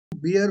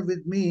bear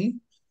with me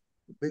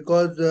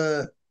because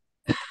the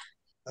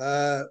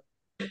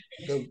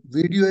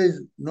video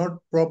is not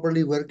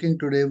properly working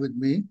today with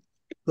me.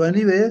 So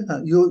anyway,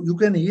 you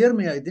can hear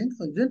me, I think,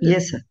 isn't it?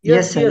 Yes, sir. Yes,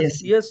 Yes, sir. yes,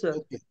 Yes, sir. yes, sir.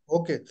 Okay,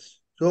 okay.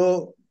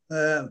 So,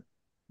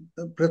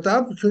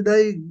 Pratap, should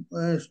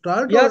I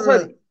start Yeah, or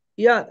sir.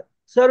 Yeah,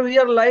 sir, we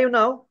are live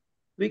now.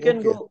 We can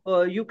okay?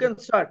 go. You can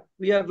start.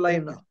 We are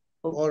live Okay. now.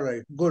 Okay. All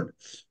right. Good.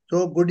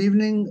 So, good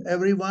evening,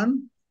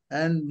 everyone,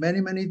 and many,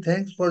 many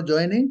thanks for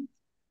joining.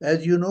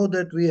 As you know,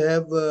 that we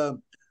have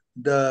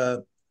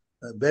the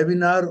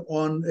webinar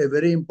on a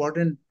very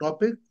important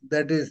topic,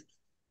 that is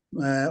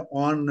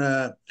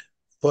on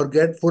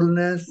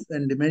forgetfulness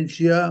and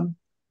dementia,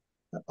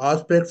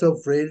 aspects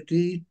of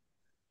frailty,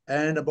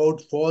 and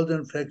about falls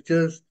and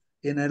fractures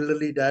in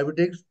elderly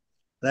diabetics.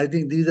 And I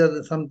think these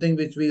are something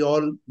which we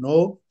all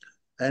know.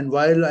 And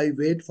while I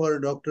wait for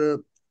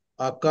Dr.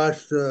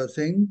 Akash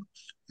Singh,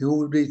 who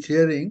will be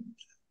sharing,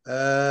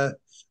 uh,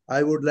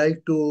 I would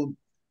like to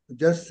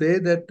just say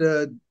that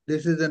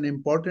this is an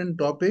important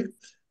topic,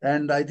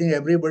 and I think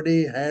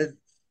everybody has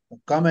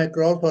come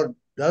across or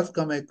does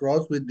come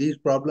across with these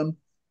problems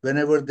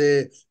whenever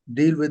they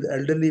deal with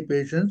elderly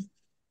patients,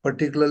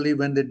 particularly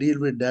when they deal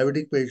with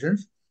diabetic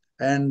patients.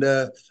 And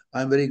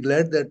I'm very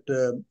glad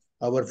that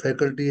our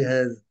faculty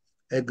has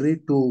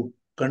agreed to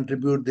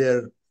contribute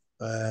their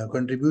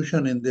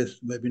contribution in this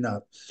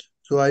webinar.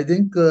 So I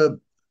think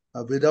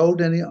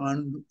without any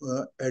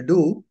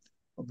ado,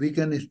 we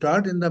can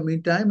start. In the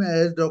meantime,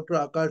 as Dr.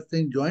 Akash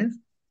Singh joins,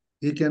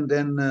 he can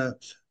then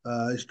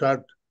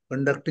start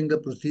conducting the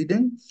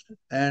proceeding.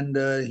 And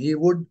he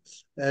would,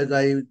 as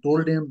I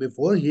told him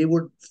before, he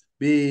would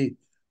be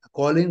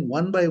calling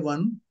one by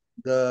one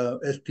the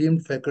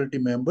esteemed faculty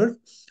members,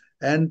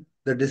 and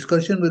the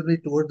discussion will be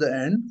towards the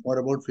end for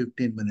about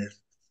 15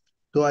 minutes.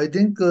 So I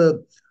think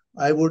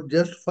I would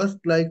just first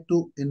like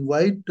to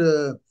invite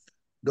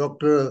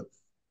Dr.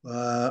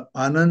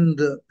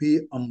 Anand P.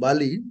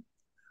 Ambali.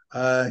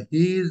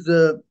 He is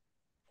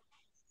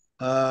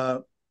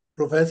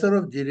professor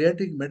of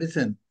geriatric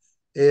medicine,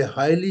 a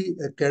highly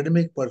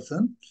academic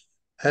person,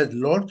 has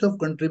lots of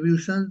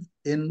contributions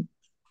in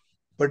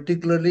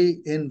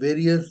particularly in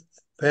various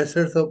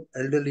facets of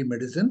elderly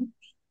medicine,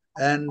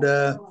 and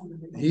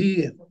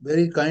he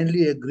very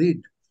kindly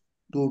agreed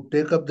to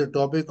take up the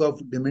topic of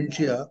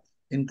dementia,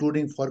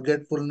 including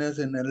forgetfulness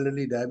in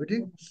elderly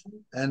diabetic.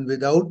 And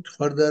without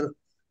further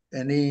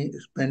any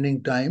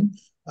spending time,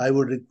 I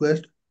would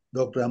request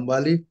Dr.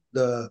 Ambali,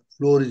 the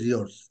floor is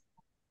yours.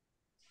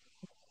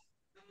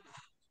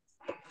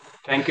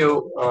 Thank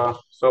you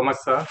so much,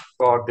 sir,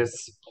 for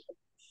this.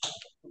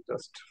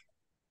 Just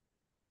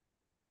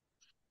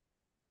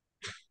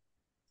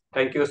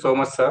thank you so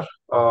much, sir,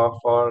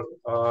 for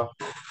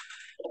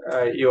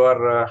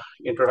your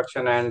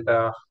introduction and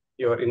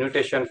your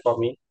invitation for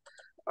me.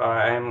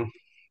 I am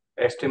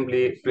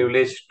extremely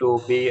privileged to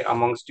be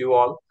amongst you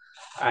all,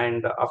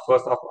 and of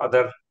course, of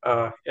other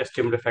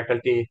esteemed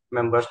faculty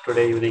members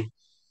today evening.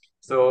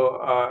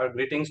 So,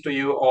 greetings to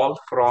you all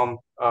from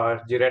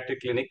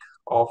Geriatric Clinic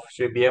of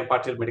Sri B.M.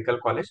 Patil Medical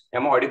College.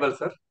 Am I audible,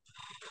 sir?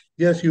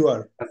 Yes, you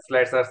are. And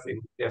slides are seen.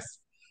 Yes.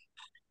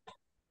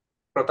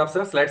 Pratap,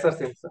 sir, slides are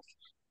seen, sir.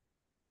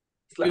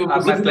 Are my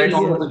Yes, slides?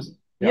 yes.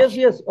 Yeah. Yes,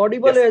 yes.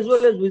 Audible Yes. as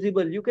well as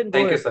visible. You can go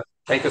Thank you, ahead. sir.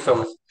 Thank you so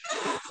much.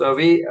 So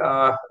we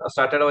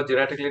started our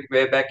geriatric clinic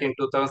way back in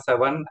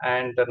 2007,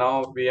 and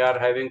now we are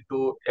having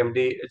two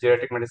MD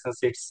geriatric medicine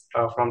seats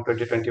from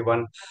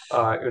 2021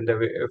 in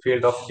the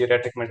field of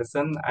geriatric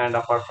medicine. And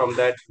apart from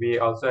that, we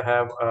also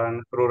have a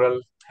rural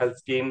health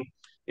scheme,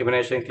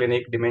 immunization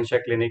clinic,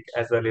 dementia clinic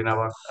as well in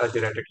our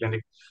geriatric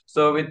clinic.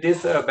 So with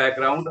this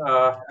background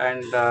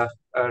and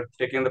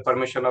taking the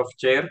permission of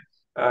chair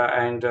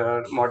and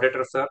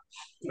moderator, sir,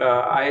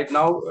 I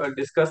now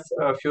discuss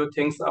a few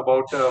things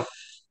about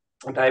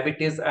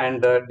diabetes and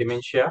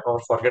dementia or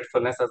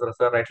forgetfulness, as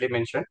Rasa rightly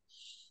mentioned.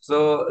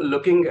 So,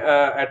 looking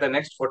at the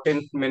next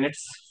 14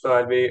 minutes, so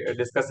I'll be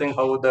discussing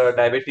how the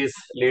diabetes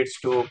leads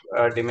to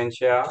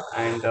dementia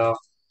and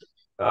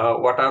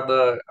what are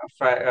the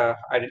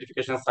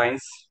identification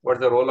signs, what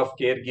is the role of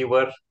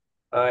caregiver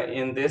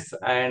in this,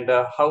 and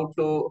how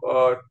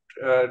to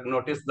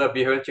notice the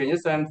behavioral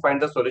changes and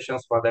find the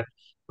solutions for that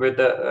with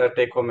the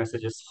take-home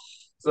messages.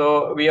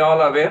 So we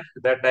all aware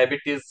that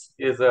diabetes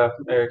is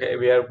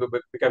we are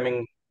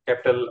becoming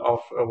capital of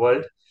a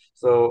world.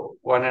 So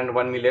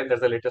 101 million,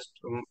 that's the latest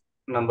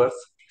numbers,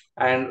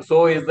 and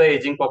so is the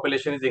aging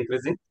population is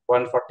increasing.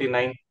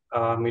 149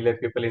 million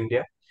people in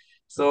India.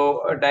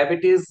 So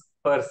diabetes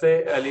per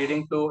se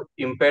leading to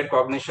impaired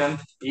cognition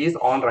is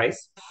on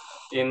rise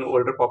in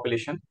older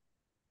population,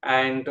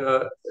 and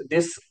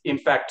this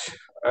impact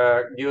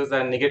gives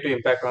a negative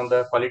impact on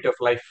the quality of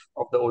life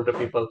of the older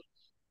people.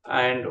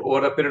 And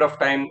over a period of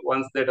time,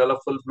 once they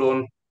develop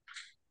full-blown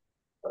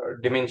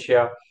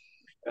dementia,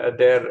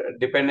 their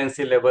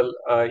dependency level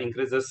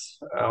increases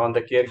on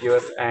the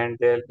caregivers, and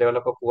they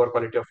develop a poor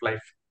quality of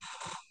life.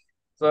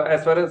 So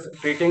as far as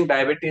treating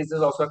diabetes is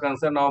also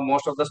concerned, now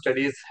most of the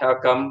studies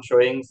have come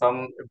showing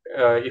some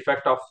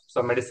effect of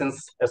some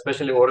medicines,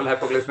 especially oral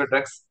hypoglycemic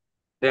drugs.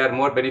 They are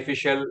more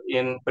beneficial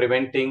in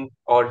preventing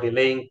or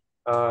delaying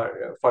uh,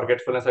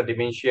 forgetfulness or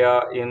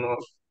dementia in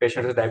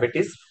patients with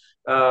diabetes,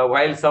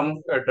 while some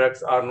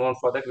drugs are known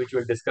for that, which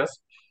we'll discuss.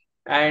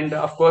 And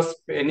of course,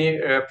 any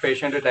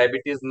patient with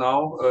diabetes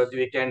now,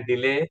 we can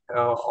delay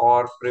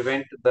or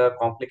prevent the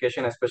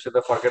complication, especially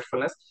the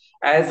forgetfulness,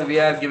 as we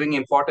are giving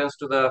importance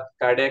to the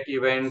cardiac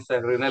events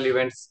and renal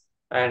events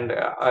and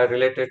are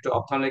related to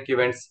ophthalmic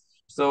events.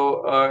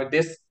 So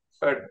this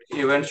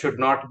event should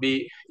not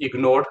be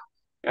ignored.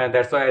 And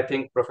that's why I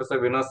think Professor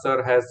Vinod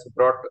sir has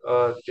brought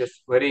this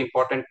very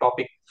important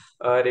topic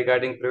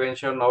regarding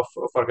prevention of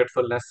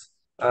forgetfulness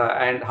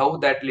and how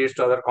that leads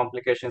to other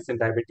complications in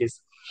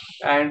diabetes.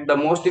 And the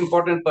most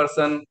important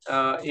person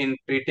in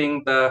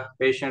treating the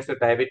patients with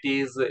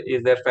diabetes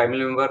is their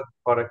family member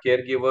or a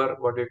caregiver,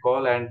 what we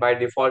call, and by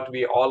default,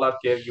 we all are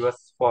caregivers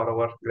for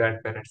our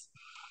grandparents.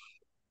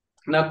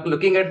 Now,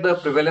 looking at the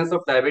prevalence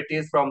of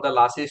diabetes from the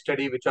last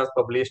study, which was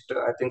published,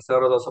 I think Sir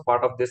was also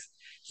part of this.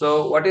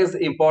 So, what is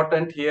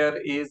important here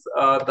is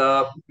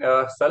the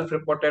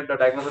self-reported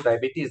diagnosis of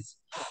diabetes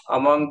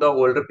among the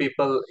older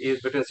people is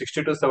between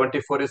 60 to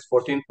 74 is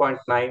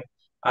 14.9,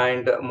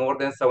 and more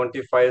than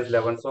 75 is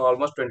 11. So,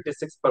 almost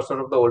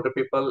 26% of the older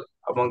people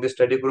among the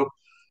study group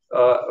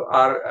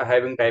are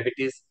having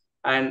diabetes,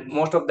 and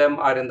most of them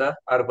are in the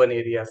urban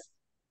areas.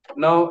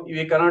 Now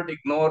we cannot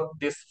ignore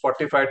this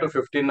 45 to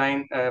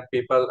 59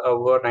 people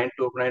over 9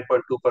 to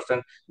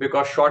 9.2%,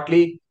 because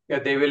shortly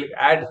they will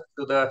add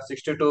to the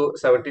 60 to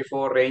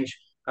 74 range,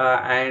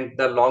 and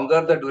the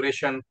longer the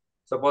duration.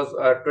 Suppose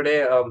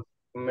today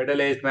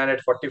middle-aged man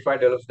at 45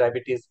 develops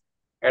diabetes.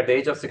 At the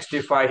age of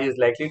 65, he is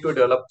likely to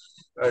develop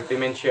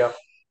dementia,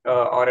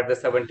 or at the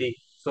 70.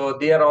 So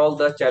they are all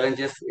the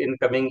challenges in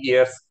coming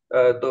years.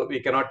 Though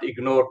we cannot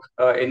ignore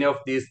any of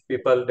these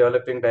people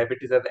developing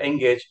diabetes at the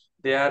young age,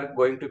 they are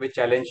going to be a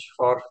challenge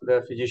for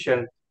the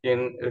physician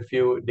in a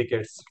few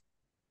decades.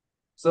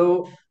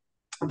 So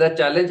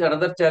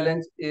another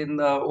challenge in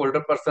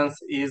older persons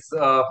is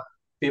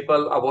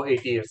people above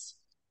 80 years.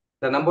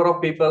 The number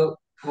of people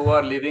who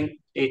are living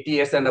 80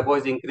 years and above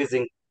is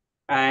increasing,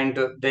 and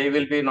they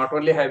will be not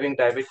only having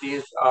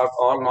diabetes or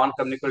all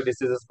non-communicable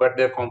diseases, but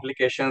their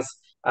complications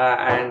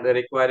and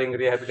requiring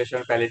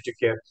rehabilitation palliative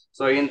care.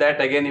 So in that,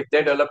 again, if they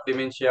develop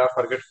dementia or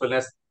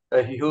forgetfulness,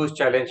 a huge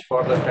challenge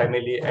for the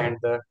family and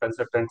the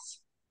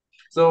consultants.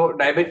 So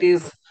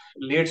diabetes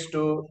leads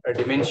to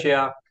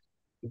dementia,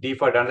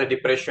 further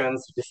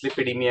depressions,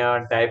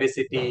 dyslipidemia,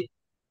 diabetes,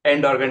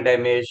 end organ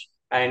damage,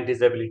 and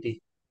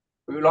disability.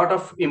 A lot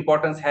of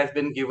importance has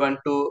been given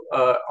to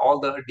all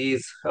the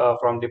Ds,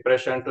 from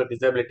depression to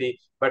disability,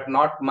 but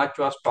not much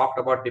was talked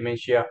about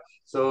dementia.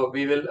 So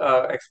we will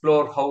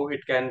explore how it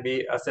can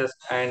be assessed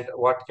and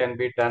what can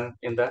be done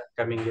in the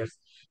coming years.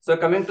 So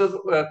coming to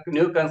the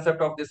new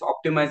concept of this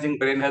optimizing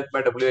brain health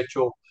by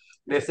WHO,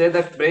 they say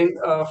that brain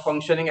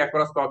functioning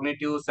across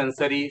cognitive,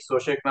 sensory,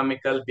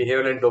 socioeconomical,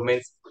 behavioral, and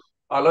domains,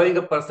 allowing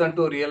a person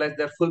to realize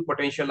their full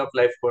potential of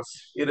life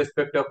course,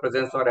 irrespective of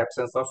presence or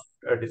absence of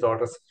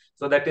disorders.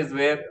 So that is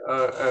where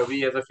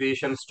we as a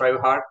physician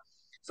strive hard.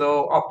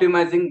 So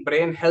optimizing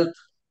brain health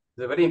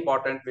is very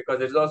important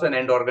because it is also an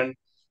end organ.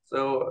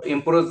 So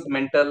improves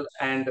mental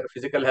and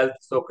physical health.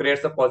 So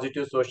creates a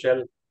positive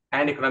social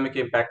and economic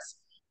impacts,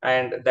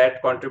 and that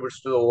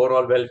contributes to the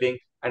overall well-being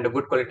and a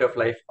good quality of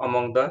life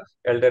among the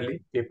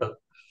elderly people.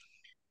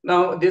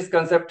 Now, this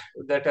concept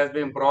that has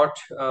been brought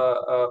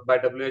by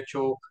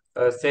WHO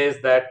says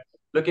that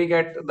looking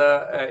at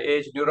the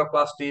age,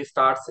 neuroplasticity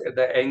starts at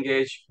the young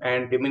age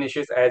and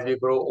diminishes as we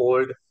grow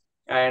old,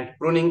 and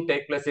pruning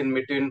takes place in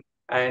between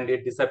and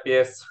it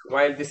disappears.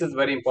 While this is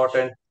very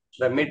important,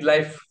 the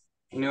midlife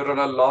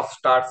neuronal loss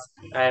starts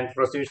and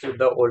proceeds with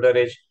the older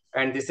age,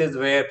 and this is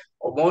where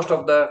most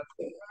of the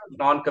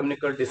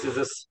non-communicable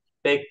diseases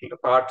take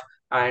part,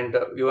 and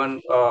even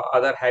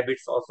other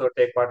habits also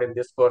take part in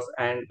this course,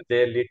 and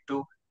they lead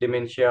to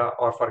dementia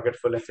or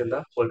forgetfulness in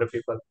the older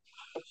people.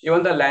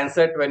 Even the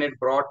Lancet, when it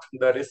brought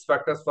the risk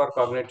factors for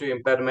cognitive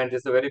impairment,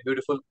 is a very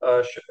beautiful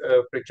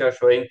picture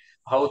showing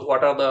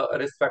what are the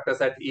risk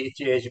factors at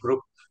each age group.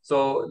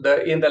 So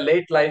in the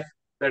late life,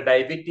 the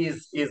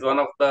diabetes is one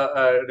of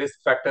the risk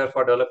factor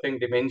for developing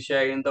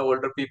dementia in the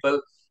older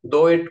people.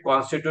 Though it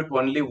constitutes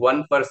only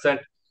 1%,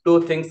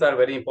 two things are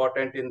very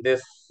important in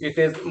this. It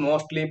is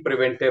mostly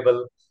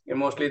preventable.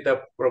 Mostly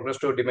the progress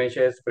to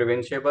dementia is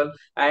preventable,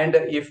 and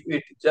if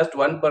it just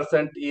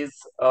 1% is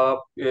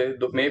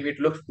maybe it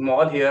looks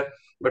small here,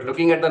 but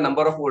looking at the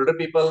number of older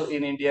people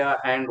in India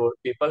and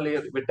people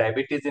with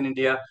diabetes in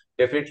India,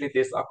 definitely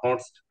this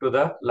accounts to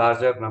the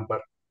larger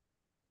number.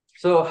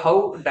 So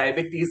how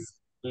diabetes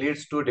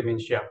leads to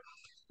dementia?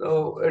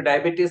 So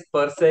diabetes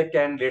per se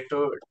can lead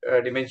to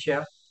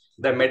dementia.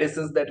 The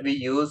medicines that we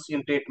use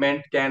in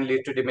treatment can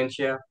lead to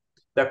dementia.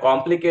 The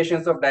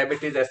complications of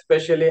diabetes,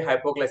 especially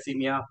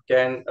hypoglycemia,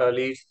 can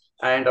lead,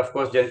 and of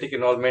course genetic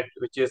involvement,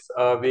 which is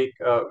we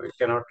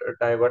cannot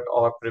divert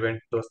or prevent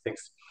those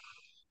things.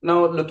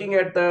 Now, looking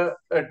at the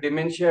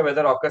dementia,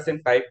 whether occurs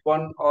in type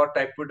 1 or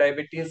type 2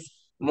 diabetes,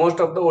 most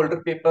of the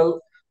older people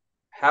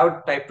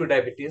have type 2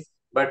 diabetes,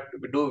 but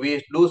we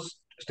do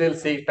still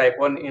see type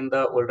 1 in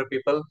the older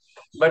people.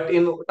 But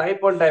in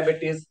type 1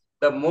 diabetes,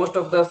 the most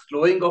of the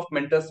slowing of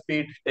mental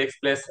speed takes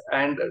place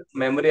and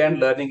memory and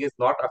learning is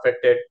not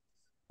affected.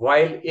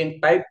 While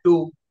in type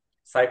 2,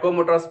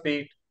 psychomotor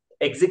speed,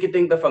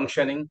 executing the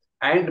functioning,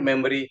 and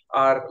memory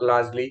are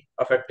largely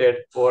affected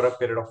over a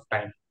period of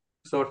time.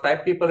 So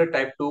type people in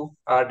type 2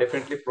 are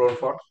definitely prone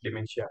for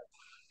dementia.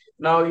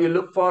 Now you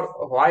look for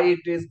why it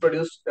is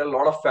produced, a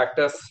lot of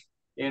factors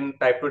in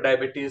type 2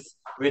 diabetes,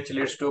 which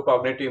leads to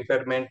cognitive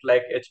impairment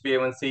like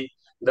HbA1c.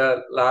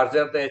 The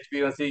larger the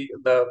HbA1c,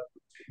 the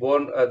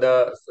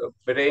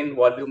brain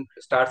volume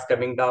starts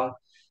coming down.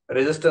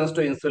 Resistance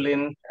to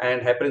insulin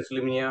and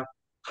hyperinsulinemia,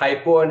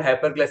 hypo and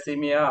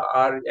hyperglycemia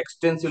are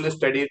extensively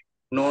studied,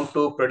 known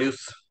to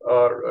produce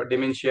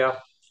dementia,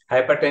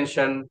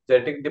 hypertension,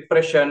 genetic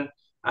depression,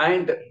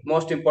 and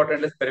most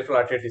importantly, peripheral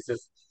artery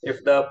disease.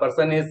 If the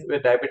person is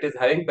with diabetes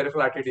having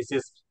peripheral artery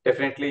disease,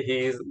 definitely he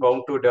is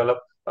bound to develop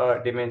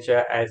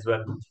dementia as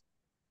well.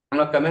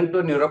 Now, coming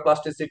to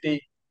neuroplasticity,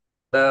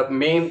 the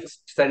main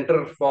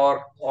center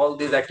for all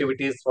these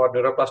activities for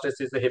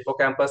neuroplasticity is the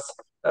hippocampus,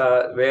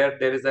 where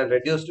there is a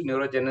reduced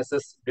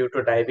neurogenesis due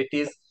to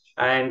diabetes,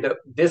 and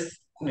this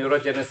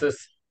neurogenesis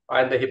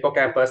and the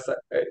hippocampus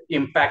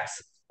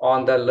impacts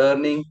on the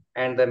learning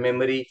and the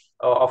memory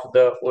of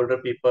the older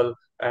people,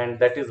 and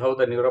that is how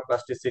the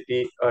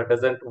neuroplasticity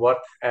doesn't work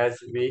as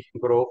we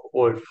grow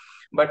old.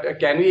 But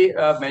can we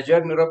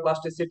measure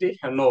neuroplasticity?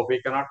 No,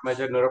 we cannot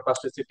measure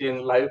neuroplasticity in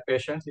live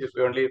patients. If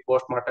only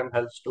postmortem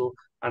helps to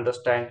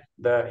understand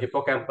the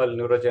hippocampal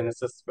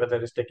neurogenesis, whether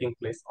it's taking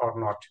place or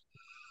not.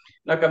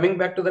 Now, coming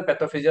back to the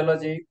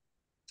pathophysiology,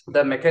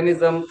 the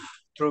mechanism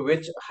through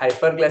which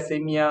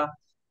hyperglycemia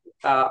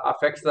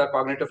affects the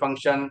cognitive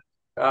function,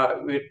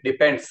 it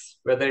depends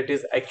whether it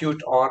is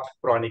acute or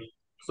chronic.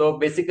 So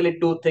basically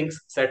two things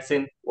sets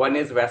in. One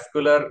is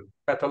vascular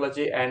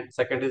pathology and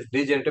second is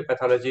degenerative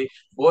pathology.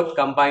 Both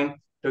combined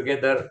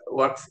together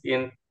works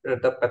in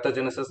the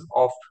pathogenesis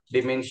of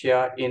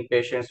dementia in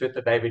patients with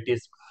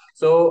diabetes.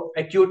 So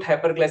acute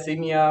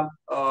hyperglycemia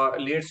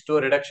leads to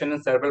a reduction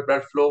in cerebral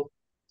blood flow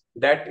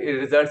that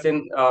results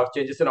in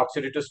changes in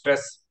oxidative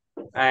stress,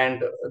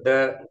 and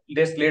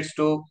this leads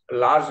to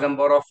large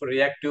number of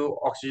reactive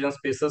oxygen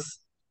species,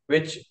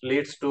 which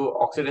leads to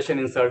oxidation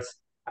insults.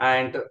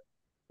 And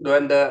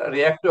when the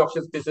reactive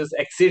oxygen species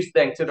exceeds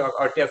the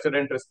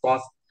antioxidant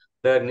response,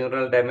 the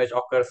neural damage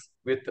occurs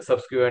with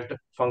subsequent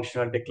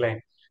functional decline.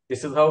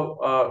 This is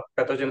how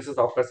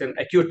pathogenesis occurs in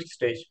acute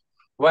stage.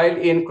 While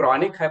in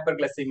chronic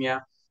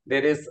hyperglycemia,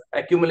 there is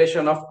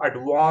accumulation of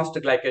advanced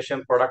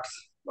glycation products,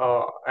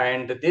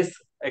 and this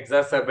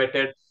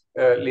exacerbated,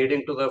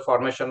 leading to the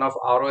formation of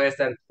ROS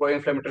and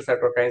pro-inflammatory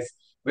cytokines,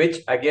 which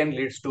again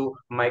leads to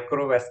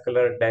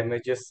microvascular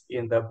damages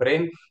in the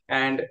brain.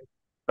 And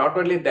not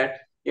only that,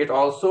 it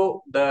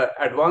also, the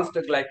advanced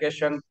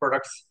glycation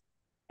products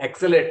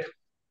accelerate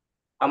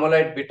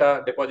amyloid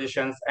beta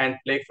depositions and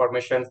plaque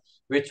formations,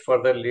 which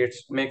further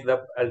makes the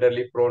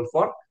elderly prone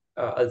for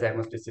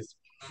Alzheimer's disease.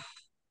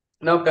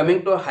 Now,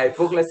 coming to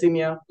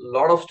hypoglycemia, a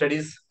lot of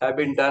studies have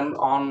been done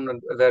on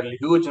the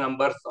huge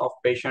numbers of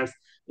patients.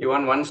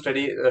 Even one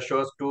study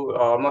shows to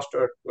almost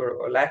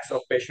lakhs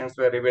of patients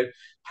were revealed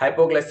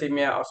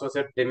hypoglycemia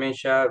associated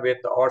dementia with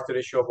odds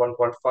ratio of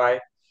 1.5.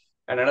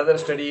 And another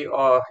study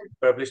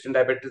published in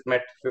Diabetes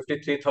Met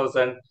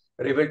 53,000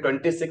 revealed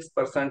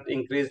 26%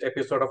 increased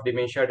episode of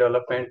dementia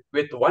development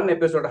with one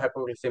episode of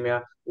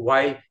hypoglycemia,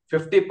 while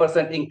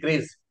 50%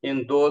 increase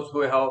in those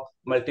who have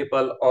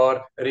multiple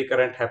or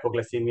recurrent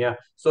hypoglycemia.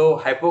 So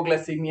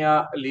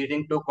hypoglycemia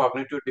leading to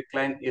cognitive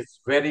decline is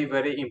very,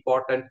 very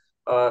important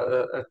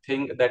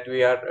thing that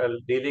we are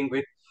dealing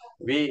with.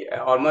 We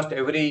almost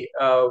every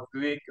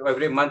week,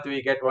 every month,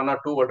 we get one or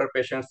two older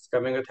patients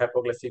coming with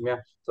hypoglycemia.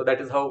 So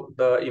that is how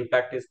the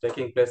impact is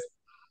taking place.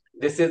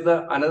 This is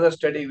the another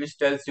study which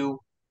tells you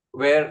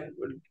where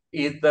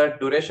is the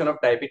duration of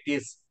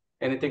diabetes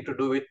anything to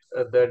do with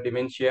the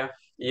dementia.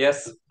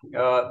 Yes,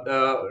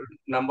 the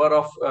number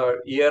of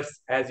years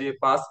as we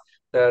pass,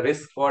 the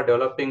risk for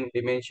developing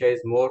dementia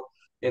is more.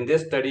 In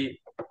this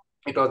study,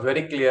 it was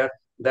very clear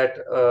that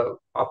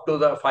up to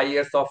the 5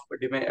 years of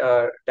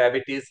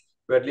diabetes,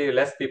 very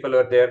less people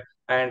were there.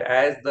 And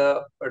as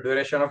the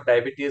duration of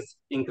diabetes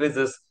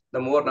increases, the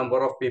more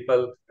number of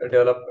people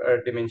develop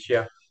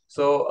dementia.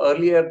 So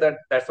earlier,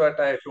 that's what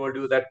I told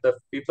you, that the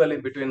people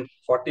in between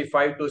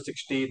 45 to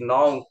 60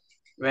 now,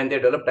 when they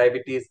develop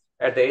diabetes,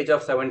 at the age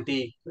of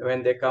 70,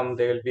 when they come,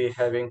 they will be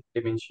having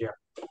dementia.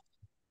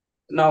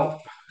 Now,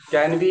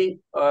 can we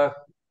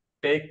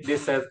take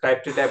this as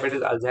type 2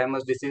 diabetes,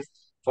 Alzheimer's disease?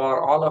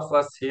 For all of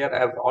us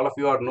here, all of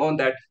you are known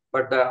that,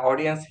 but the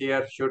audience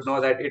here should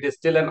know that it is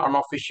still an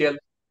unofficial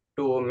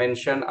to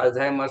mention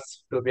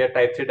Alzheimer's to be a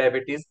type 3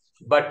 diabetes.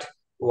 But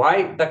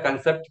why the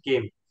concept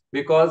came?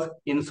 Because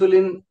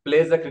insulin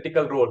plays a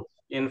critical role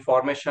in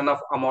formation of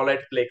amyloid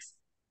plaques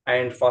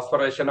and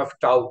phosphorylation of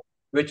tau.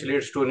 which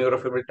leads to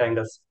neurofibrillary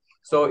tangles.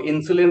 So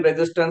insulin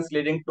resistance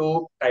leading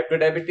to type 2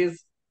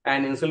 diabetes,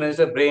 and insulin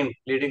resistant brain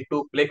leading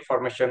to plaque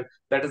formation.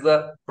 That is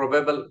the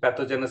probable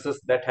pathogenesis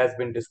that has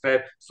been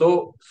described.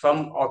 So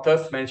some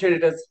authors mentioned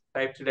it as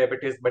type 2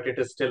 diabetes, but it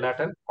is still not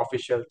an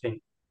official thing.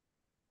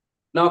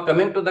 Now,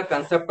 coming to the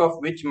concept of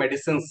which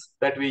medicines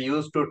that we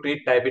use to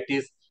treat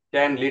diabetes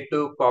can lead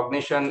to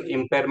cognition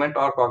impairment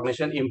or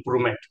cognition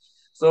improvement.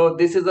 So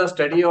this is a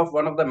study of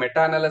one of the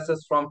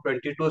meta-analysis from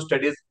 22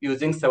 studies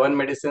using 7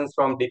 medicines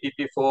from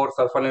DPP-4,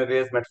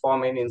 sulfonylureas,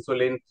 metformin,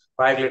 insulin,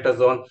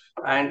 pioglitazone.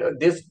 And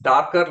this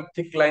darker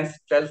thick lines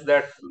tells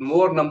that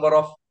more number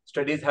of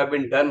studies have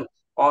been done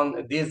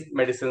on these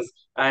medicines.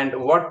 And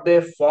what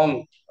they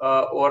found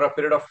over a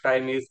period of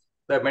time is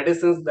the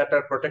medicines that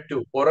are protective,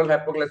 oral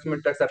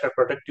hypoglycemic drugs that are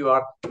protective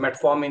are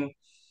metformin,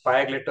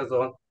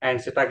 pioglitazone, and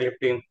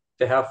sitagliptin.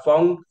 They have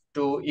found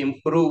to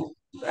improve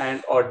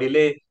and or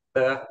delay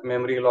the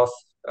memory loss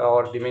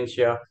or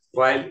dementia,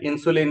 while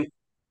insulin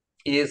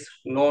is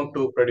known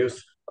to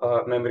produce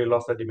memory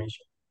loss or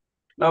dementia.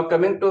 Now,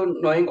 coming to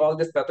knowing all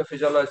this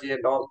pathophysiology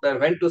and all, then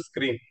when to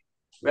screen.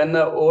 When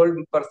the old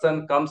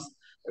person comes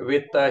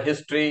with a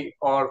history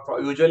or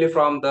usually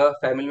from the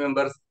family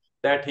members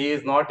that he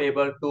is not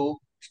able to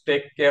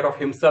take care of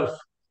himself,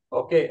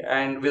 okay,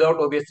 and without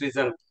obvious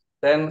reason,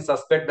 then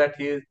suspect that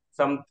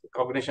some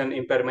cognition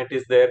impairment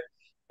is there,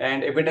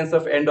 and evidence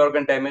of end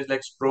organ damage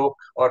like stroke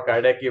or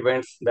cardiac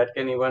events that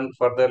can even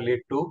further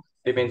lead to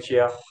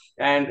dementia.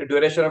 And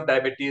duration of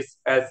diabetes,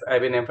 as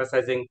I've been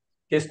emphasizing,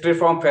 history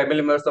from family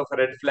members of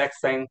red flag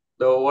sign.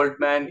 The old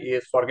man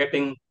is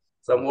forgetting,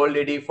 some old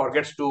lady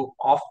forgets to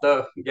off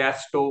the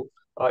gas stove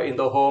in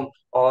the home,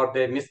 or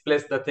they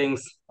misplace the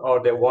things,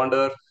 or they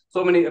wander.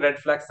 So many red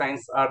flag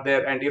signs are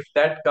there, and if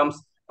that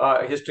comes,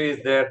 history is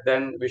there,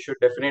 then we should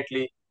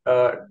definitely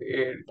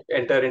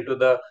enter into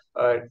the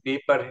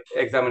deeper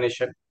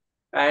examination.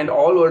 And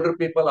all older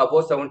people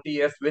above 70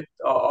 years with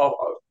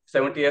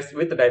 70 years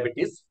with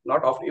diabetes,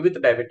 not of with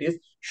diabetes,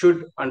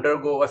 should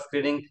undergo a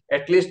screening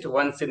at least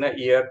once in a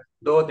year.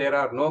 Though there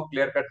are no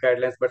clear-cut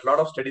guidelines, but a lot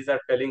of studies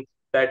are telling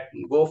that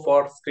go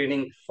for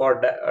screening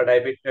for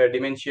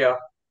dementia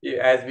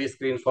as we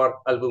screen for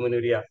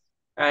albuminuria.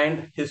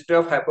 And history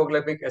of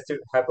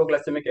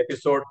hypoglycemic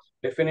episode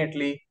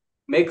definitely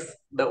makes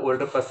the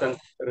older person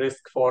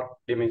risk for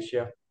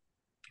dementia.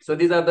 So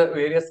these are the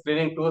various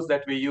screening tools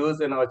that we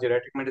use in our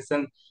geriatric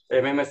medicine,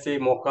 MMSC,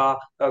 MOCA.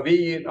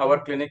 We in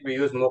our clinic, we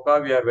use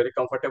MOCA. We are very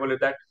comfortable with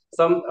that.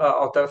 Some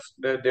authors,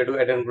 they do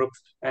Edenbrooks,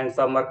 and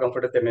some are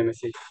comfortable with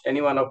MMSC.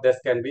 Any one of this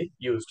can be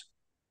used.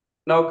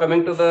 Now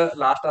coming to the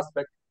last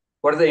aspect,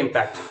 what is the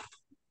impact?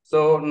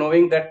 So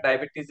knowing that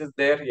diabetes is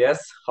there,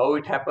 yes, how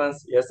it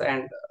happens, yes,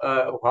 and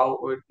how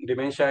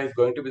dementia is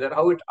going to be there,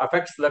 how it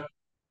affects the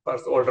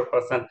older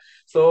person.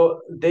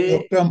 So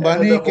they, Dr.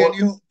 Ambani, the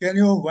whole, can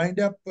you wind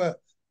up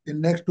in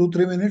next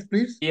 2-3 minutes,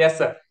 please? yes,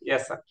 sir.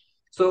 Yes, sir.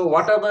 So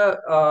what are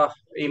the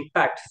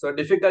impacts? So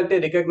difficulty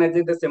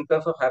recognizing the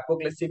symptoms of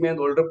hypoglycemia in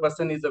older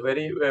person is a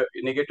very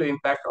negative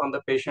impact on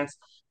the patient's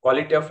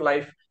quality of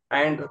life,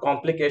 and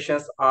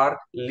complications are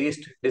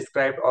least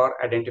described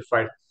or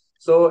identified.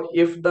 So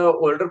if the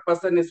older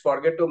person is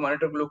forget to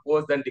monitor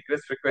glucose, then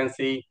decrease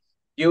frequency,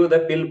 give the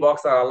pill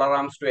box or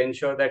alarms to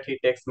ensure that he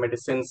takes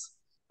medicines.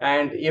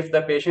 And if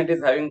the patient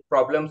is having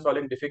problem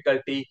solving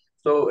difficulty,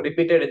 so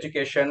repeated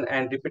education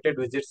and repeated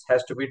visits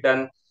has to be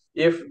done.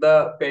 If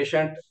the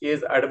patient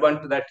is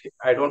adamant that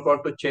I don't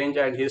want to change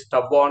and he is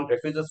stubborn,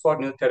 refuses for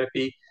new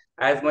therapy,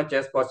 as much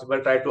as possible,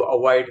 try to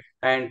avoid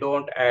and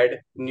don't add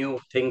new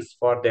things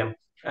for them.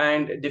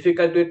 And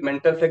difficulty with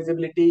mental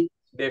flexibility,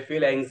 they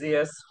feel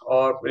anxious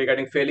or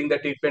regarding failing the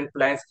treatment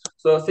plans.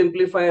 So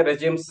simplify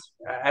regimes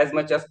as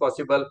much as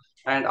possible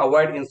and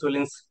avoid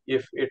insulins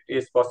if it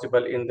is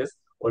possible in this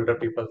older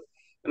people.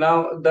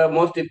 Now, the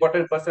most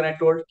important person I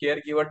told,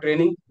 caregiver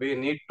training. We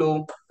need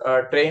to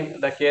train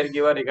the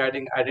caregiver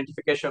regarding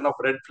identification of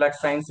red flag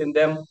signs in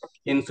them.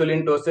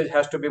 Insulin dosage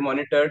has to be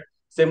monitored.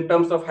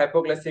 Symptoms of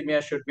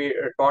hypoglycemia should be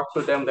taught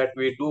to them that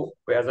we do,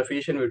 as a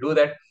physician, we do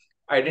that.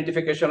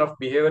 Identification of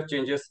behavior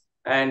changes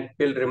and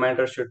pill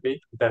reminder should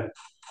be done.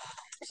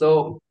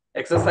 So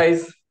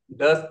exercise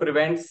does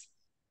prevents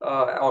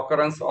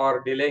occurrence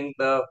or delaying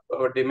the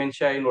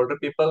dementia in older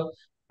people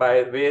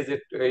by ways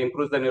it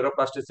improves the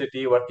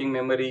neuroplasticity, working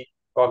memory,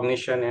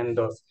 cognition, and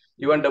those.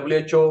 Even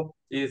WHO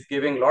is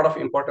giving a lot of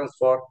importance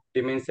for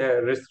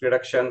dementia risk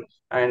reduction,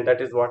 and that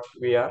is what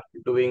we are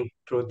doing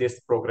through this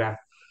program.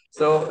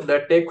 So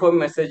the take-home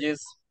message is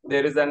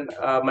there is an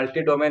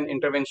multi-domain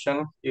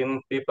intervention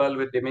in people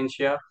with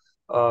dementia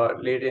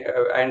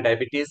and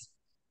diabetes,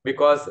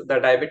 because the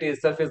diabetes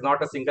itself is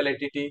not a single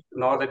entity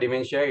nor the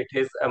dementia. It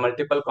is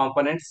multiple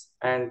components,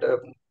 and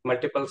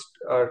multiple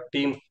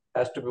team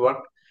has to be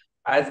worked.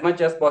 As much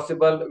as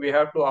possible, we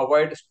have to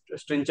avoid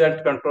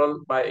stringent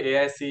control by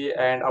AIC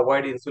and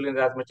avoid insulin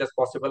as much as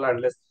possible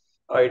unless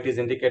it is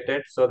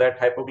indicated, so that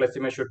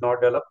hypoglycemia should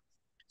not develop.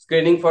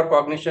 Screening for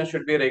cognition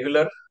should be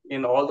regular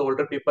in all the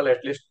older people,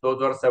 at least those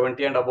who are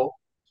 70 and above.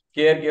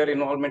 Caregiver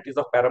involvement is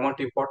of paramount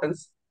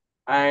importance.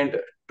 And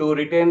to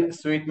retain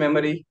sweet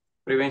memory,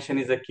 prevention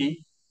is a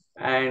key.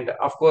 And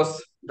of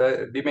course,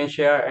 the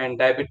dementia and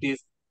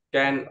diabetes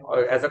can,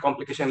 as a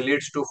complication,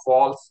 leads to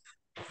falls,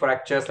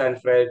 fractures,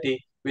 and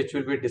frailty, which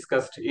will be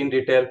discussed in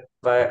detail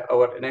by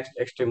our next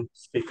extreme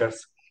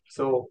speakers.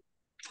 So,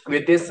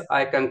 with this,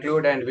 I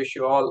conclude and wish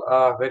you all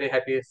a very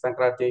happy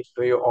Sankranti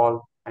to you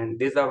all. And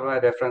these are my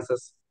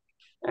references.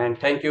 And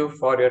thank you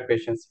for your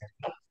patience.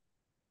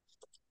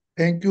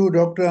 Thank you,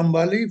 Dr.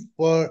 Ambali,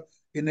 for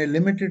in a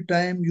limited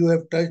time you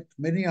have touched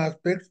many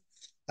aspects.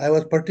 I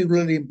was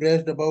particularly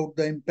impressed about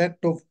the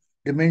impact of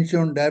dementia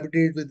on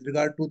diabetes with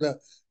regard to the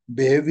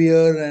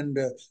behavior and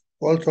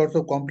all sorts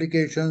of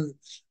complications,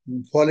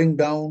 falling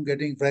down,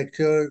 getting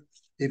fractured,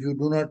 if you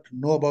do not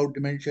know about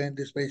dementia in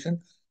this patient.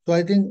 So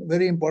I think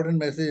very important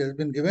message has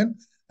been given.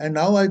 And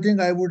now I think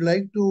I would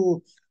like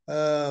to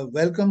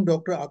welcome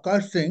Dr.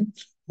 Akash Singh,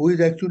 who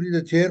is actually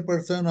the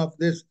chairperson of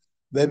this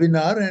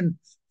webinar, and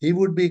he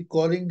would be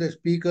calling the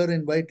speaker,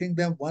 inviting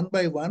them one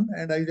by one.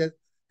 And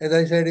as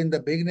I said in the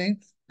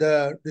beginning,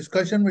 the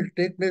discussion will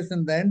take place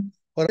in the end.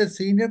 For a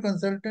senior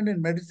consultant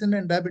in medicine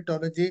and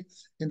diabetology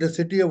in the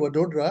city of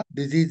Vadodara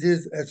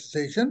Diseases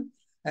Association,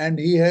 and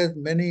he has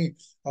many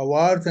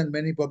awards and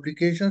many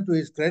publications to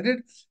his credit.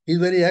 He's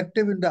very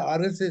active in the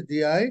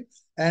RSSDI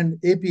and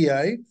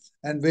API.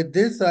 And with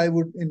this, I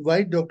would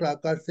invite Dr.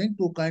 Akash Singh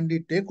to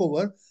kindly take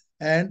over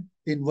and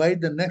invite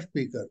the next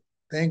speaker.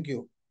 Thank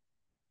you.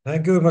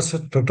 Thank you very much,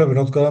 Dr.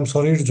 Vinod. I'm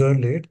sorry to join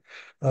late.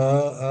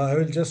 I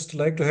will just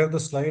like to have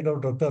the slide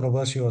of Dr.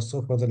 Anubashi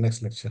also for the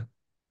next lecture.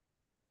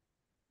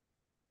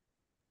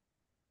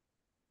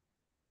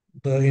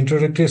 The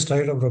introductory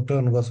slide of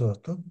Dr. Anubhav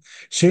Srivastava.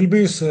 She'll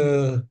be,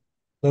 Dr.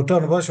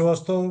 Anubhav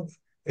Srivastava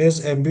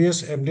is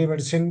MBS, MD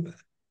Medicine,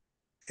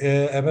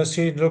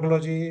 MSc in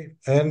Neurology,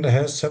 and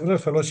has several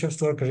fellowships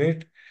to her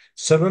credit,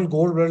 several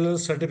gold medal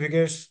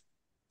certificates,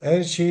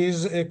 and she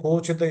is a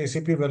coach in the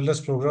ACP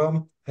Wellness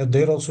Program, and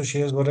there also she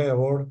has won an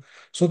award.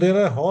 So there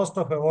are a host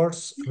of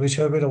awards which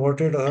have been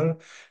awarded to her,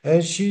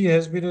 and she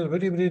has been a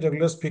very, very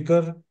regular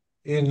speaker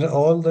in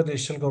all the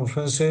national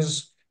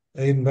conferences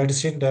in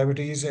medicine,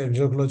 diabetes, and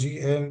neurology,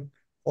 and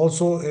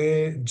also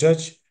a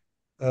judge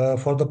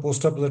for the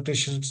poster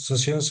presentation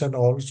sessions and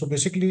all. So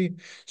basically,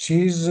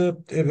 she is a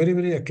very,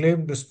 very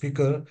acclaimed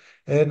speaker,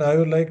 and I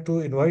would like to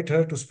invite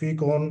her to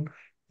speak on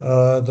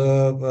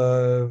the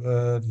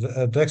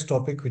next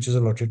topic, which is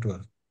allotted to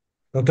her.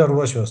 Dr.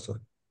 Aruba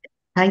Srivastava.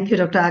 Thank you,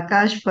 Dr.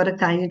 Akash, for a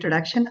kind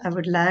introduction. I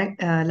would like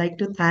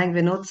to thank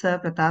Vinod sir,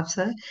 Pratap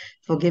sir,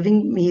 for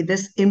giving me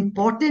this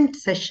important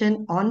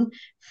session on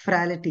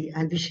frailty.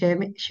 I'll be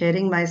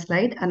sharing my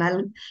slide, and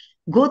I'll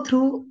go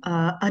through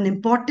an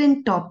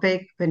important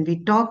topic when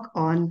we talk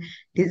on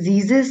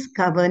diseases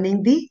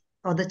governing the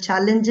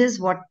challenges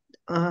what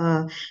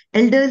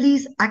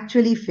elderlies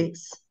actually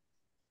face.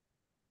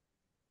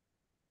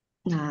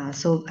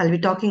 So I'll be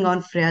talking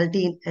on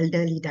frailty in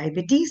elderly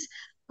diabetes.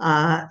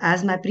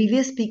 As my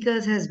previous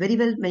speakers has very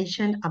well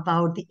mentioned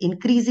about the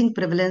increasing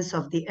prevalence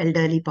of the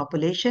elderly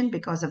population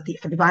because of the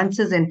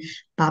advances in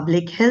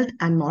public health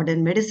and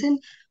modern medicine,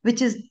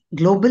 which is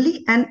globally,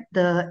 and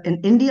in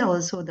India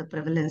also the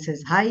prevalence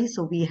is high.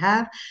 So we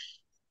have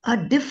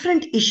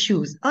different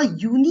issues,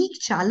 unique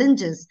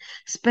challenges,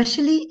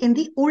 especially in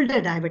the older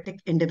diabetic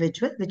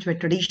individual, which were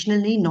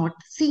traditionally not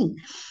seen.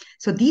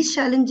 So these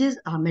challenges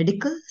are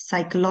medical,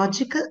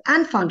 psychological,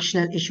 and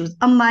functional issues,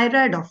 a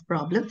myriad of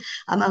problems,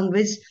 among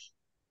which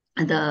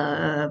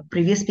the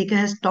previous speaker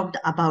has talked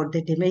about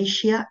the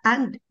dementia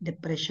and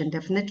depression,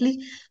 definitely.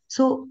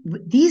 So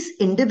these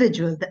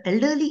individuals, the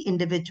elderly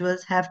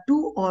individuals, have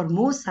two or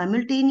more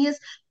simultaneous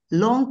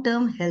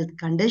long-term health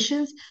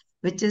conditions,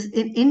 which is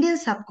in Indian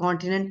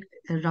subcontinent,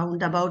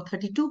 around about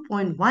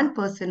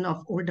 32.1%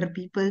 of older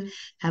people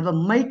have a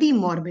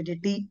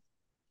multi-morbidity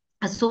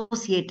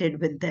associated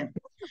with them.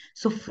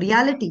 So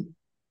frailty,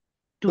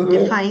 to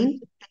define,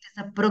 it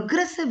is a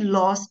progressive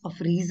loss of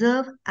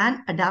reserve and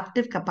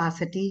adaptive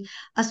capacity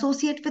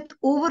associated with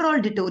overall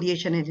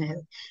deterioration in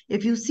health.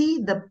 If you see,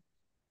 the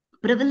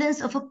prevalence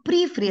of a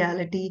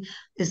pre-frailty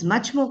is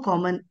much more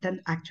common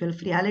than actual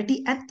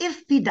frailty. And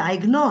if we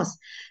diagnose,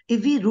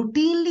 if we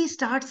routinely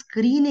start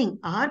screening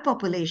our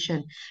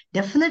population,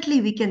 definitely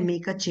we can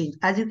make a change.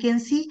 As you can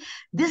see,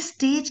 this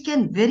stage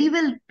can very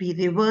well be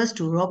reversed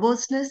to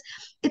robustness.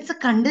 It's a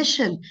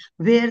condition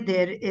where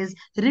there is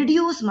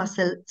reduced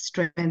muscle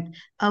strength,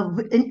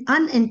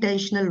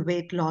 unintentional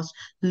weight loss,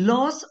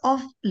 loss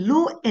of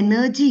low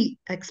energy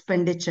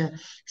expenditure,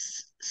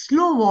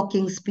 slow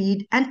walking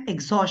speed, and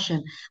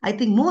exhaustion. I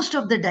think most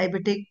of the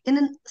diabetic in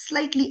a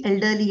slightly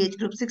elderly age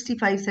group,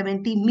 65,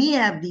 70, may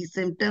have these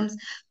symptoms,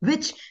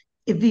 which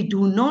if we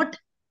do not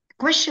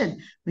question,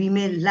 we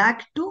may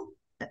lack to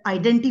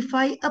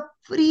identify a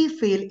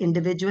pre-fail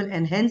individual,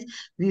 and hence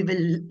we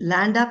will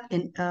land up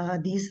in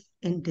these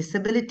in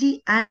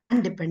disability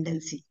and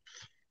dependency.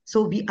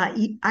 So we are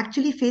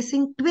actually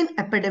facing twin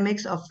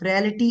epidemics of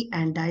frailty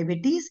and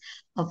diabetes.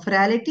 Of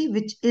frailty,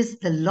 which is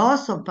the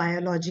loss of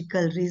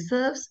biological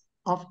reserves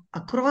of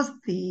across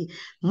the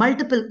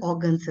multiple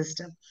organ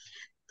system.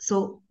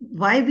 So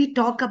why we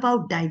talk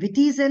about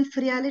diabetes and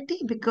frailty?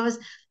 Because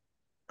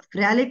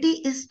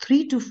frailty is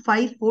 3 to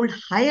 5 fold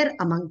higher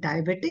among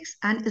diabetics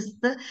and is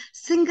the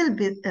single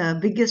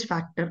biggest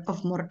factor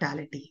of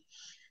mortality.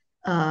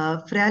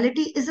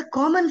 Frailty is a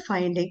common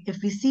finding.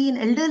 If we see in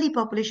elderly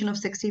population of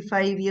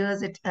 65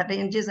 years, it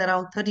ranges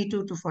around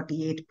 32 to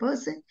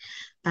 48%.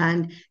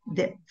 And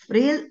the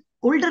frail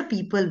older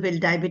people with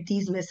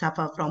diabetes may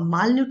suffer from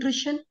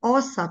malnutrition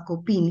or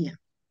sarcopenia.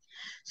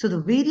 So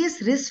the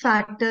various risk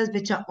factors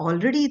which are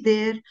already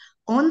there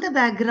on the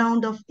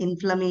background of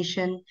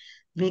inflammation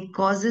may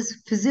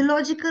causes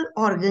physiological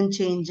organ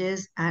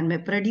changes and may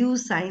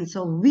produce signs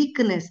of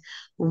weakness,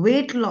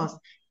 weight loss,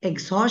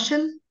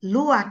 exhaustion,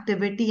 low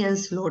activity and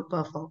slowed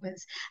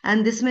performance.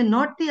 And this may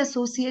not be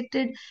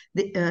associated,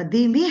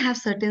 they may have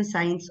certain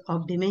signs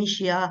of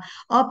dementia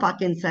or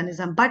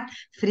Parkinsonism, but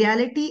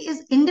frailty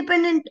is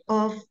independent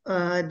of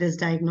this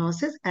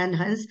diagnosis, and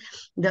hence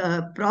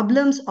the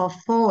problems of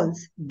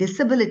falls,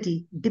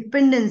 disability,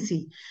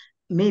 dependency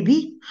may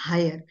be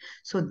higher.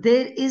 So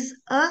there is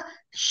a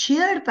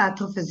shared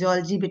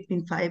pathophysiology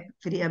between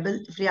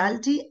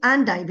frailty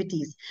and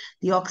diabetes.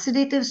 The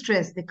oxidative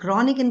stress, the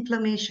chronic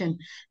inflammation,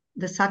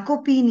 the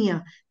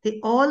sarcopenia, they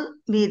all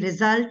may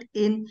result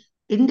in,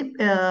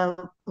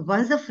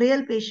 once the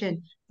frail patient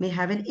may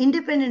have an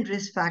independent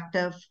risk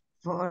factor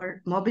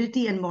for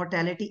morbidity and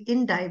mortality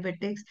in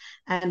diabetics,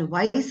 and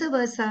vice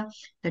versa,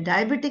 the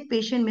diabetic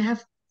patient may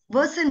have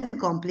worsened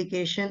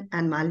complication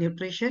and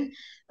malnutrition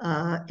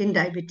in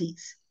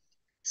diabetes.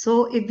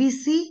 So if we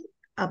see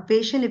a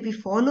patient, if we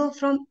follow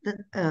from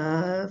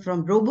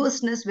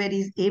robustness, where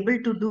he's able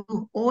to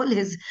do all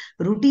his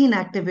routine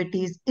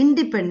activities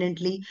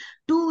independently,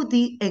 to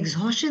the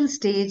exhaustion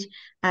stage,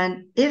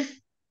 and if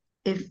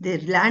they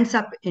lands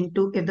up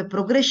into, if the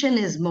progression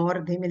is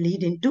more, they may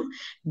lead into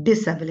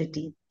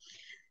disability.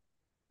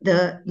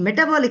 The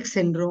metabolic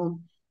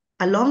syndrome,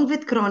 along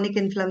with chronic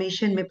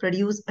inflammation, may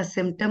produce a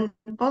symptom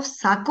of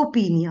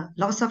sarcopenia,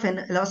 loss of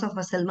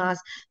muscle mass,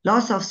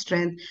 loss of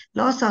strength,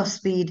 loss of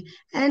speed,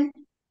 and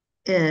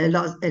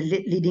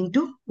leading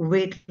to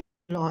weight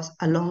loss,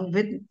 along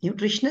with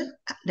nutritional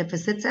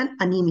deficits and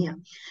anemia.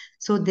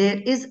 So there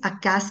is a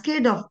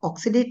cascade of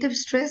oxidative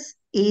stress,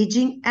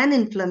 aging, and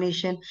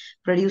inflammation,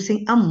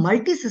 producing a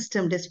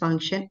multi-system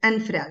dysfunction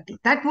and frailty.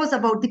 That was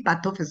about the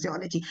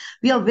pathophysiology.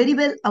 We are very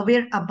well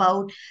aware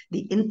about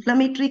the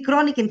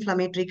chronic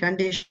inflammatory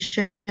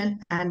condition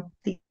and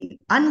the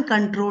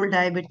uncontrolled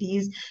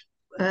diabetes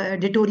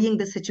deteriorating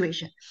the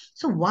situation.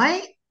 So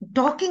why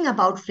talking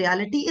about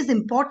frailty is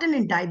important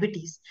in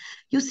diabetes?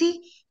 You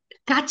see,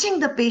 catching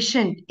the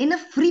patient in a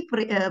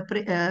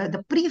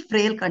the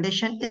pre-frail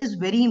condition is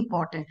very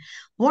important.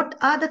 What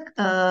are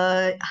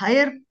the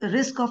higher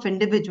risk of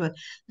individual?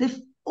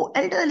 The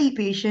elderly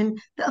patient,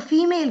 the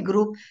female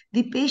group,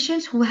 the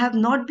patients who have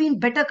not been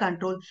better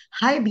controlled,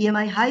 high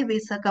BMI, high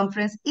waist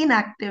circumference,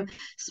 inactive,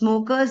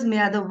 smokers may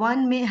are the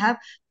one may have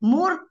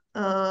more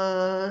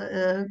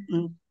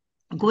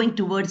going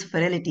towards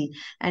frailty,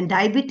 and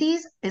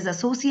diabetes is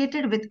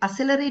associated with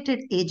accelerated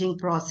aging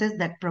process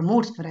that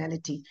promotes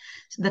frailty.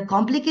 So the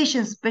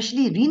complications,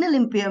 especially renal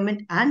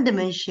impairment and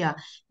dementia,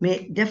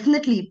 may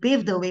definitely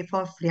pave the way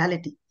for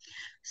frailty.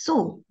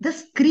 So the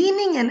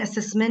screening and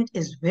assessment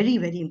is very,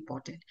 very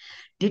important.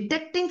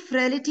 Detecting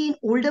frailty in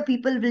older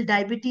people with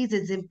diabetes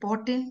is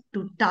important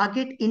to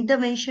target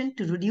intervention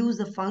to reduce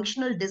the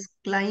functional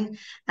decline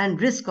and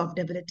risk of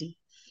debility.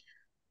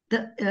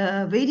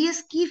 The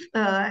various key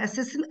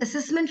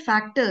assessment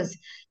factors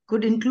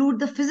could include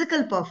the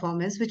physical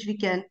performance, which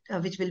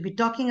we'll be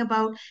talking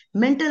about,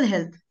 mental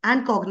health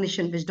and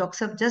cognition, which Dr.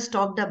 Sab just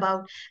talked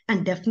about,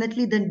 and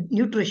definitely the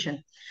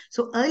nutrition.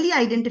 So early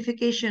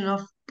identification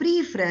of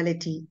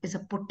pre-frailty is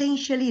a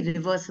potentially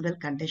reversible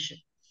condition.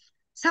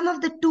 Some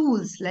of the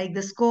tools like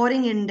the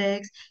scoring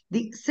index,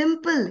 the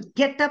simple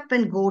get up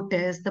and go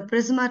test, the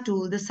Prisma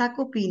tool, the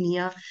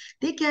sarcopenia,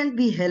 they can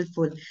be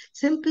helpful.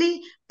 Simply,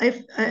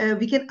 if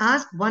we can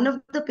ask one of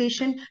the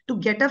patient to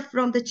get up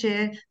from the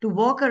chair, to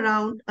walk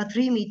around a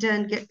 3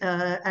 meter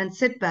and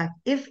sit back.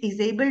 If he's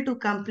able to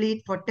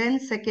complete for 10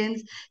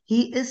 seconds,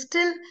 he is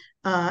still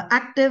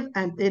active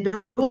and they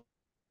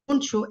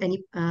don't show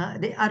any,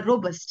 they are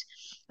robust.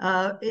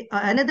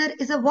 Another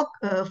is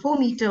a 4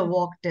 meter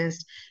walk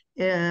test.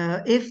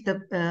 If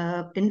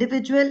the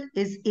individual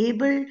is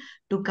able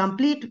to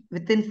complete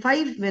within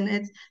 5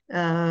 minutes,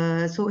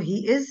 so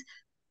he is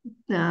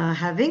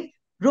having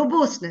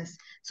robustness.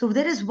 So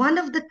there is one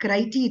of the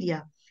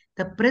criteria,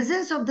 the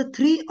presence of the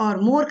 3 or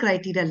more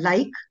criteria,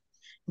 like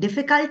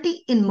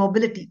difficulty in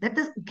mobility, that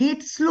is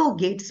slow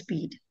gait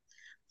speed,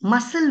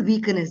 muscle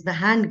weakness, the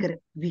hand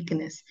grip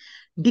weakness,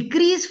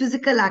 decreased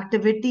physical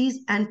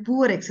activities and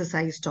poor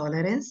exercise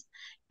tolerance,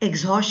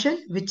 exhaustion,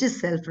 which is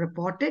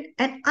self-reported,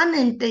 and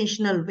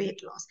unintentional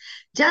weight loss.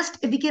 Just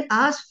if we can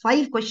ask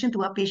 5 questions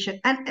to a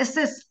patient and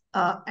assess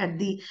at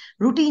the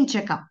routine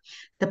checkup,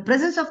 the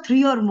presence of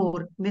 3 or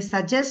more may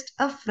suggest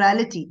a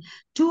frailty,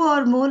 2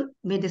 or more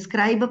may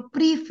describe a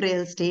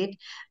pre-frail state,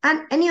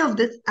 and any of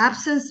this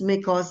absence may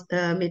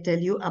tell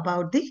you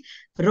about the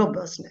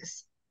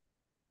robustness.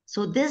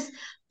 So this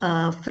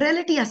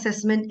frailty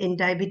assessment in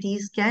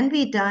diabetes can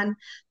be done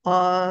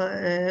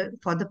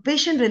for the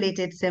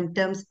patient-related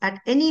symptoms at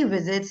any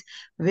visits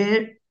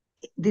where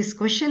this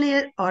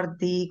questionnaire or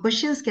the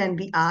questions can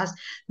be asked.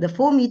 The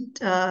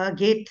 4-meter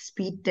gait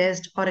speed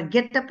test or a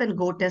get up and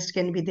go test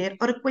can be there,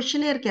 or a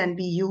questionnaire can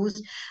be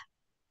used,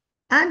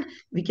 and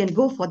we can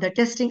go for the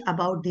testing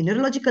about the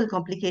neurological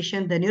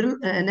complication, the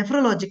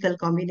nephrological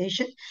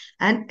combination,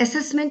 and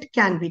assessment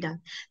can be done.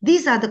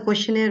 These are the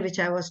questionnaire which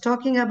I was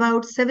talking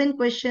about. 7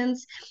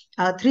 questions,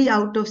 3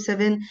 out of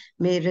 7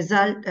 may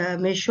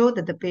show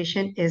that the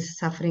patient is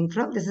suffering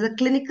from. This is a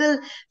clinical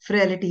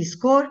frailty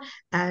score,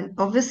 and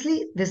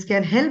obviously this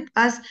can help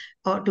us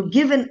to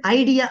give an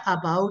idea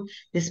about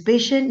this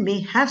patient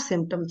may have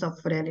symptoms of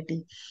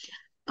frailty.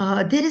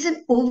 There is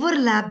an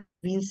overlap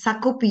between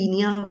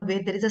sarcopenia,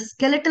 where there is a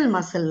skeletal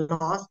muscle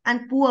loss,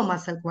 and poor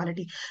muscle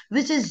quality,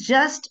 which is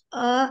just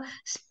an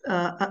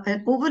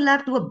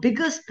overlap to a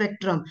bigger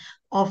spectrum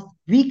of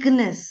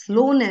weakness,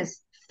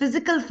 slowness,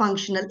 physical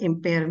functional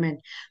impairment,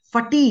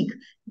 fatigue,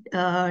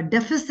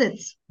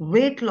 deficits,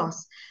 weight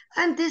loss.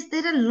 And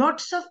there are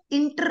lots of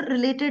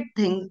interrelated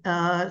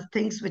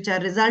things which are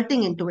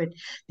resulting into it.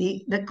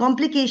 The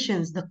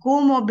complications, the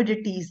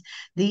comorbidities,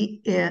 the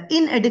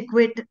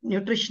inadequate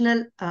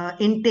nutritional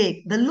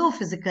intake, the low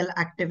physical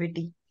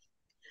activity.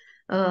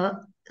 Uh,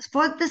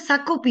 for the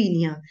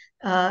sarcopenia,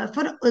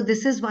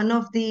 this is one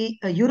of the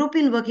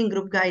European Working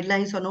Group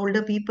guidelines on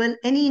older people.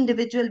 Any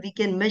individual, we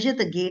can measure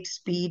the gait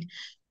speed,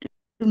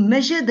 to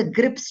measure the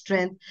grip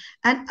strength,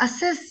 and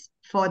assess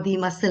for the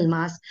muscle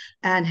mass,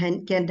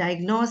 and can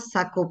diagnose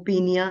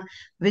sarcopenia,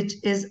 which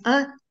is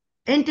a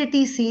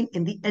entity seen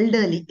in the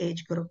elderly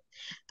age group.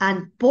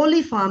 And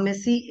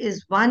polypharmacy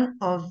is one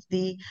of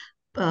the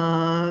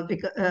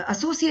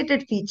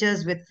associated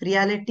features with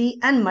frailty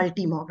and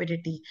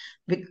multimorbidity.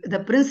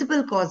 The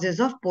principal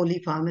causes of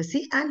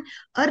polypharmacy and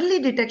early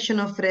detection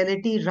of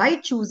frailty,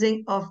 right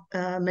choosing of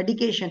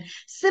medication,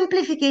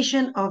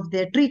 simplification of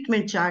their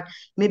treatment chart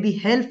may be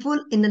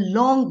helpful in a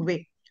long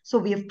way. So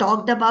we have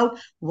talked about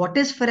what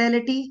is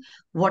frailty,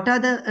 what are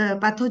the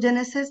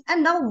pathogenesis,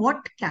 and now what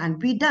can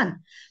be done.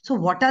 So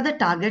what are the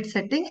target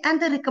setting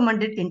and the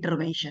recommended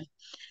intervention?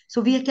 So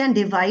we can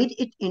divide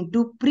it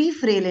into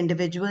pre-frail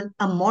individual,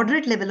 a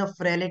moderate level of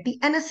frailty,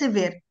 and a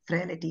severe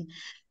frailty.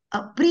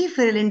 A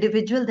pre-frail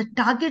individual, the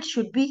target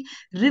should be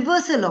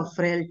reversal of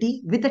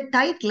frailty with a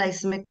tight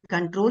glycemic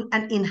control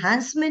and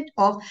enhancement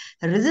of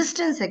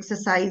resistance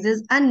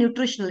exercises and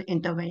nutritional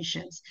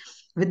interventions.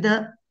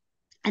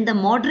 And the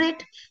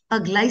moderate, a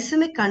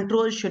glycemic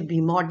control should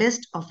be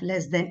modest of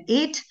less than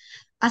 8.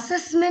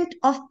 Assessment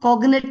of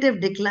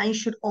cognitive decline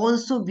should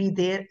also be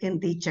there in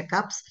the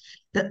checkups.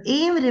 The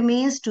aim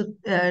remains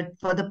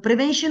for the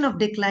prevention of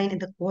decline in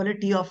the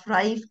quality of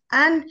life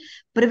and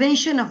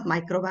prevention of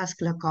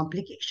microvascular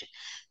complication.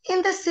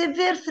 In the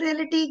severe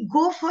frailty,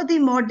 go for the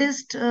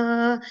modest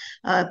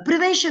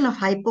prevention of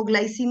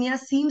hypoglycemia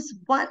seems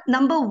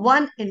number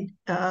one in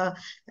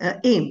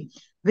aim,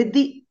 with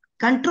the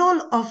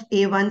control of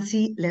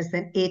A1C less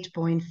than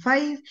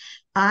 8.5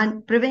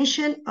 and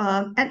prevention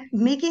and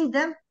making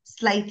them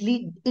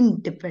slightly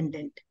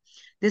independent.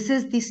 This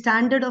is the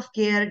standard of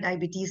care,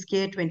 diabetes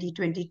care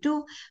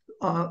 2022,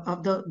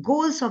 of the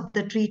goals of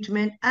the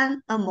treatment,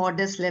 and a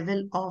modest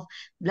level of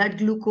blood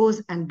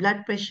glucose and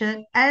blood pressure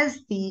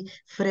as the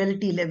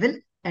frailty level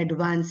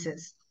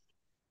advances.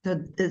 So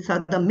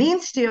the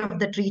mainstay of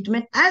the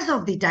treatment as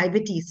of the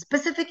diabetes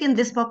specific in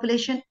this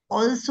population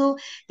also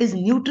is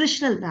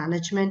nutritional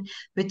management,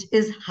 which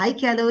is high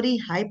calorie,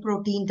 high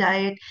protein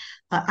diet,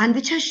 and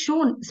which has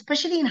shown,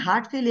 especially in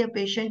heart failure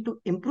patient, to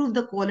improve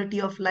the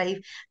quality of life,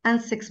 and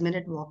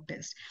 6-minute walk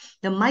test.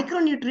 The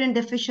micronutrient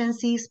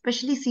deficiencies,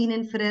 especially seen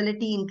in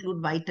frailty,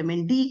 include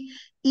vitamin D,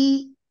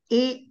 E,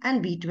 A,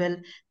 and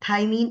B12.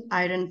 Thiamine,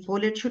 iron,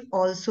 folate should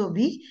also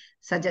be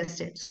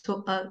suggested.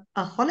 So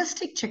a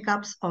holistic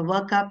checkups or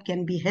workup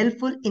can be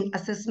helpful in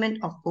assessment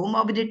of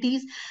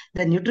comorbidities,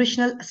 the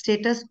nutritional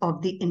status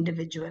of the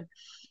individual.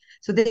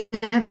 So there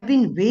have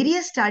been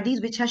various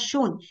studies which have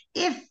shown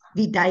if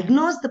we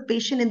diagnose the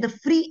patient in the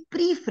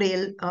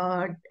pre-frail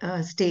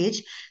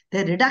stage,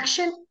 the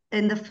reduction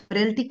in the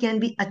frailty can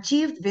be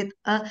achieved with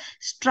a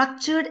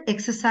structured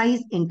exercise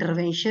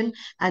intervention,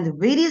 and the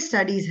various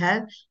studies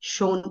have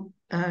shown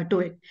to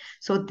it.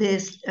 So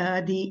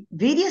the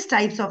various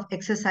types of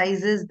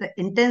exercises, the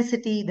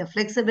intensity, the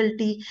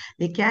flexibility,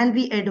 they can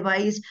be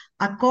advised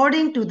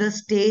according to the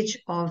stage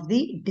of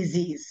the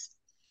disease.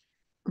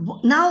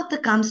 Now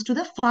comes to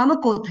the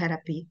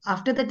pharmacotherapy.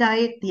 After the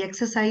diet, the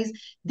exercise,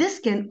 this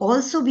can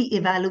also be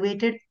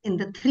evaluated in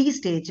the 3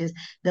 stages: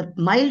 the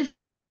mild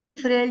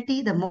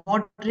frailty, the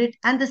moderate,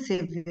 and the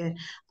severe,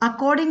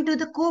 according to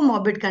the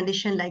comorbid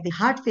condition like the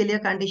heart failure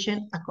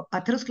condition,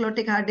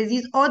 atherosclerotic heart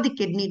disease, or the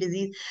kidney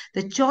disease.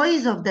 The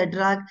choice of the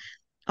drug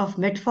of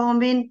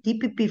metformin,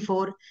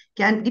 DPP4,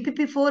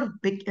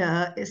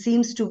 DPP4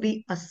 seems to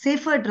be a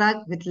safer drug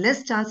with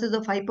less chances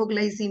of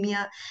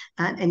hypoglycemia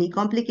and any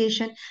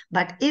complication.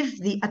 But if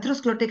the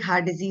atherosclerotic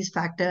heart disease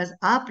factors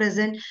are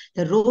present,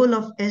 the role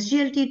of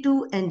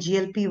SGLT2 and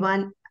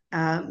GLP-1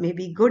 may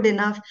be good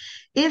enough.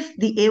 If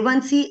the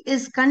A1C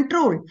is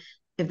controlled,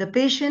 if the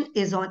patient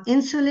is on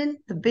insulin,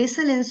 the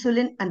basal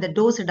insulin and the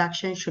dose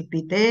reduction should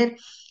be there.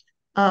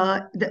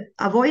 The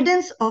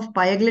avoidance of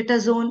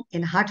pioglitazone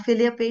in heart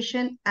failure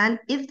patient, and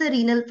if the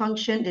renal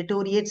function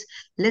deteriorates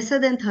lesser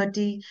than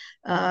 30,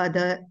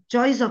 the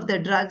choice of the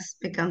drugs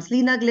becomes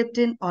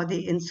linagliptin or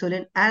the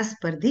insulin as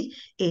per the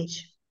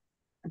age.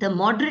 The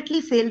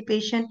moderately failed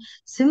patient,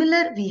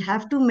 similar, we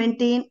have to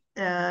maintain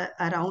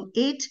around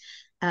 8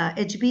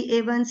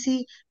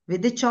 HbA1c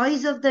with the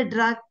choice of the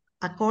drug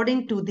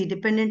according to the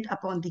dependent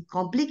upon the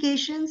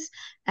complications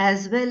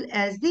as well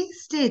as the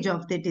stage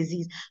of the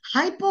disease.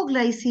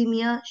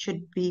 Hypoglycemia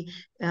should be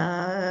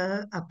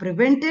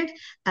prevented,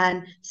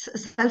 and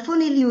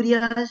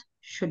sulfonylurea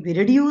should be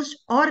reduced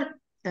or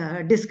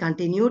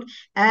discontinued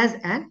as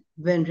and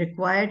when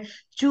required.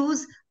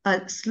 Choose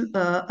a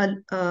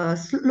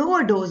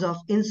slower dose of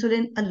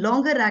insulin, a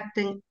longer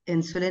acting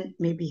insulin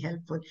may be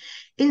helpful.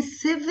 In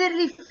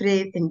severely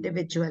frail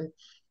individual,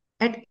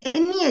 at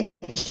any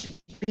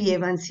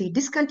HbA1c,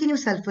 discontinue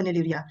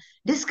sulfonylurea,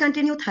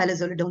 discontinue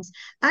thiazolidines,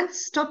 and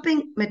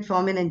stopping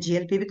metformin and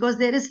GLP because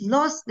there is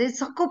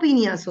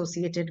sarcopenia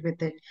associated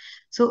with it.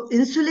 So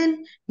insulin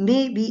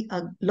may be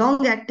a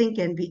long-acting,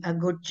 can be a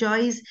good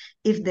choice.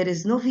 If there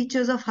is no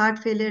features of heart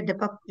failure,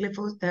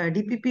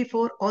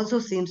 DPP4 also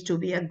seems to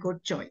be a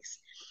good choice.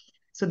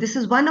 So this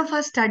is one of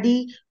our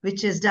study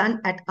which is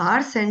done at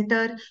our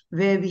center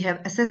where we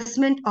have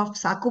assessment of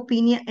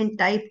sarcopenia and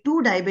type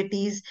 2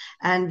 diabetes,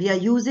 and we are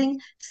using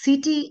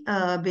CT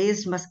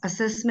based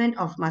assessment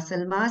of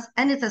muscle mass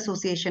and its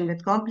association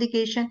with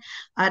complication.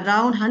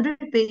 Around 100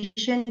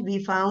 patients,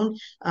 we found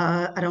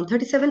around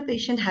 37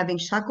 patients having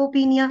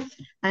sarcopenia,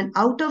 and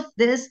out of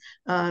this,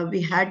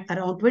 we had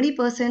around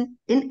 20%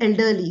 in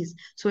elderlies.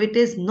 So it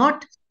is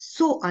not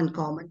so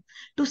uncommon.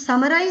 To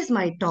summarize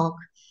my talk,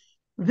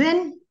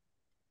 when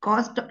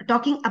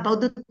talking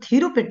about the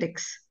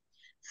therapeutics,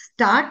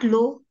 start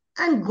low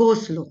and go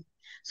slow.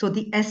 So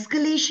the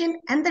escalation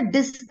and the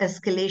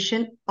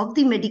dis-escalation of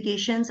the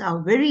medications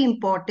are very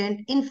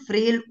important in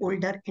frail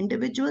older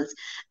individuals,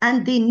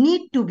 and they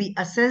need to be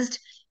assessed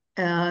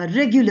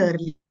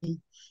regularly.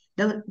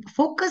 The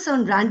focus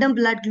on random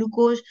blood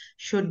glucose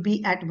should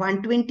be at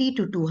 120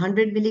 to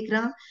 200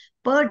 milligram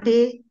per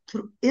day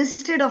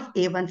instead of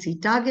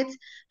A1C targets.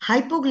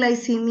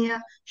 Hypoglycemia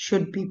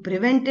should be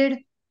prevented.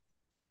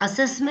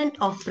 Assessment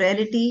of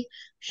frailty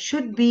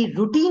should be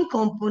routine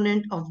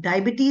component of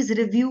diabetes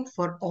review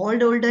for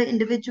all older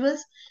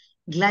individuals.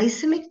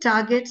 Glycemic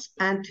targets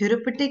and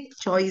therapeutic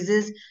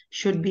choices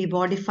should be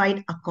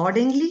modified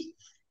accordingly.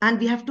 And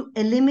we have to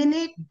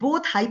eliminate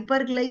both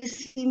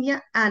hyperglycemia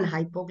and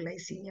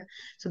hypoglycemia.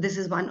 So this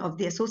is one of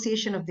the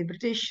association of the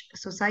British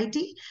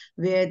Society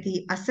where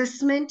the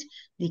assessment,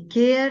 the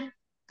care,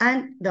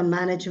 and the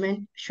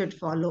management should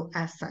follow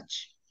as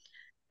such.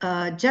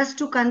 Just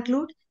to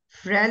conclude,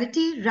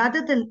 frailty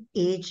rather than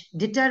age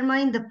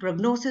determine the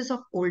prognosis of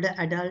older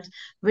adults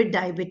with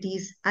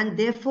diabetes, and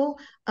therefore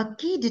a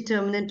key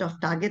determinant of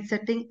target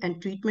setting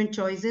and treatment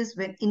choices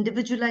when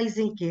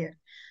individualizing care.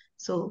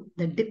 So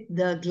the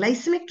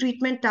glycemic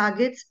treatment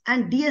targets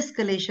and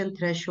de-escalation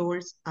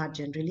thresholds are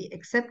generally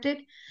accepted,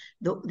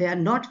 though they are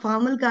not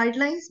formal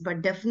guidelines,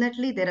 but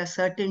definitely there are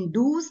certain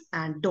do's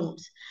and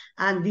don'ts,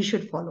 and we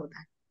should follow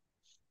that.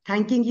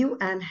 Thanking you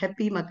and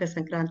happy Makar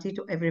Sankranti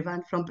to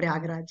everyone from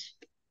Prayagraj.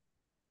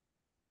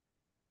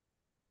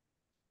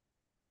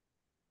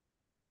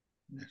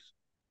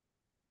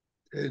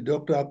 Yes.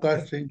 Dr.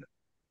 Akash Singh.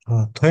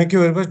 Thank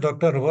you very much,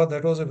 Dr. Ruha.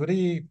 That was a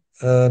very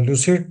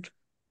lucid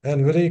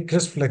and very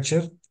crisp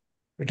lecture.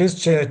 It is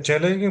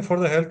challenging for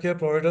the healthcare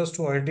providers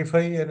to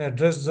identify and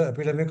address the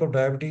epidemic of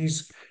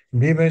diabetes,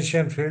 dementia,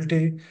 and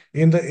frailty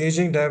in the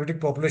aging diabetic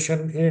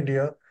population in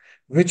India,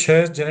 which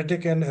has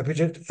genetic and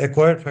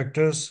acquired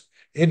factors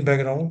in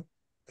background.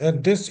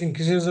 And this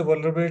increases the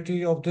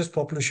vulnerability of this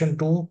population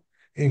to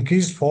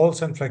increased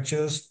falls and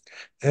fractures.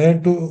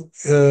 And to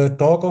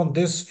talk on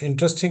this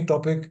interesting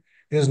topic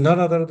is none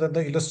other than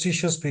the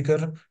illustrious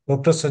speaker,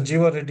 Dr.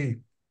 Sanjeeva Reddy,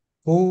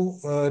 who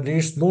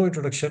needs no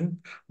introduction.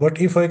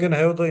 But if I can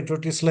have the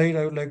introductory slide,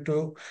 I would like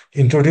to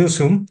introduce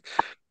him.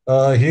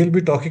 He'll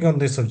be talking on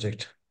this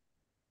subject.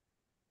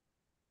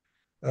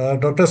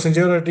 Dr.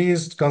 Sanjeeva Reddy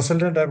is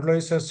consultant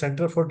diabetes at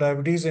Center for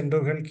Diabetes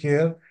Endocrine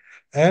Care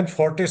and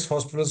Fortis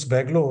Hospitals,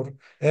 Bangalore.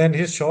 And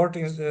his short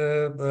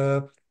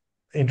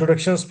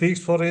introduction speaks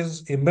for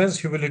his immense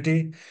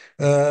humility.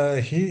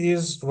 He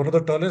is one of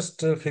the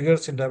tallest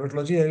figures in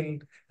diabetology. I'll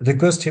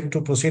request him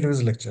to proceed with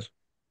his lecture.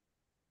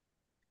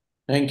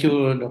 Thank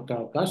you, Dr.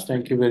 Akash.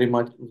 Thank you very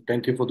much.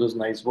 Thank you for those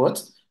nice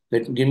words.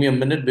 Give me a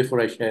minute before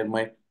I share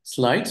my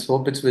slides.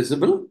 Hope it's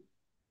visible.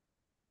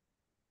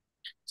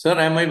 Sir,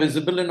 am I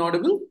visible and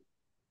audible?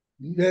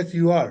 Yes,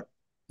 you are.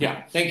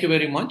 Yeah, thank you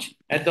very much.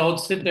 At the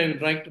outset, I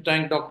would like to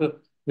thank Dr.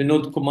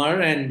 Vinod Kumar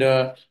and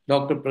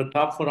Dr.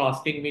 Pratap for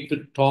asking me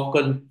to talk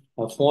on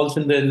falls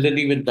in the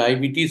elderly with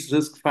diabetes,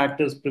 risk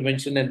factors,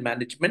 prevention, and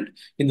management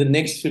in the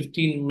next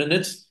 15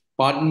 minutes.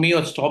 Pardon me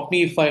or stop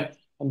me if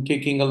am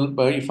taking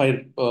if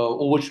I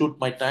overshoot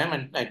my time.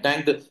 And I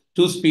thank the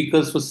two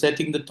speakers for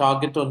setting the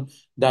target on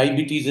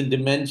diabetes and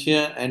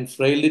dementia and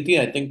frailty.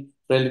 I think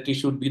frailty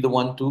should be the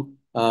one to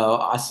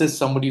assess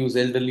somebody who's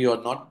elderly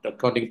or not,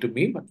 according to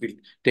me, but we'll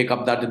take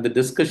up that in the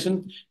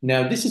discussion.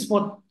 Now, this is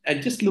what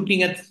just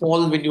looking at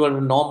fall when you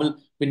are normal,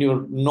 when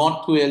you're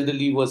not too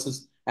elderly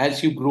versus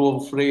as you grow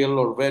frail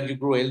or where you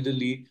grow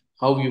elderly,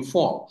 how you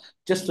fall.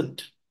 Just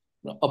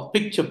a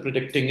picture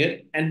predicting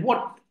it. And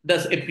what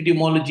does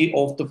epidemiology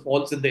of the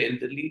falls in the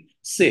elderly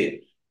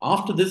say?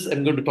 After this,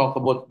 I'm going to talk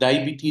about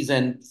diabetes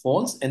and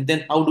falls, and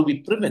then how do we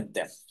prevent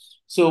them?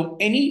 So,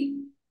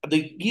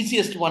 the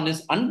easiest one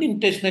is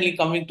unintentionally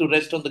coming to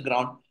rest on the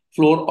ground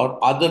floor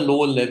or other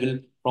lower level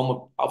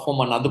from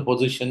another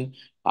position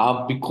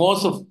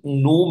because of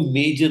no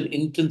major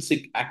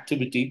intrinsic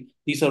activity.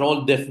 These are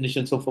all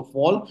definitions of a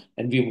fall,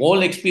 and we've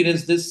all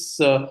experienced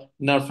this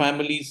in our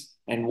families.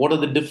 And what are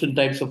the different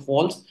types of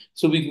falls?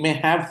 So we may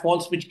have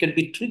falls which can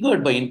be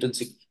triggered by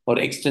intrinsic or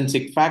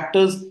extrinsic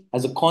factors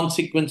as a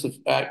consequence of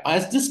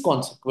as this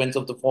consequence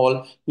of the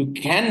fall. You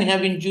can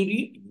have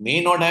injury,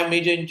 may not have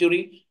major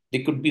injury.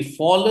 They could be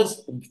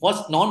fallers,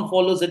 first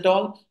non-fallers at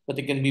all, but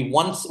they can be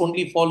once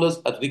only fallers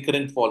or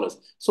recurrent fallers.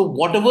 So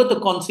whatever the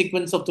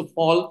consequence of the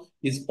fall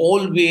is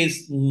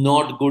always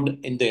not good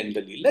in the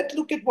elderly. Let's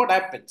look at what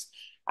happens.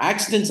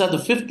 Accidents are the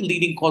fifth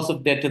leading cause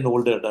of death in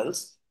older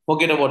adults.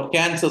 Forget about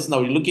cancers.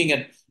 Now you're looking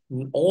at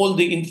all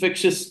the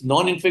infectious,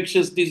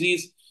 non-infectious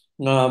disease,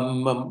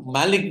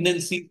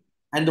 malignancy,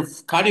 and the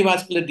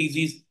cardiovascular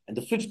disease, and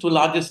the fifth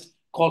largest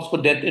cause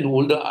for death in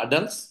older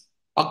adults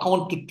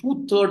account to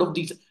two-thirds of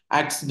these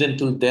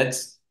accidental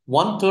deaths.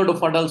 One-third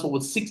of adults over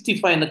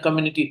 65 in the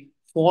community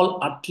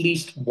fall at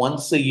least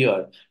once a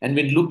year. And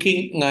when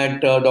looking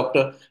at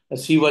Dr.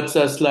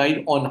 Srivatsa's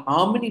slide on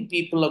how many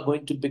people are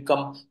going to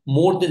become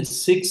more than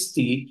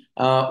 60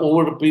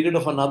 over a period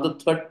of another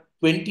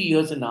 20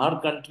 years in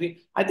our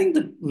country, I think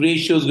the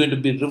ratio is going to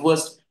be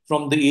reversed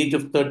from the age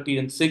of 30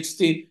 and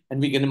 60, and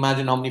we can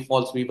imagine how many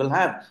falls we will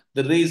have.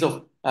 The raise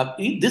of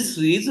this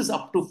raises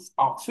up to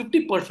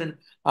 50%.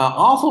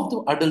 Half of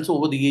the adults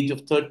over the age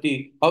of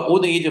 30, over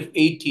the age of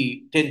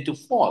 80, tend to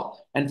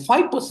fall, and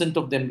 5%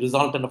 of them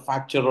result in a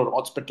fracture or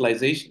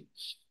hospitalization.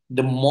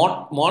 The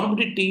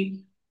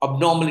morbidity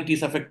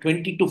abnormalities affect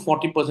 20 to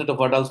 40% of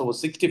adults over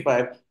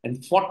 65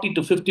 and 40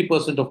 to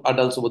 50% of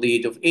adults over the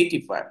age of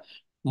 85.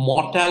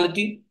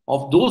 Mortality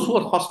of those who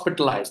are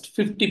hospitalized,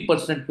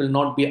 50% will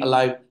not be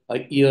alive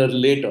a year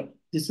later.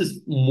 This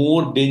is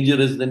more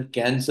dangerous than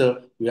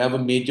cancer. You have a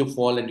major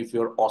fall, and if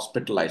you're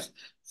hospitalized,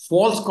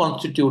 falls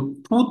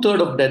constitute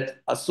two-thirds of death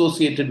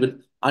associated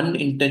with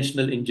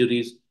unintentional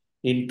injuries.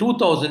 In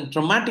 2000,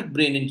 traumatic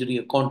brain injury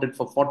accounted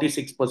for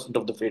 46%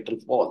 of the fatal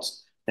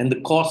falls. And the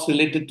costs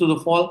related to the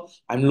fall,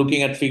 I'm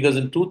looking at figures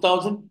in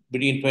 2000,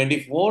 between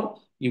 24,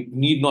 you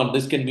need not,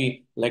 this can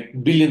be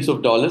like billions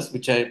of dollars,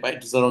 it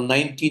is around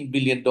 $19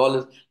 billion.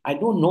 I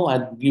don't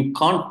know, you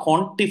can't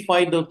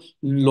quantify the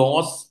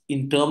loss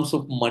in terms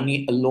of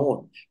money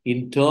alone,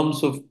 in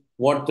terms of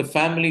what the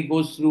family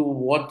goes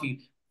through,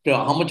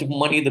 how much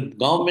money the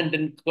government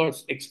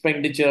incurs,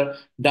 expenditure,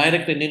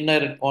 direct and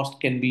indirect cost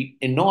can be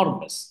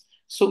enormous.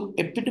 So,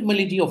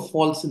 epidemiology of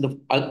falls in the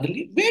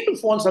elderly, where do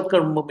falls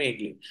occur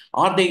mainly?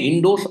 Are they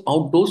indoors,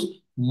 outdoors?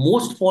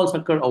 Most falls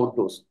occur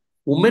outdoors.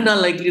 Women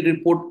are likely to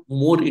report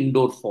more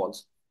indoor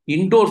falls.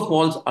 Indoor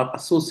falls are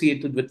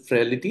associated with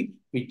frailty.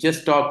 We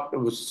just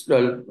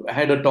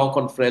had a talk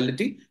on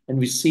frailty, and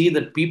we see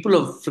that people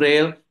of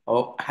frail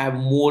have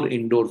more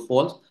indoor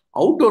falls.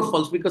 Outdoor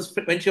falls, because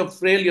when you're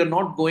frail, you're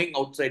not going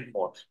outside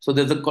more. So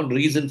there's a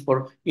reason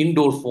for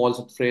indoor falls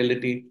and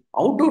frailty.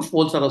 Outdoor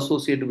falls are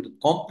associated with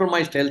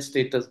compromised health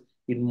status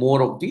in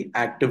more of the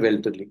active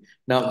elderly.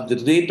 Now, the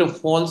rate of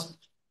falls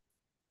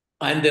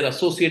and their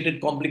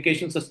associated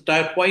complications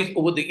are twice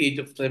over the age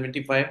of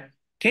 75.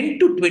 10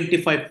 to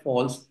 25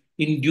 falls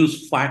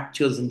induce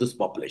fractures in this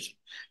population.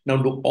 Now,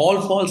 do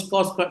all falls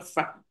cause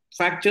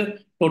fracture?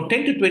 No,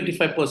 10 to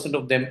 25%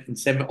 of them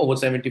in over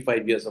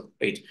 75 years of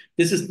age.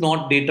 This is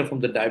not data from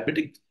the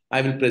diabetic.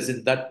 I will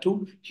present that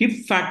too.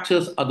 Hip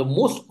fractures are the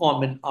most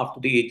common after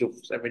the age of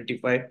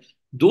 75.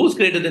 Those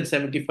greater than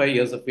 75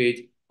 years of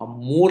age are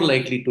more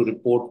likely to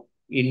report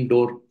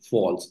indoor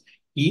falls.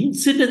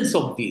 Incidence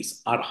of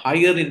these are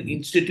higher in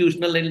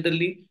institutional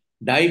elderly,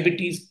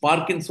 diabetes,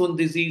 Parkinson's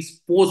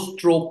disease,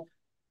 post-stroke,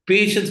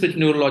 patients with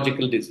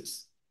neurological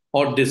disease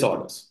or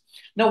disorders.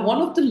 Now,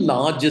 one of the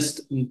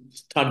largest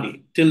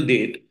study till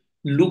date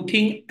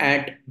looking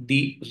at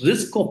the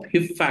risk of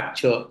hip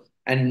fracture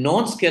and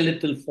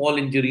non-skeletal fall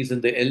injuries in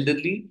the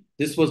elderly.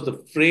 This was the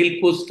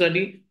Frailco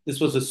study. This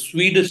was a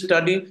Swedish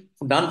study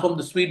done from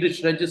the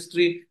Swedish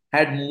registry,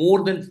 had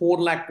more than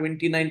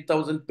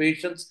 429,000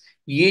 patients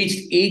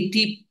aged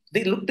 80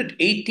 They looked at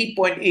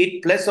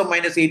 80.8 plus or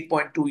minus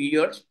 8.2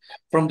 years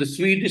from the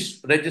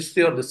Swedish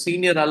registry or the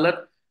senior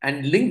alert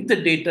and linked the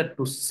data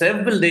to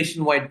several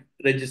nationwide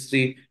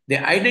registry. They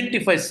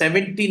identified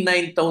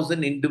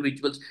 79,000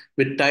 individuals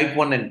with type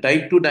 1 and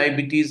type 2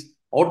 diabetes,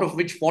 out of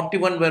which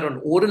 41 were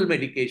on oral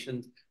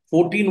medications,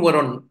 14 were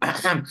on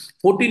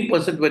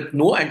 14% with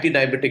no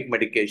anti-diabetic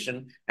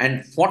medication,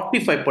 and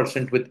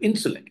 45% with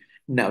insulin.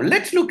 Now,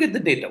 let's look at the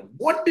data.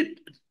 What did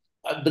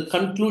the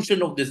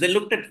conclusion of this? They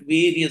looked at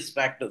various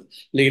factors.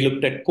 They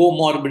looked at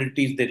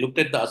comorbidities, they looked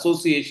at the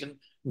association,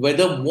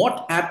 whether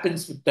what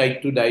happens with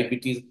type 2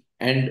 diabetes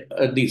and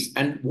these.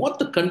 And what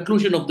the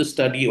conclusion of the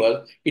study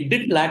was, it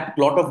did lack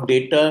a lot of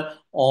data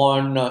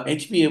on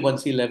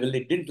HbA1c level.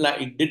 It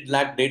did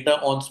lack data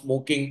on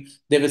smoking.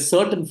 There were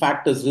certain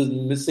factors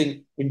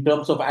missing in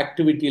terms of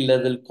activity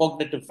level,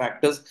 cognitive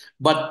factors.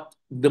 But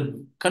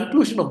the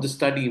conclusion of the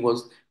study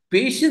was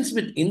patients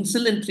with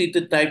insulin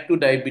treated type 2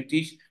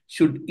 diabetes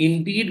should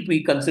indeed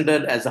be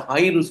considered as a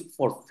high risk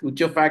for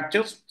future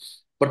fractures.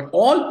 But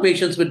all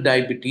patients with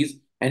diabetes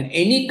and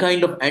any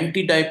kind of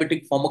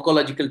anti-diabetic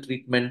pharmacological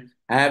treatment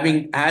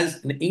having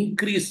has an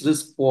increased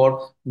risk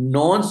for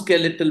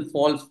non-skeletal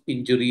fall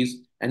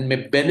injuries and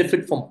may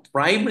benefit from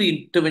primary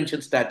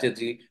intervention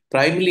strategy,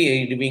 primarily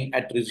aiming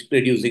at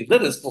reducing the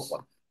risk of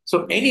fall.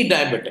 So any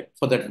diabetic,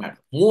 for that matter,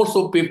 more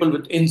so people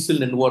with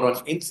insulin who are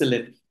on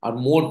insulin are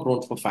more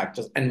prone for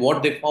fractures. And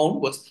what they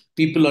found was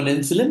people on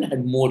insulin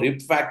had more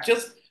rib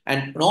fractures,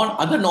 and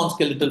other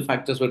non-skeletal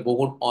factors were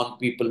more on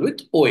people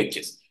with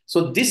OHS.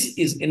 So this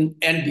is in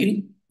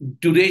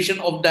duration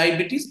of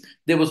diabetes,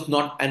 there was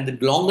not, and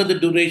the longer the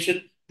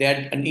duration, they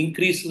had an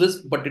increased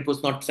risk, but it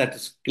was not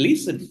statistically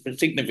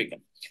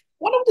significant.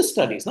 One of the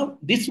studies, now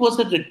this was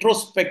a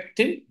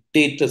retrospective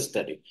data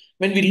study.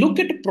 When we look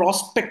at a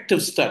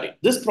prospective study,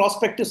 this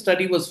prospective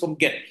study was from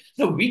GET.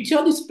 Now, which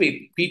are these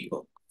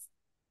people?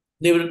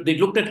 They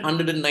looked at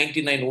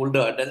 199 older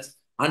adults,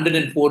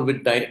 104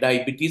 with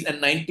diabetes,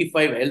 and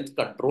 95 health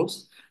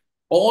controls.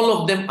 All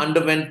of them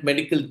underwent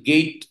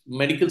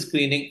medical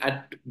screening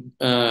at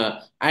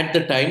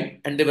the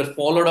time, and they were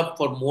followed up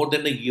for more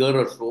than a year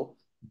or so.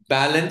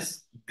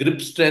 Balance,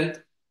 grip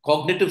strength,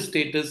 cognitive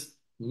status,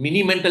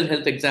 mini mental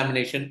health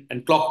examination,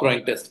 and clock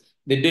drawing test.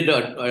 They did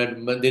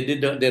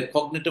their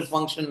cognitive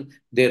function,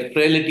 their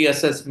frailty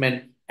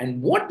assessment, and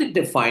what did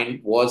they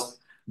find was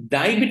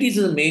diabetes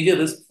is a major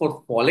risk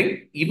for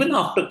falling, even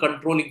after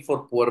controlling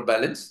for poor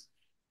balance,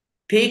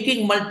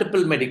 taking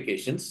multiple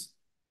medications,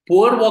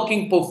 poor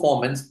walking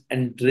performance,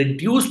 and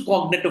reduced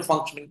cognitive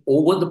functioning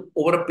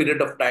over a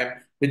period of time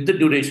with the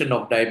duration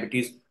of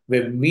diabetes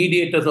were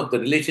mediators of the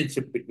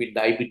relationship between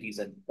diabetes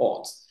and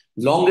falls.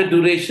 Longer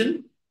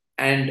duration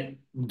and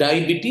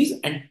diabetes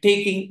and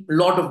taking a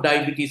lot of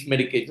diabetes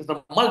medications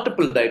or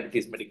multiple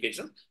diabetes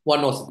medications,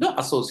 one was the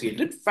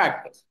associated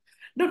factors.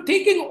 Now,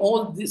 taking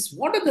all this,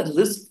 what are the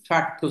risk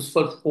factors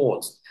for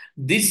falls?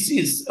 This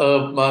is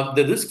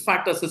the risk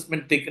factor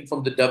assessment taken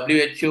from the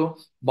WHO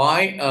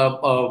by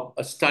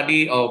a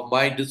study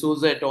by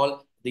D'Souza et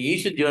al., the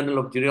Asian Journal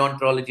of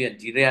Gerontology and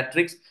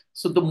Geriatrics.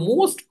 So the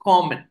most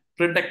common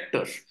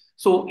predictors.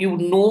 So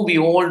we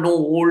all know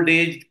old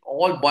age,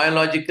 all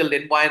biological,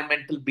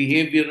 environmental,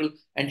 behavioral,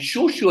 and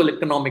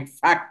socio-economic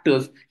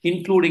factors,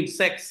 including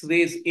sex,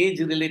 race,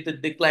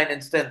 age-related decline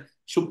and strength,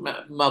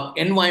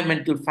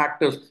 environmental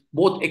factors,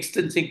 both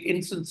extrinsic,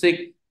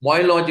 intrinsic,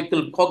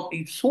 biological,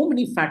 cognitive, so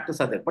many factors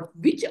are there. But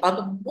which are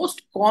the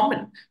most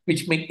common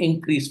which may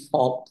increase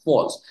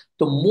falls?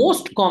 The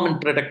most common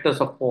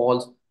predictors of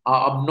falls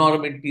are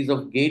abnormalities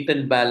of gait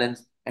and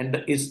balance and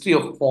the history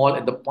of fall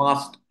in the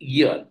past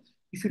year.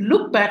 If you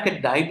look back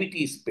at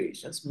diabetes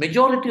patients,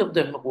 majority of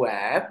them who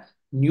have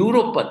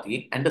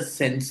neuropathy and a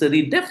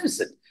sensory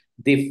deficit,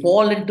 they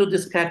fall into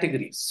this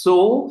category.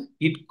 So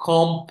it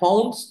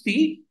compounds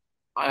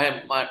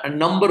a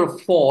number of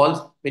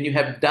falls when you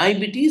have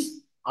diabetes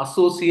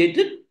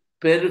associated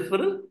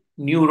peripheral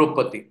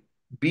neuropathy.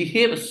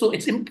 So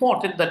it's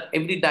important that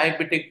every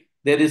diabetic,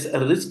 there is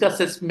a risk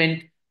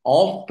assessment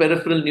of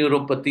peripheral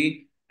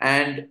neuropathy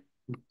and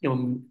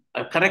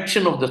a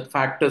correction of the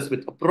factors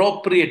with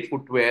appropriate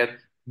footwear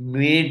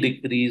may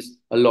decrease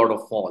a lot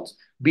of falls.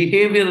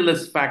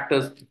 Behavioralist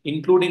factors,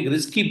 including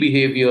risky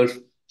behaviors,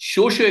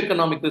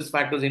 socioeconomic risk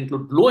factors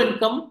include low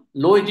income,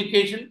 low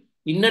education,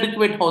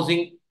 inadequate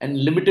housing,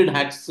 and limited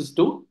access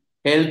to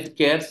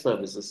healthcare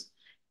services.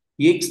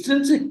 The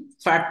extrinsic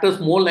factors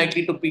more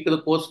likely to peak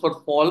the course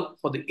for fall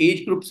for the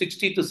age group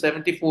 60 to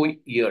 74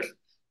 years.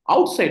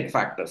 Outside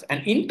factors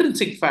and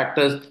intrinsic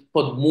factors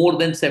for more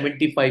than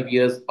 75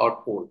 years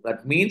or old.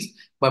 That means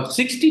from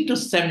 60 to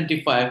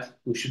 75,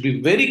 you should be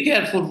very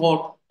careful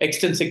for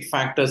extrinsic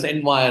factors,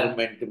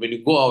 environment. When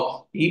you go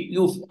out,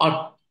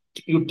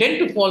 you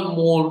tend to fall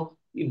more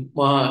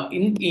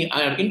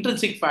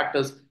intrinsic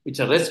factors which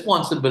are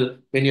responsible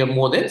when you're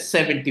more than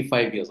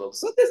 75 years old.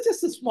 So there's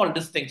just a small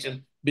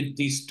distinction with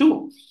these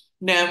two.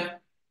 Now,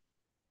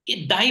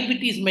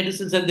 diabetes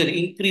medicines and their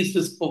increased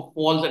risk for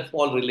falls and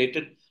fall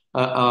related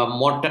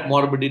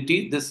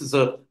morbidity. This is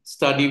a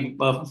study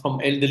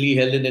from elderly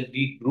health and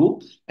elderly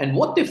group. And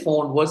what they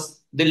found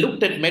was they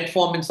looked at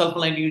metformin,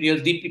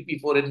 sulfonylureas,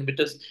 DPP-4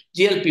 inhibitors,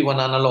 GLP-1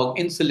 analog,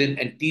 insulin,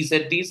 and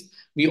TZDs.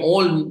 We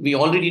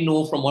already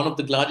know from one of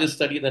the largest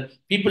study that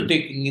people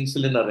taking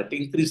insulin are at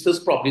increased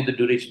risk, probably the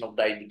duration of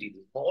diabetes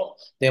is more.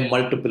 There are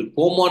multiple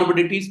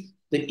comorbidities.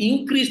 The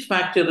increased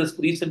fracture risk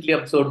recently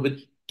observed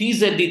with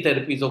TZD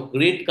therapy is of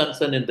great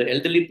concern in the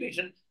elderly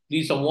patient.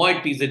 Please avoid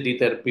TZD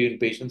therapy in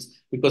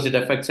patients because it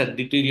affects and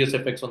deleterious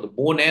effects on the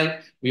bone health.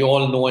 We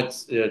all know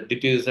its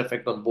deleterious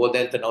effect on bone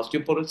health and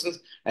osteoporosis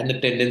and the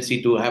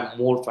tendency to have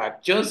more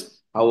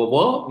fractures.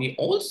 However, we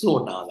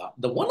also know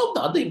the one of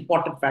the other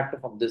important factor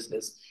from this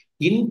list,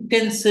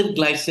 intensive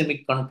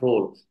glycemic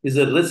control is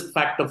a risk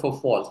factor for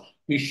falls.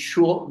 We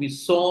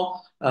saw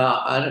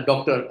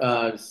Dr.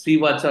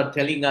 Srivatsa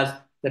telling us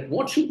that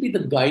what should be the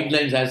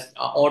guidelines as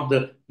or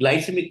the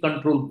glycemic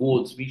control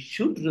goals. We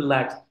should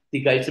relax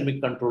the glycemic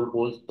control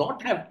goals,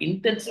 not have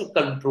intensive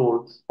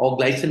control or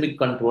glycemic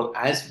control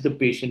as the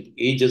patient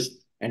ages,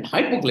 and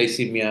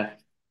hypoglycemia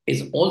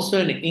is also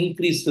an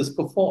increased risk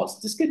of falls.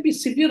 This can be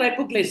severe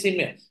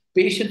hypoglycemia.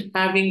 Patient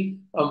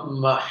having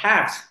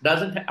HAVs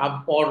doesn't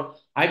have or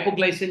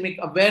hypoglycemic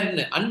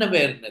awareness,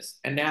 unawareness,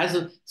 and has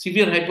a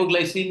severe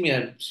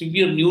hypoglycemia,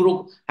 severe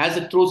neuro, has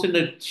a throws in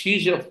a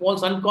seizure,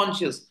 falls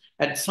unconscious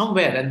at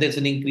somewhere, and there's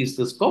an increased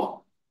risk of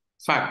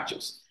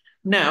fractures.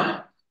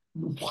 Now,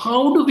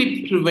 how do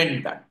we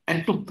prevent that?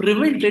 And to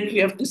prevent it, we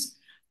have this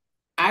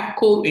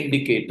ACO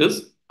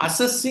indicators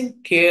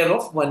assessing care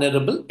of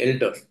vulnerable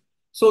elders.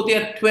 So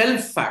there are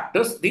 12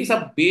 factors. These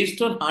are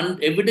based on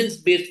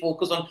evidence-based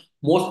focus on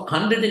most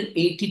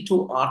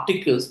 182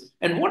 articles.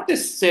 And what they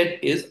said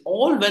is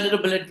all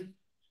vulnerable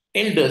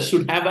elders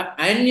should have an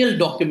annual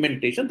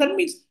documentation. That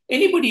means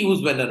anybody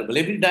who's vulnerable,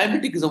 every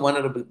diabetic is a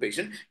vulnerable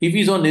patient. If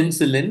he's on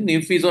insulin,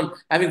 if he's on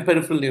having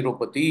peripheral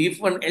neuropathy, if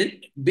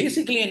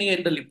basically any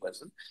elderly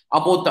person,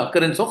 about the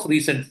occurrence of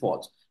recent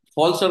falls.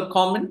 Falls are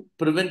common,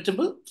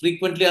 preventable,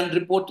 frequently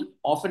unreported,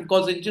 often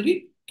cause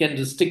injury, can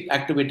restrict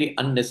activity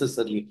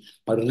unnecessarily.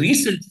 A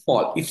recent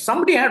fall, if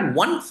somebody had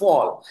one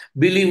fall,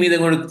 believe me, they're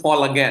going to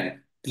fall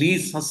again.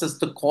 Please assess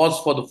the cause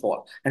for the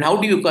fall. And how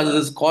do you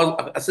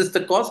assess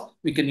the cause?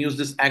 We can use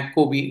this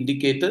ACOB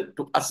indicator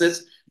to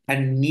assess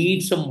and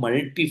need some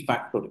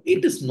multi-factor.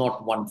 It is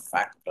not one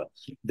factor.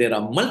 There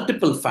are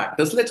multiple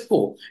factors. Let's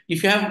go.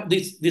 If you have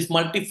this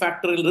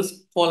multifactorial risk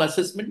fall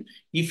assessment,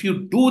 if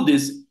you do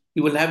this,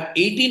 you will have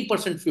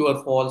 18%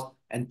 fewer falls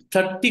and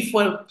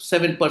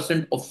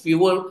 37%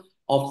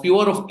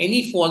 of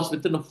any falls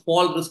within a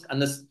fall risk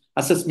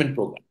assessment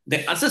program.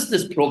 They assess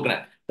this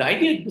program. The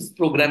idea of this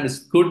program is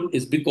good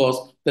is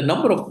because the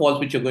number of falls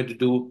which you're going to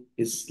do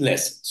is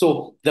less.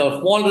 So the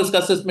fall risk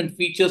assessment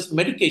features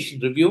medication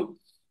review,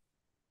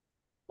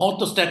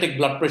 orthostatic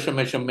blood pressure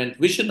measurement,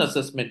 vision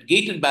assessment,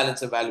 gait and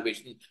balance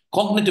evaluation,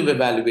 cognitive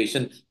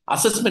evaluation,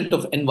 assessment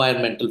of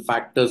environmental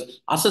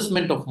factors,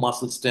 assessment of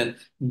muscle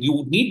strength.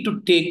 You need to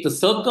take the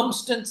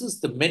circumstances,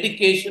 the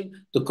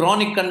medication, the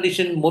chronic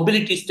condition,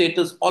 mobility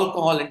status,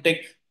 alcohol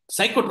intake,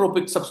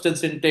 psychotropic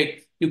substance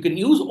intake. You can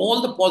use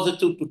all the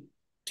positive to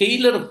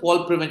tailor a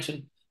fall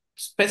prevention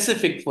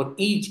specific for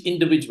each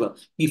individual.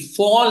 The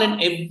fall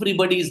in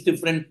everybody is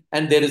different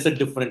and there is a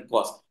different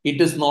cost. It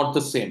is not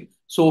the same.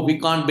 So we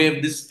can't bear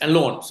this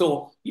alone.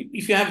 So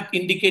if you have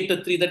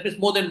indicator 3, that means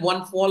more than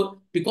one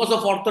fall because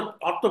of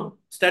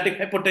orthostatic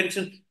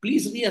hypotension,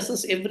 please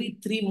reassess every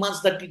 3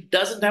 months that it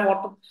doesn't have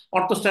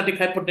orthostatic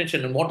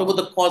hypotension and whatever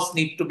the cause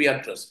needs to be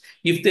addressed.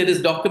 If there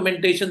is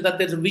documentation that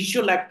there's a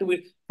visual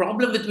activity,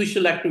 problem with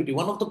visual activity,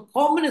 one of the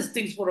commonest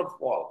things for a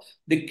fall,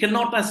 they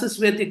cannot assess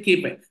where they're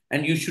keeping.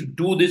 And you should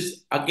do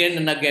this again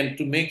and again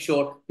to make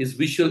sure his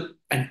visual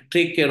and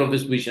take care of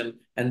his vision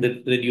and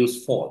the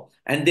reduce fall.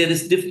 And there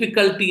is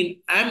difficulty in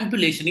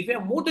ambulation. If you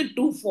have more than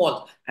 2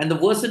 falls and the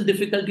worsened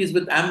difficulties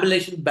with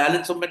ambulation,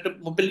 balance or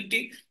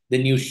mobility,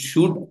 then you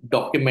should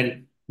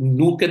document,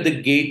 look at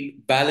the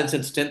gait, balance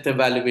and strength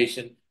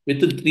evaluation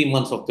within 3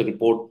 months of the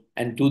report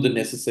and do the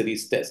necessary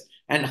tests.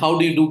 And how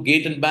do you do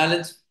gait and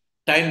balance?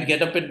 Time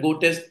get up and go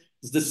test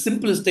is the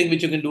simplest thing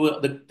which you can do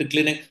at the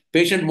clinic.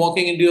 Patient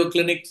walking into your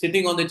clinic,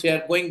 sitting on the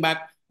chair, going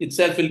back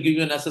itself will give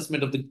you an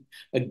assessment of the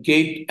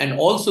gait and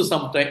also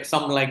some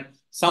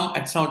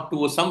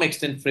to some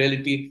extent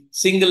frailty,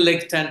 single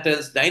leg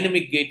stance,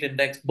 dynamic gait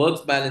index,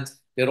 Berg's balance.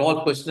 They're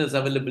all questionnaires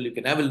available. You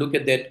can have a look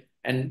at that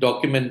and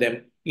document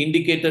them.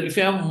 Indicator, if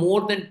you have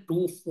more than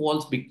 2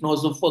 falls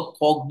because of a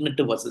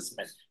cognitive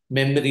assessment,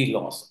 memory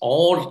loss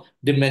or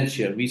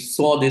dementia, we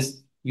saw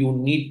this, you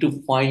need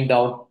to find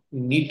out, you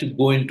need to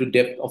go into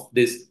depth of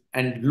this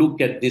and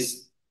look at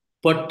this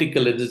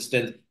particular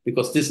instance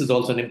because this is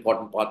also an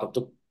important part of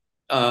the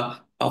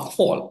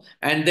fall.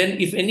 And then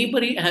if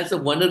anybody has a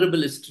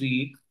vulnerable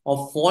history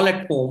of fall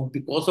at home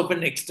because of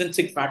an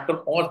extrinsic factor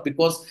or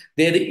because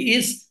there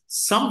is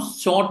some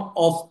sort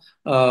of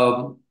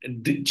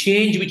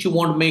change which you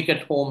want to make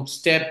at home,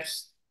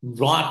 steps,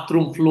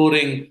 bathroom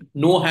flooring,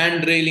 no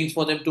hand railings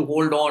for them to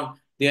hold on.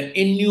 There are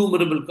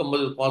innumerable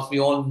causes. We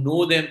all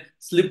know them,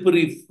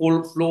 slippery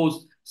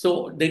floors,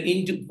 So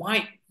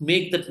why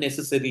make that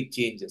necessary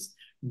changes?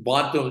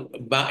 Bathroom,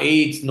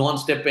 aids,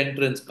 non-step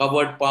entrance,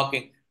 covered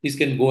parking. This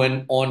can go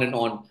on and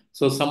on.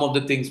 So some of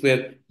the things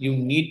where you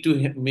need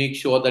to make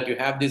sure that you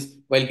have this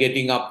while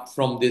getting up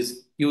from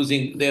this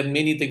using. There are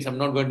many things I'm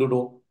not going to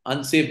do.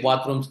 Unsafe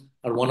bathrooms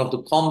are one of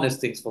the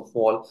commonest things for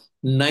fall.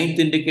 Ninth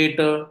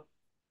indicator,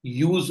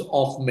 use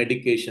of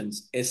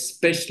medications,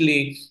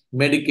 especially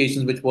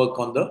medications which work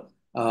on the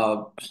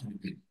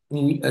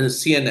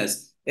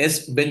CNS,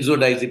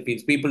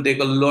 benzodiazepines. People take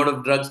a lot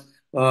of drugs,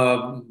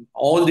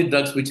 all the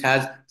drugs which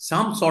has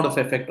some sort of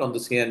effect on the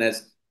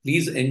CNS.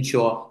 Please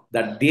ensure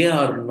that they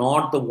are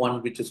not the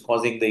one which is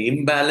causing the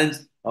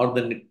imbalance or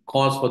the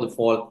cause for the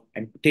fall,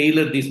 and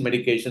tailor these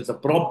medications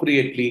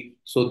appropriately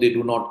so they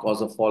do not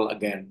cause a fall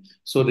again.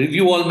 So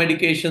review all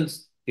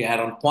medications. They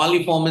are on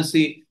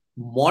polypharmacy,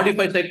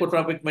 modify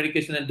psychotropic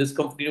medication and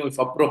discontinue if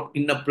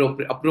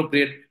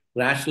appropriate,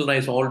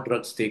 rationalize all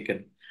drugs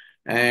taken.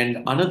 And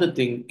another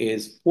thing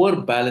is poor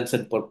balance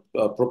and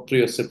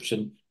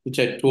proprioception, which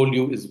I told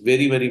you is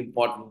very, very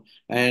important.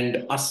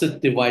 And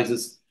assist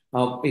devices,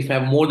 if you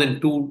have more than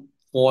two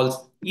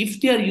falls, if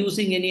they are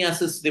using any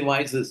assist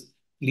devices,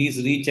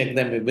 please recheck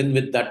them even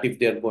with that if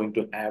they are going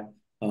to have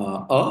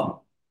a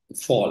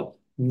fall.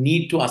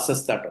 Need to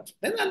assess that also.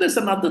 Then there's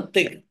another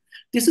thing.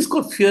 This is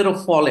called fear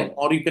of falling,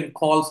 or you can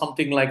call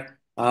something like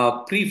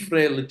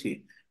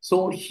pre-frailty.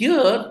 So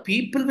here,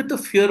 people with the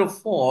fear of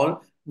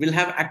fall will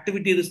have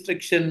activity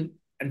restriction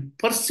and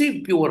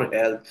perceived poor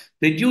health,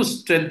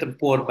 reduced strength and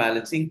poor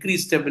balance,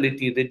 increased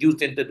stability,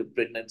 reduced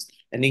interdependence,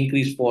 and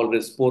increased fall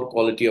risk, poor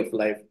quality of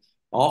life.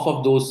 Half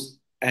of those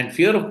and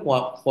fear of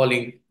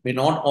falling may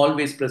not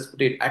always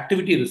precipitate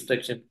activity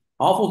restriction.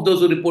 Half of those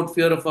who report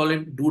fear of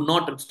falling do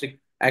not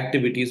restrict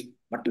activities,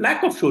 but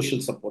lack of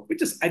social support,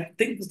 which is, I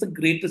think, is the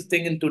greatest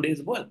thing in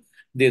today's world.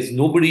 There's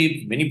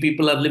nobody, many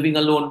people are living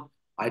alone.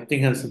 I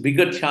think it's a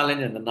bigger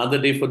challenge and another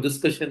day for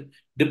discussion.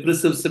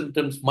 Depressive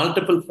symptoms,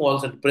 multiple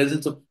falls, and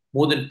presence of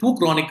more than two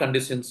chronic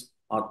conditions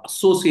are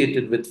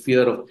associated with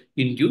fear of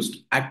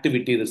induced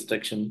activity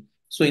restriction.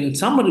 So, in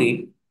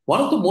summary,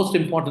 one of the most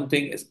important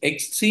thing is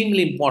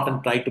extremely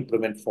important. Try to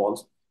prevent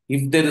falls.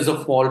 If there is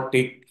a fall,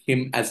 take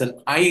him as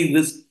an high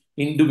risk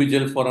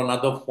individual for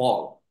another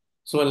fall.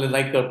 So,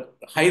 like a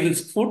high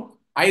risk food,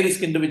 high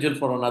risk individual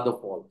for another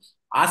fall.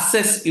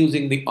 Assess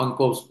using the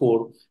Anchor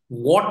score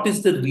what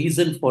is the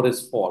reason for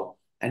his fall,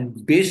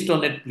 and based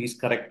on it, please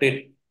correct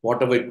it.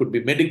 Whatever it could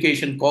be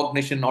medication,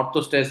 cognition,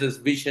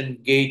 orthostasis, vision,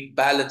 gait,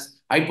 balance,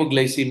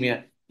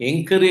 hypoglycemia.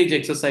 Encourage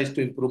exercise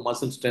to improve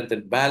muscle strength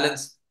and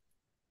balance.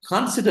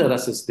 Consider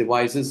assist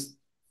devices.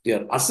 They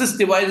are assist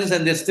devices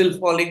and they're still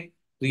falling.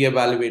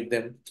 Reevaluate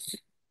them.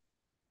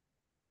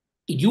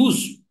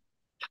 Use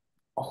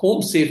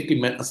home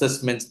safety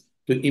assessments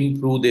to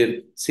improve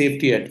their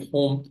safety at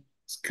home,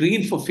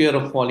 screen for fear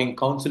of falling,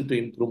 counsel to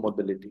improve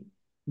mobility.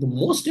 The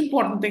most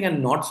important thing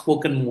and not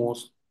spoken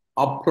most,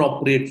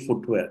 appropriate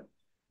footwear.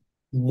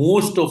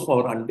 Most of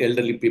our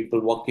elderly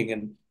people walking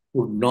in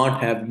would not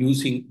have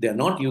using, they're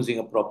not using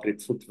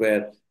appropriate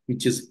footwear,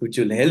 which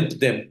will help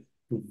them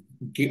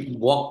to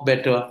walk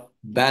better,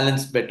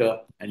 balance better,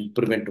 and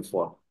prevent a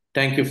fall.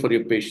 Thank you for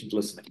your patient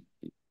listening.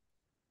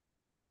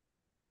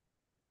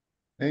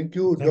 Thank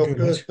you, Thank you very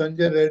Dr. much.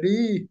 Sanjay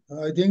Reddy.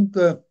 I think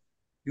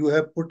you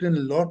have put in a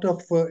lot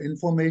of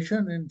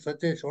information in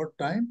such a short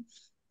time,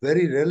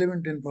 very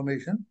relevant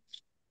information.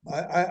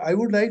 I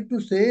would like to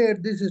say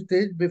at this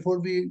stage, before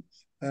we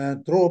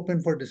throw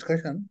open for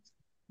discussion,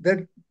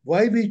 that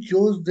why we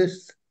chose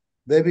this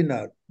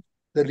webinar.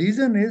 The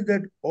reason is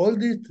that all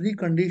these three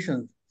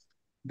conditions,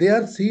 they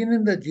are seen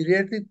in the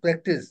geriatric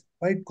practice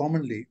quite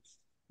commonly,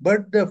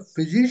 but the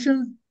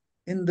physicians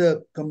in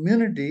the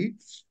community,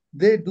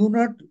 they do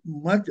not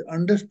much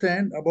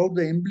understand about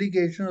the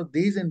implication of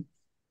these and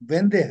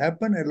when they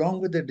happen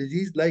along with a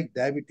disease like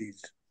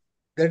diabetes.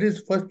 That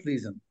is first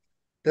reason.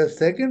 The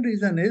second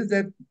reason is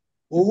that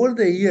over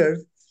the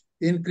years,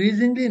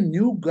 increasingly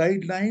new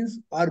guidelines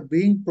are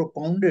being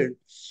propounded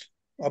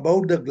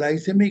about the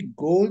glycemic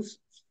goals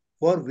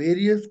for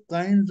various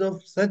kinds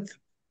of such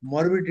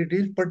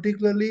morbidities,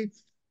 particularly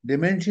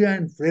dementia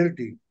and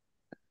frailty.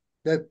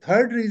 The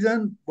third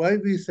reason why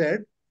we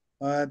said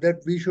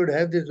that we should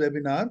have this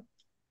webinar,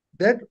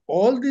 that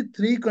all the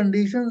three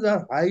conditions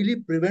are highly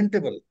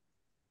preventable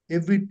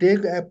if we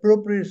take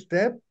appropriate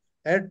step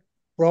at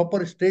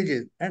proper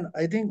stages. And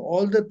I think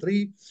all the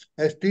three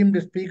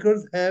esteemed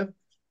speakers have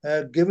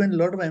given a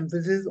lot of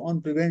emphasis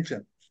on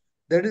prevention.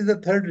 That is the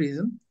third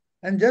reason.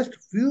 And just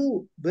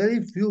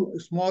very few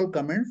small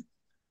comments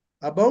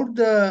about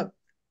the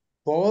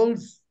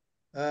falls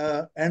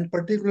and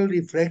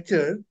particularly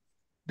fractures.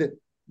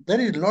 There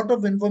is a lot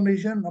of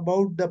information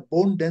about the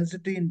bone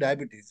density in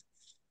diabetes.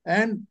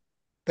 And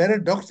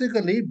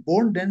paradoxically,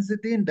 bone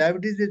density in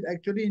diabetes is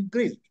actually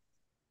increased,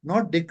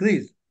 not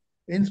decreased.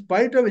 In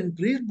spite of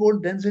increased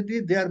bone density,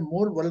 they are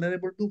more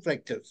vulnerable to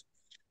fractures.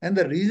 And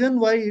the reason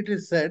why it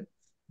is said,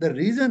 the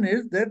reason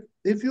is that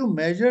if you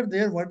measure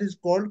there what is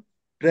called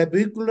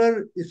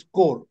trabecular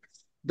score,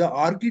 the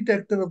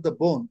architecture of the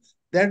bone,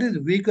 that is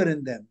weaker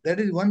in them. That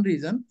is one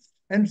reason.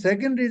 And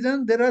second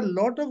reason, there are a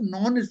lot of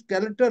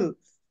non-skeletal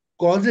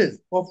causes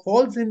of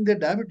falls in the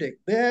diabetic.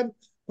 They have,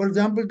 for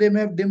example, they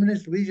may have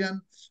diminished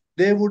vision,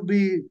 they would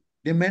be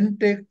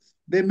dementic,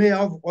 they may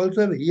have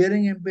also have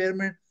hearing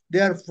impairment, they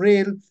are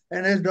frail,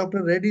 and as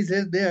Dr. Reddy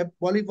says, they have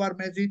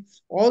polypharmacy.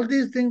 All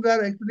these things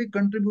are actually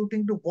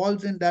contributing to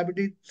falls in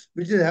diabetes,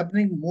 which is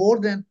happening more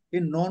than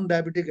in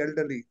non-diabetic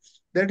elderly.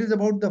 That is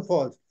about the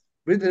falls.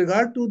 With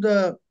regard to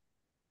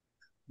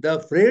the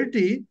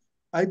frailty,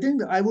 I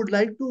think I would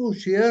like to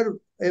share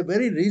a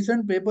very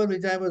recent paper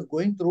which I was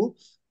going through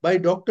by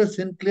Dr.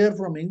 Sinclair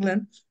from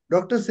England.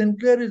 Dr.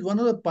 Sinclair is one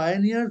of the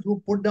pioneers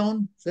who put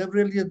down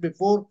several years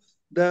before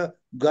the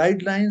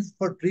guidelines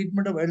for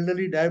treatment of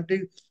elderly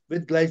diabetics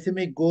with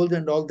glycemic goals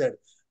and all that.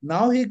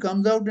 Now he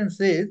comes out and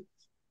says,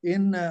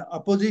 in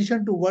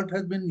opposition to what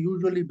has been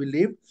usually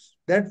believed,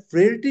 that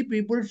frailty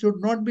people should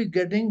not be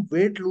getting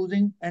weight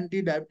losing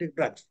anti diabetic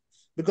drugs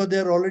because they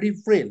are already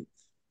frail.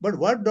 But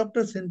what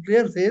Dr.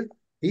 Sinclair says,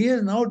 he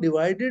has now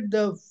divided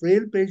the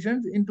frail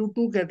patients into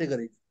two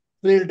categories,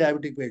 frail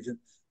diabetic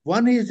patients.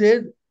 One, he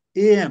says,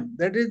 AM,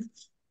 that is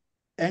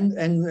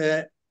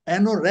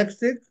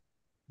anorexic,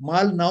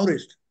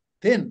 malnourished,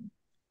 thin.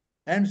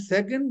 And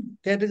second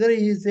category,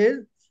 he says,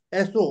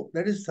 SO,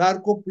 that is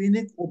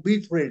sarcopenic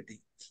obese frailty.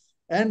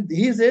 And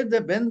he says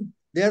that when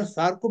they are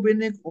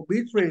sarcopenic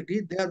obese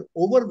frailty, they are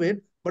overweight,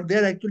 but they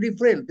are actually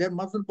frail. Their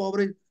muscle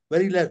power is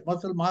very less,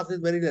 muscle mass is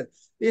very less.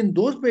 In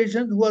those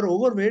patients who are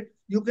overweight,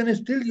 you can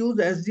still use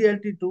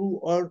SGLT2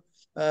 or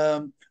this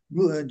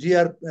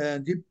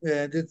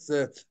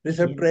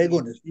receptor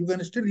agonist. You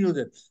can still use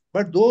it.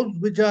 But those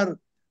which are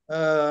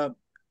uh,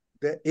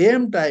 the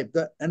AM type,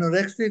 the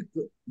anorexic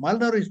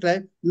malnourished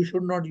type, you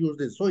should not use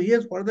this. So he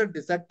has further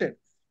dissected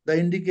the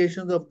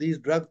indications of these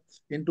drugs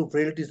into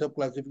frailty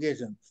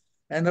subclassification.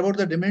 And about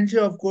the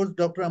dementia, of course,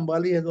 Dr.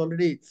 Ambali has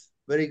already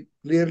very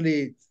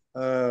clearly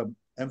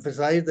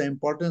emphasized the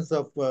importance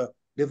of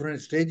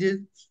different stages.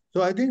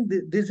 So I think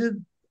this is,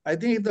 I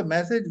think if the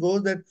message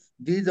goes that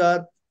these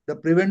are the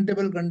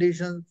preventable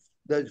conditions,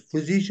 the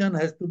physician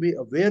has to be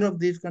aware of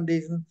these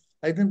conditions,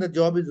 I think the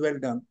job is well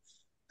done.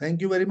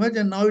 Thank you very much.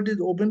 And now it is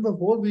open for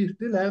floor. We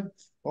still have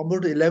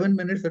about 11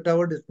 minutes at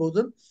our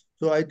disposal.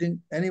 So I think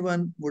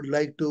anyone would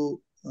like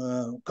to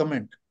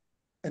comment.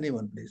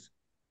 Anyone, please.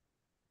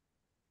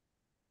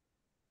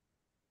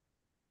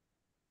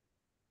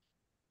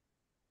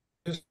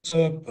 Yes,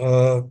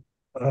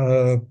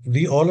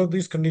 the all of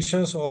these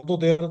conditions, although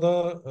they are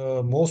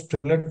the most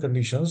prevalent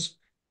conditions,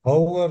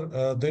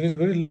 however, there is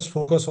very less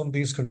focus on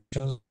these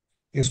conditions,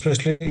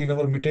 especially in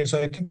our meetings.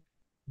 I think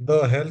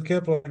the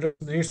healthcare provider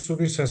needs to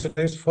be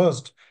sensitized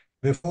first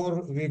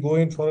before we go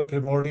in for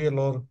primordial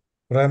or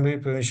primary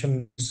prevention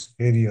in these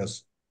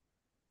areas.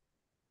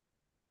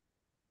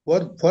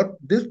 For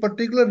this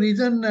particular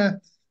reason,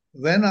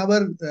 when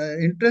our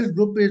interest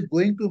group is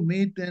going to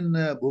meet in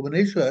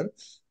Bhubaneswar,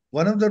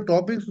 one of the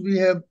topics we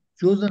have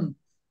chosen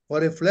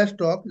for a flash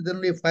talk is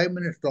only a 5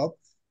 minute talk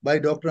by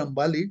Dr.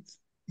 Ambali.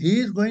 He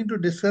is going to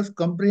discuss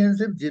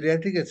comprehensive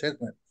geriatric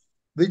assessment,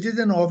 which is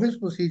an office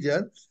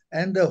procedure,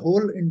 and the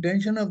whole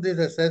intention of this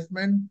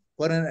assessment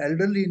for an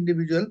elderly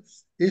individual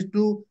is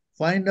to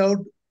find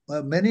out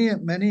many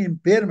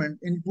impairments,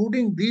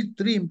 including these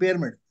three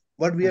impairments,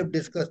 what we have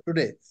discussed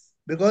today.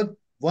 Because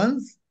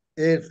once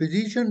a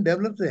physician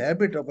develops a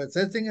habit of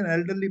assessing an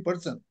elderly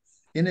person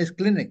in his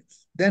clinic,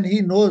 then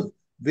he knows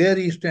where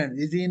he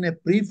stands. Is he in a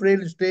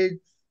pre-frail stage,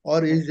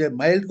 or is a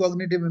mild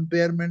cognitive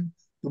impairment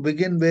to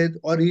begin with,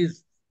 or he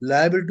is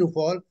liable to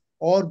fall,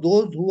 or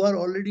those who are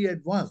already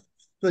advanced.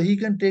 So he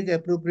can take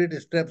appropriate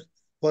steps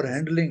for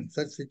handling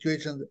such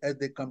situations as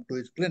they come to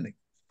his clinic.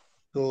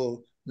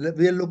 So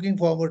we are looking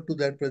forward to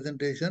that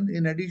presentation.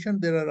 In addition,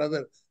 there are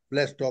other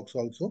flash talks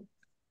also.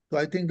 So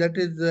I think that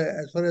is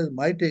as far as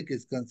my take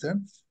is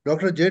concerned.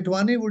 Dr.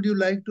 Jetwani, would you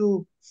like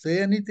to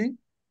say anything?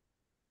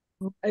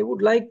 I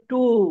would like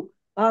to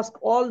ask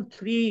all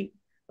three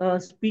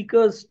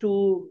speakers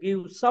to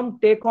give some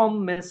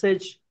take-home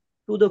message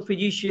to the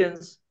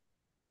physicians.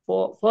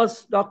 For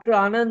first, Dr.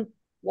 Anand,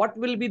 what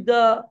will be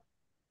the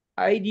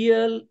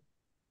ideal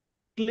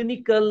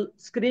clinical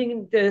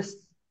screening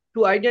tests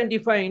to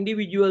identify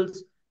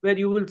individuals where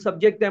you will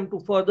subject them to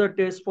further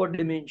tests for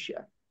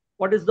dementia?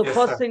 What is the Yes,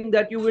 first sir. thing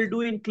that you will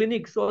do in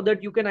clinic so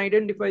that you can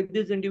identify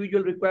this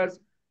individual requires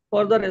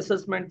further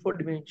assessment for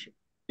dementia?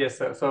 Yes,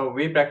 sir. So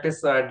we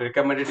practice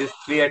recommended is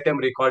 3 item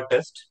recall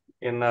test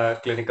in a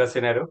clinical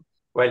scenario.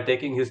 While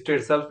taking history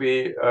itself,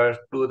 we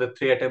do the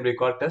 3 item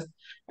recall test,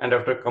 and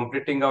after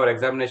completing our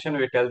examination,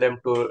 we tell them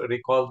to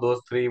recall those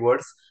three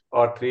words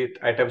or three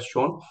items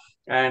shown.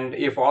 And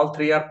if all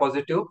three are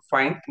positive,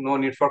 fine, no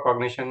need for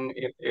cognition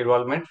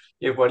involvement.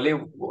 If only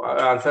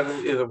answer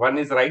is one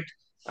is right,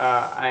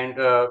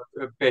 and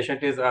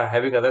patient is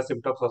having other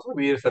symptoms also,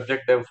 we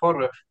subject them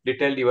for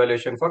detailed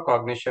evaluation for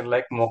cognition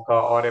like MOCA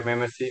or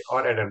MMSE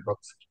or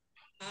Edenbrooks.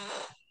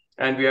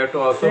 And we have to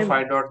also Same.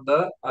 find out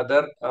the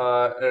other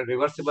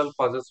reversible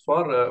causes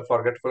for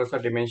forgetfulness or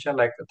dementia,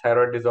 like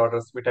thyroid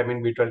disorders,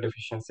 vitamin B12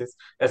 deficiencies,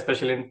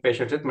 especially in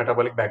patients with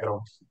metabolic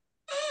backgrounds.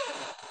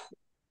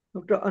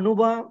 Dr.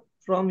 Anuba,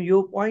 from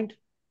your point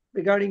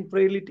regarding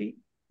frailty.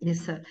 Yes,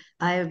 sir.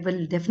 I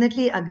will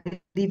definitely agree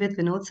with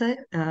Vinod, sir.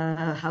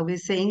 How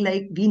he's saying,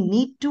 like, we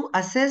need to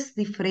assess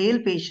the frail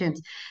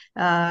patients.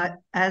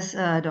 As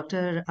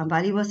Dr.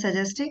 Ambari was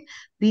suggesting,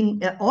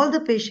 all the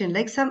patient,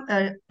 like some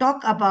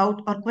talk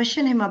about or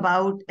question him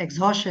about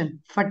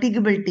exhaustion,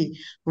 fatigability,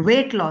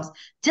 weight loss.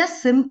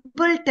 Just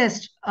simple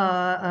test,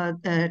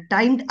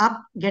 timed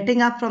up,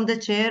 getting up from the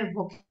chair,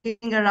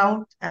 walking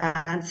around,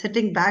 and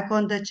sitting back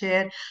on the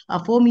chair,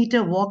 a 4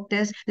 meter walk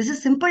test. This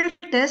is simple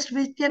test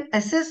which can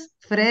assess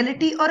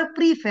frailty or a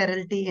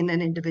pre-frailty in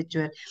an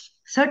individual.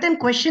 Certain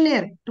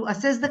questionnaire to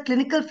assess the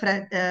clinical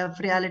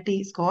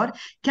frailty score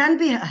can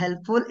be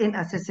helpful in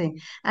assessing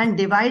and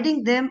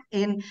dividing them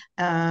in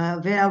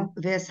where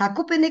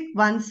sarcopenic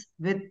ones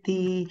with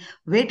the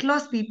weight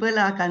loss people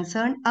are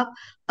concerned. A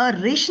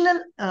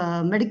rational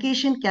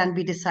medication can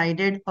be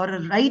decided or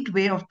a right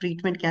way of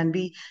treatment can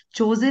be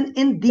chosen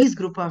in these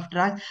group of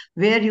drugs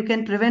where you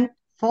can prevent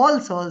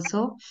falls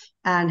also,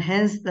 and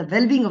hence the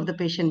well-being of the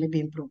patient may be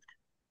improved.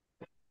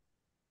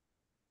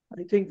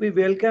 I think we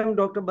welcome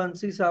Dr.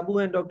 Bansi Sabu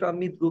and Dr.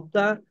 Amit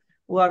Gupta,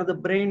 who are the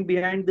brain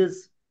behind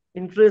this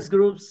interest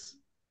groups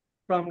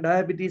from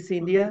Diabetes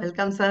India.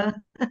 Welcome, sir.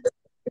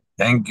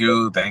 Thank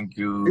you. Thank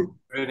you.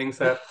 Good evening,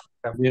 sir.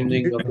 Good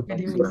evening, Dr. Good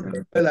evening,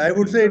 sir. Well, I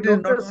would say it is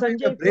Dr. not only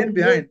the Sanjay, brain from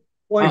behind,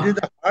 your it is point.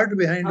 the heart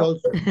behind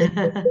also.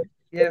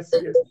 Yes,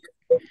 yes.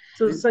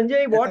 So,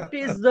 Sanjay, what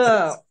is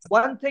the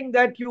one thing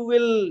that you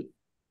will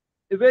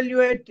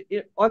evaluate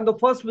on the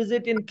first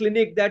visit in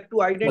clinic that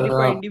to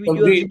identify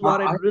individuals who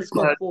are I at risk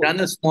of fall? done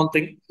a small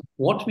thing.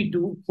 What we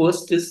do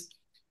first is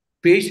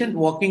patient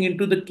walking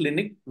into the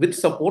clinic with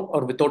support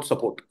or without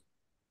support.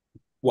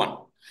 One,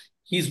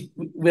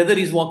 whether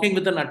he's walking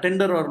with an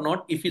attender or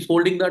not, if he's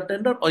holding the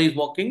attender or he's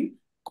walking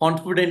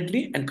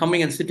confidently and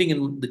coming and sitting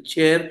in the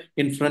chair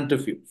in front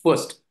of you.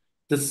 First,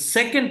 the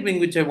second thing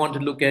which I want to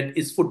look at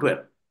is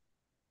footwear.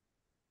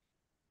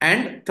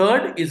 And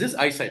third is his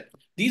eyesight.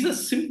 These are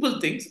simple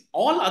things.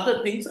 All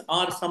other things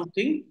are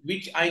something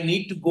which I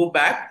need to go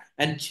back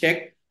and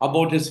check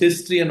about his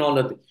history and all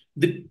of it.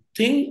 The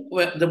thing,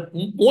 the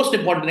most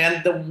important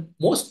and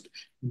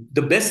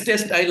the best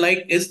test I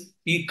like is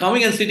he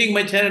coming and sitting in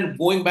my chair and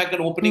going back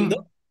and opening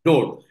the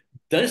door.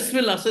 This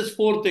will assess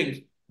four things.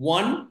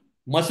 One,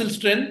 muscle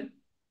strength.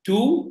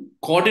 Two,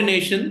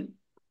 coordination.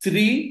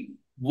 Three,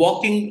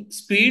 walking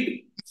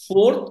speed.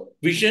 Fourth,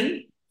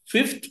 vision.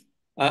 Fifth,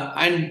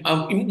 and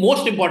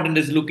most important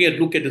is look at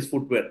his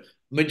footwear.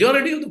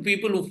 Majority of the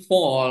people who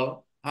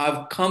fall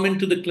have come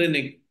into the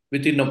clinic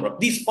within a number.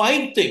 These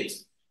five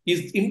things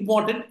is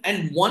important.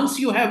 And once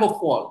you have a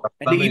fall,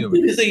 and if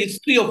there is a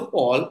history of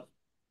fall,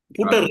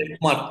 put a red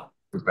mark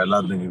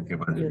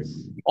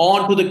Yes.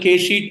 onto the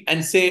case sheet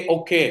and say,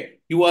 okay,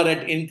 you are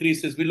at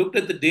increases. We looked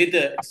at the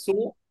data.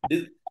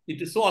 It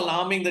is so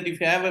alarming that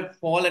if you have a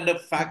fall and a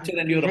fracture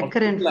and you're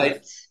Recurrent hospitalized,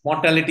 falls.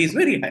 mortality is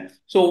very high.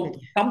 So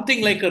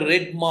something like a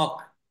red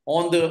mark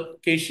on the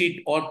case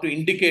sheet or to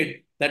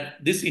indicate that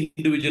this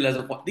individual has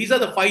a fall. These are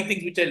the five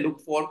things which I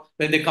look for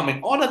when they come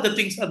in. All other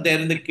things are there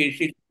in the case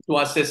sheet to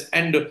assess,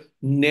 and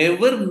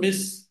never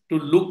miss to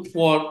look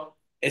for,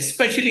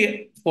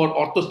 especially for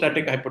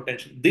orthostatic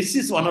hypotension. This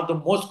is one of the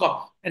most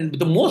common, and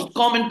the most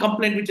common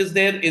complaint which is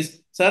there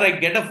is, sir, I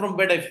get up from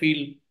bed, I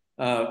feel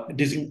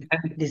dizzy.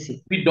 And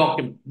Dizzy. we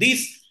document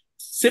these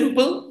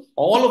simple,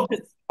 all of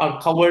this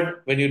are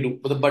covered when you do,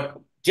 but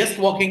just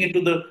walking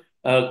into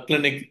the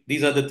clinic,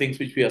 these are the things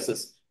which we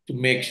assess to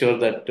make sure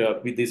that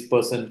this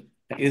person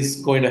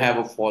is going to have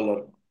a fall or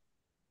not.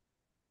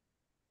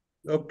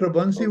 Dr.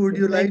 Bansi, would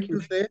you like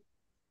to say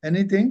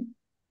anything?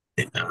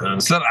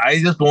 Sir, I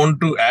just want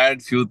to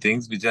add few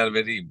things which are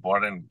very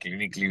important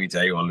clinically, which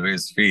I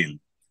always feel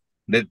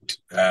that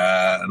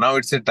now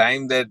it's a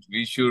time that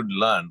we should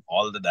learn,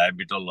 all the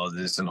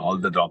diabetologists and all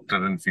the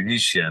doctor and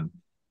physician,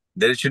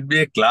 there should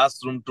be a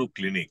classroom to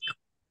clinic.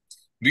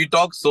 We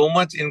talk so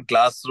much in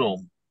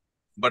classroom,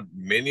 but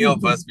many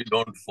of us, we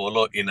don't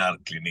follow in our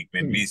clinic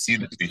when we see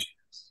the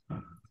patients.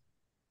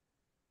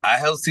 I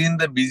have seen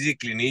the busy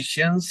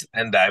clinicians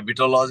and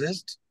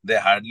diabetologists. They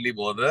hardly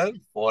bother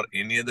for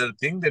any other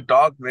thing. They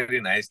talk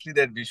very nicely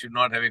that we should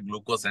not have a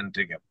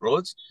glucocentric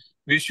approach.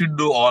 We should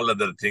do all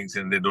other things,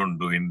 and they don't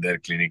do in their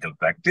clinical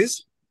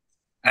practice.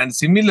 And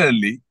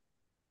similarly,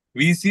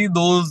 we see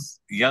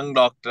those young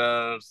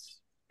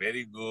doctors,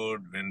 very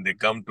good, when they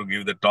come to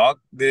give the talk,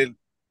 they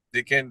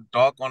can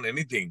talk on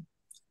anything,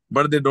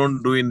 but they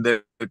don't do in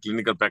their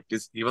clinical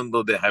practice, even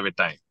though they have a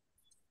time.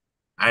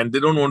 And they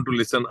don't want to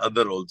listen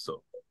other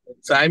also.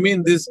 So, I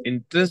mean, this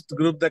interest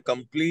group, the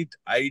complete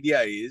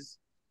idea is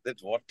that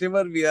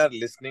whatever we are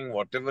listening,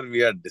 whatever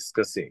we are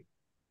discussing,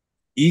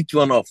 each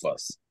one of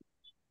us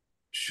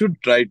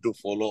should try to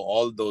follow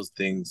all those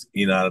things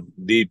in our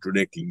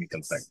day-to-day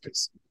clinical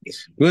practice.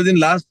 Because in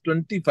last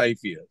 25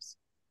 years,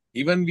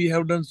 even we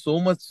have done so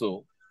much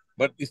so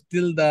but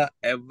still the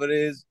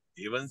average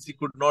A1C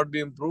could not be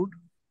improved,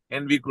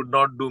 and we could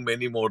not do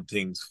many more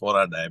things for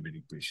our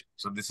diabetic patient.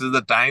 So this is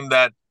the time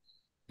that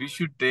we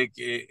should take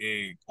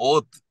a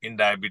oath in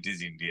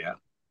Diabetes India,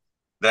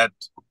 that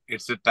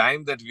it's a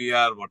time that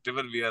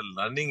whatever we are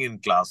learning in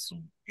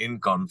classroom, in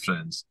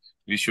conference,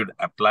 we should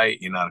apply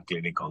in our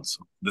clinic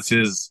also. This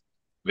is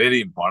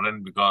very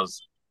important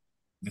because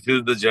this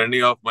is the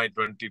journey of my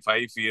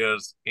 25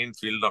 years in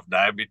field of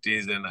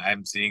diabetes, and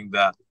I'm seeing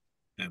the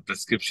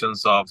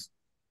prescriptions of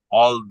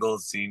all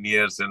those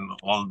seniors and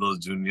all those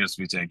juniors,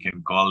 which I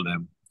can call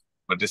them,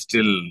 but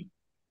still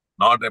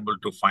not able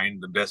to find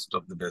the best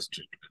of the best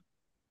treatment.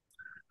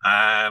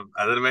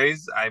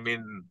 Otherwise, I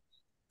mean,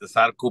 the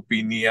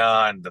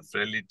sarcopenia and the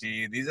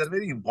frailty, these are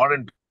very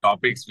important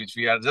topics which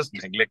we are just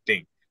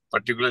neglecting,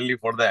 particularly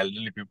for the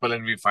elderly people,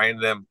 and we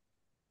find them,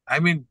 I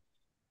mean,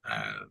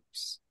 uh,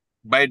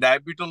 by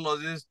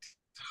diabetologist,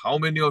 how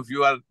many of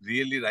you are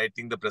really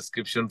writing the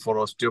prescription for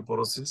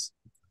osteoporosis?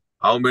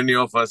 How many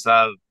of us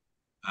are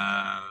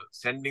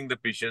sending the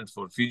patients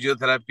for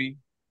physiotherapy,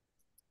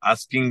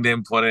 asking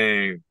them for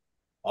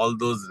all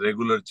those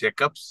regular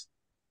checkups,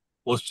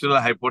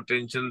 postural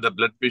hypertension, the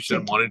blood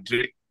pressure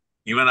monitoring?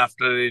 Even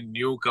after a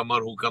newcomer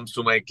who comes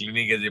to my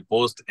clinic as a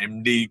post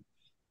MD,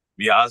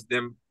 we ask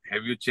them,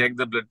 have you checked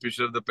the blood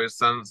pressure of the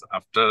persons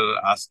after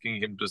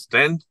asking him to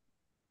stand?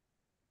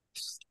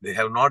 They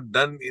have not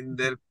done in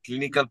their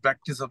clinical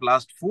practice of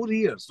last 4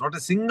 years, not a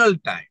single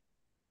time.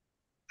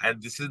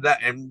 And this is the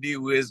MD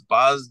who has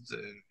passed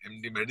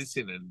MD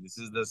medicine, and this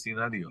is the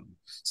scenario.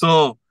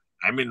 So,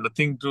 I mean,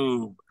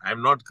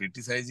 I'm not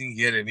criticizing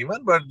here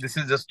anyone, but this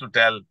is just to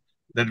tell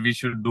that we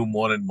should do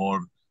more and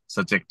more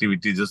such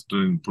activity just to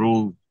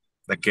improve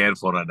the care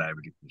for our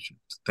diabetic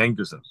patients. Thank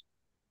you, sir.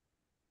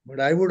 But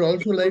I would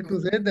also like to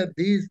say that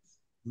these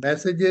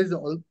messages,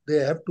 they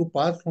have to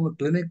pass from a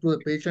clinic to the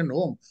patient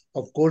home.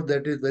 Of course,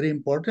 that is very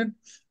important.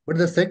 But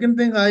the second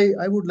thing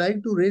I would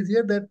like to raise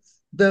here, that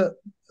the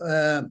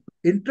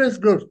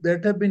interest groups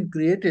that have been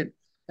created,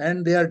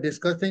 and they are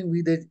discussing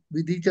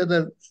with each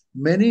other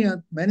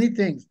many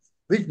things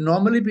which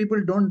normally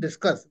people don't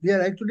discuss. We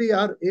are actually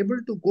are able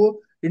to go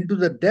into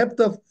the depth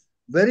of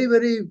very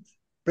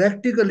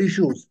practical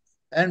issues,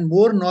 and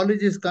more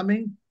knowledge is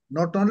coming,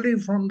 not only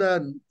from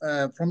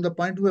the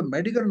point of view of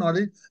medical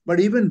knowledge, but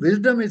even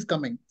wisdom is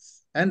coming.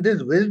 And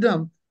this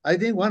wisdom, I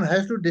think one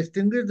has to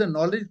distinguish the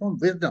knowledge from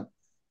wisdom,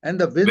 and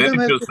the Very wisdom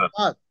has true, to sir.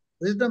 pass.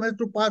 Wisdom has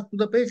to pass to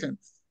the patient,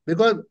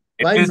 because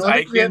At by least I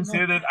knowledge we have can no.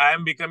 say that I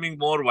am becoming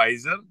more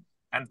wiser,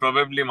 and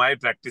probably my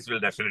practice will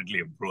definitely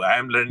improve. I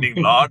am learning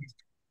a lot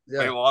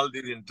by Yeah, all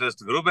these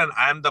interest group, and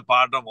I am the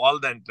part of all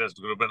the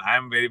interest group, and I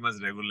am very much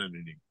regular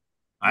reading.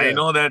 I yeah.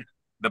 know that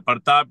the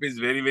Pratap is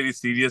very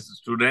serious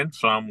student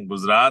from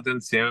Gujarat,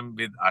 and same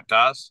with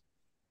Akash,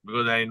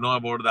 because I know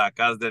about the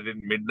Akash that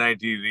in midnight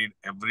he read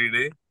every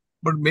day.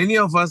 But many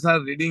of us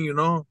are reading,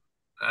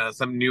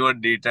 some newer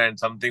data and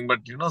something, but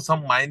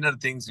some minor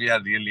things we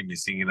are really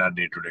missing in our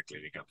day-to-day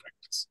clinical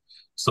practice.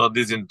 So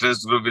this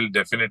interest group will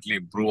definitely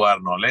improve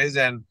our knowledge,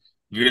 and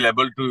we will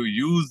able to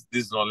use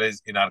this knowledge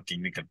in our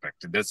clinical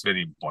practice. That's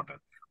very important.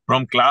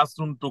 From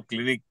classroom to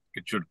clinic,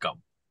 it should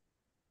come.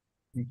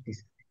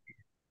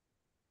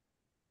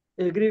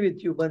 Agree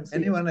with you, Bansi.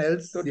 Anyone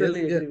else? Yes,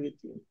 Totally yes, agree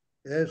with you.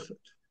 yes.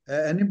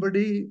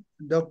 Anybody,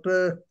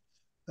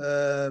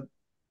 uh,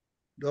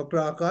 Dr.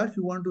 Akash,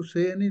 you want to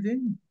say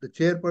anything? The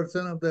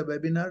chairperson of the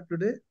webinar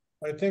today?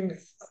 I think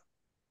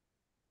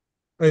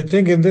I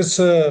think in this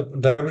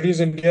Diabetes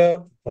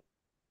India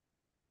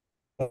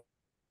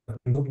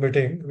group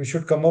meeting, we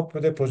should come up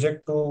with a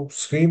project to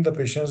screen the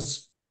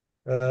patients.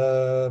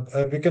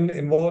 And we can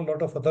involve a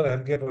lot of other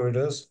healthcare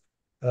providers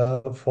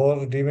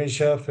for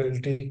dementia,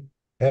 frailty,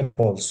 and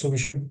falls. So we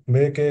should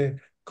make a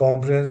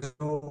comprehensive.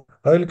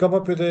 I will come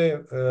up with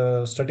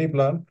a study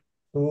plan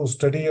to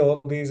study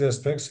all these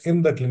aspects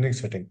in the clinic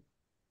setting,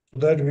 so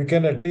that we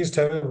can at least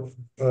have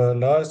a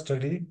large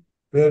study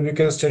where we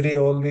can study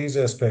all these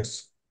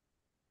aspects.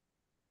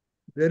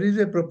 There is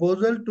a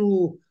proposal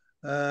to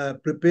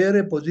prepare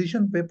a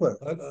position paper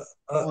Uh,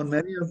 uh, on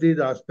many of these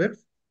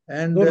aspects,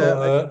 and no, no,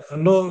 I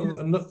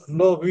think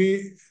no.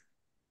 We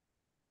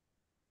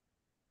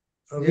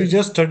yes,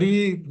 just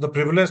study the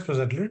prevalence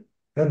presently,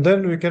 and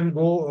then we can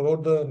go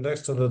about the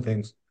next other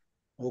things.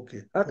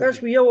 okay, Akash,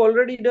 okay. we have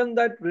already done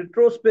that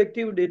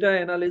retrospective data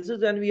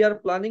analysis, and we are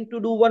planning to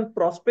do one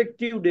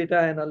prospective data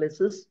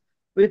analysis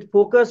with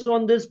focus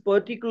on this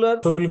particular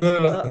So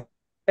uh,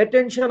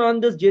 attention on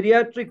this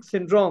geriatric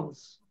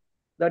syndromes,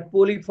 that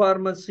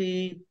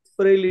polypharmacy,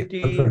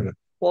 frailty, definitely.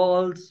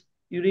 falls,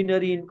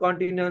 urinary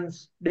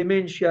incontinence,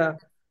 dementia.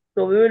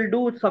 So we will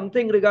do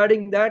something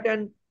regarding that,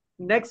 and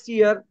next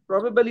year,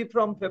 probably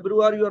from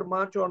February or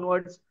March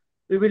onwards,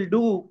 we will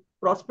do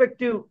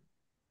prospective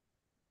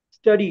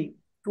study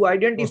to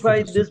identify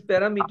Hospitals. these Are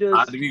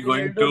parameters we in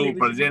going elderly to visiting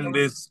present our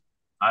this?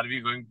 Are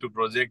we going to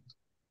project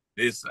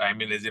this, I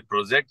mean, as a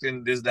project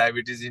in this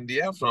Diabetes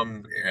India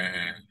from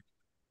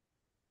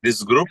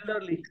this group?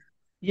 elderly.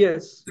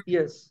 Yes,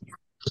 yes.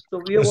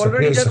 So we have Yes, sir.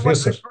 already Yes, done sir. one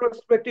Yes, sir.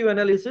 retrospective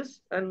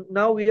analysis, and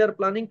now we are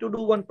planning to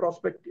do one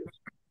prospective.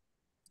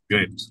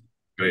 Great.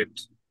 Great.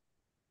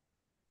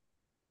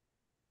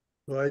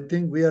 So I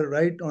think we are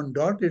right on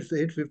dot. It's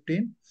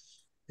 8:15.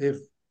 If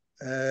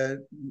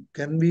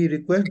can we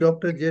request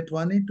Dr.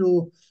 Jetwani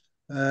to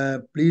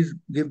please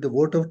give the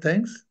vote of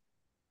thanks?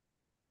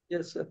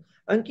 Yes, sir.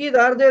 Ankit,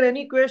 are there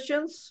any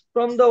questions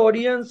from the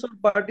audience or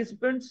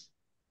participants?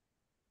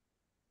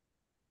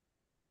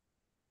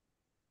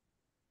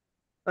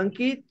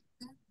 Ankit,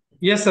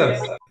 Yes,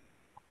 sir.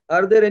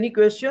 are there any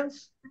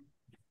questions?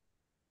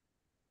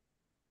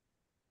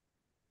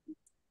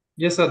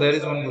 Yes, sir. There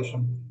is one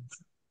question.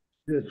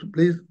 Yes,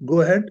 please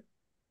go ahead.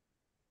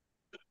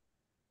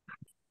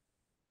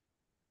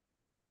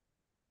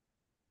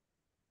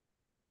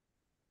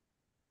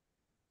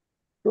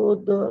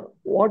 So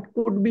what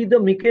could be the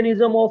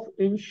mechanism of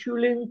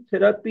insulin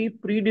therapy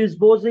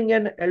predisposing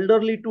an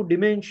elderly to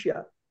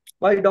dementia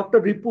by Dr.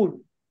 Ripur?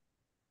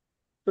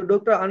 So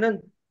Dr.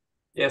 Anand.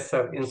 Yes,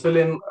 sir.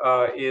 Insulin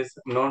is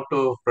known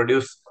to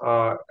produce,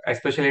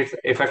 especially its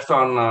effects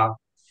on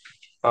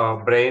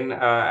brain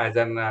as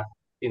an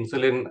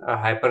insulin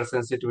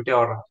hypersensitivity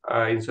or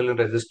insulin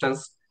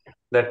resistance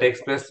that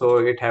takes place. So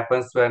it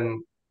happens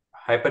when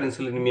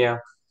hyperinsulinemia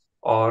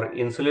or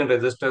insulin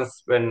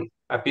resistance when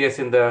appears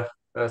in the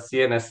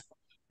CNS,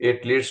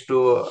 it leads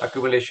to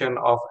accumulation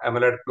of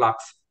amyloid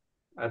plaques.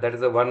 That is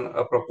the one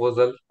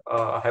proposal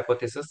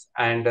hypothesis.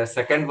 And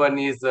second one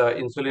is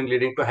insulin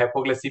leading to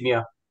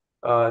hypoglycemia.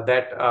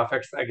 That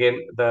affects again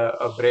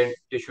the brain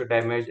tissue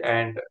damage,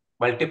 and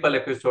multiple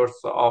episodes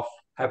of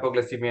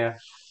hypoglycemia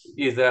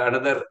is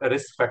another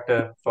risk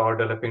factor for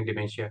developing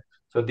dementia.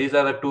 So these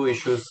are the two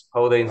issues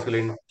how the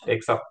insulin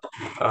takes up,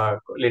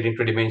 leading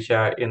to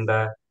dementia in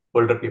the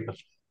older people.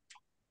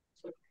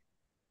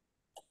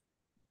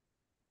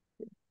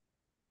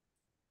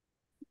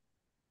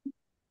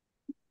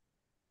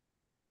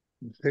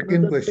 Second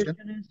Another question.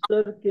 question is,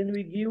 sir, can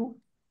we give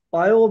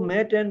PIO,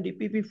 MET, and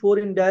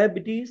DPP-4 in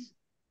diabetes?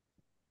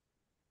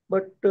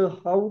 But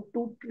how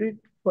to treat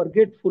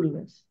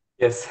forgetfulness?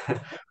 Yes,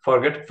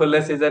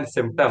 forgetfulness is a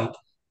symptom,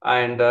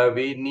 and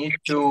we need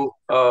to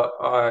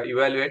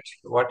evaluate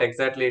what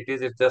exactly it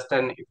is. It's just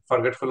an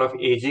forgetful of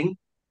aging,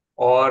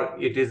 or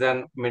it is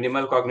an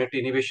minimal cognitive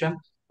inhibition,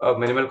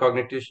 minimal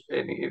cognitive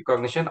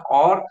cognition,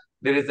 or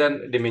there is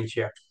an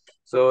dementia.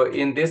 So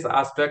in this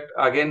aspect,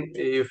 again,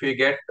 if we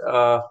get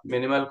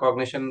minimal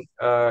cognition,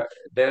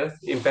 there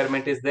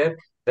impairment is there,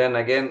 then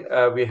again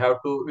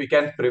we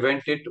can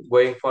prevent it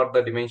going for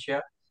the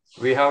dementia.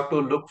 We have to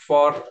look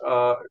for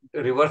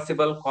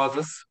reversible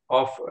causes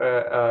of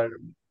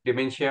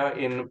dementia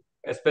in,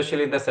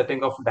 especially in the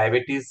setting of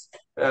diabetes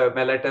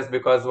mellitus,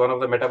 because one of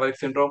the metabolic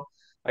syndrome,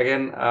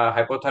 again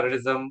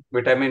hypothyroidism,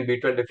 vitamin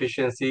B12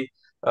 deficiency,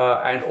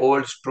 and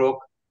old stroke,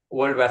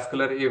 old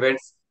vascular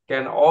events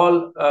can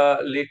all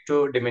lead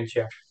to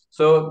dementia.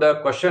 So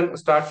the question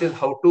starts is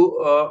how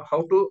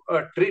to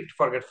treat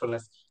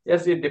forgetfulness.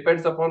 Yes, it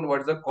depends upon what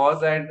is the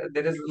cause, and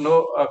there is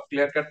no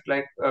clear cut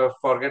like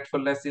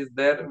forgetfulness is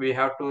there. We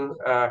have to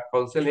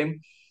counsel him,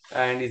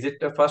 and is it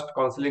the first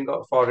counseling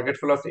of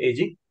forgetful of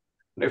aging?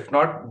 If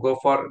not, go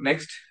for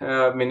next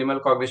minimal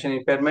cognition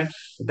impairment.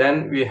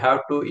 Then we have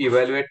to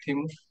evaluate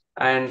him,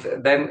 and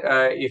then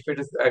if it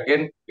is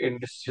again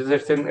it's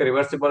in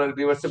reversible or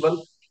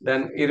irreversible,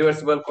 then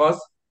irreversible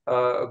cause,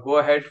 go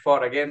ahead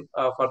for again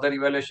further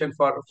evaluation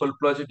for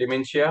full-fledged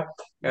dementia,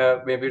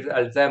 maybe it's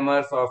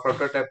Alzheimer's or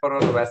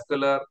frontotemporal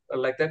vascular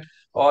like that,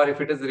 or if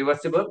it is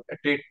reversible,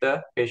 treat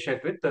the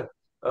patient with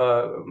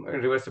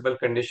reversible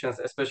conditions,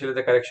 especially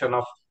the correction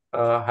of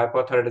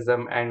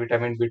hypothyroidism and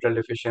vitamin B12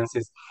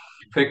 deficiencies.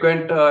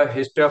 Frequent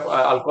history of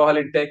alcohol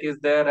intake is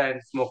there, and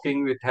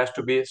smoking, it has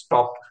to be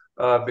stopped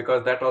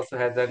because that also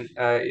has an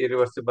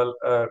irreversible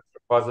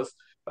causes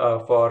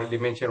for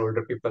dementia in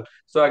older people.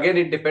 So again,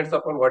 it depends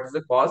upon what is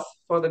the cause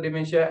for the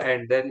dementia,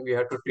 and then we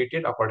have to treat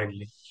it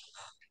accordingly.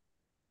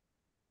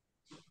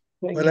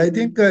 Well, I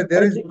think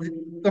there is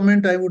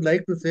comment I would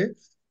like to say.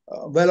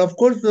 Well, of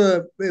course,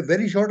 a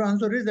very short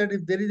answer is that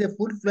if there is a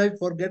full-fledged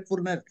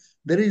forgetfulness,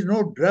 there is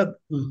no drug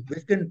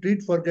which can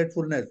treat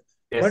forgetfulness,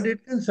 Yes. but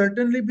it can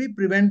certainly be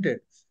prevented.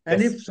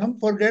 And Yes. if some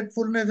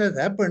forgetfulness has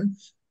happened,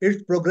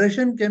 its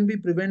progression can be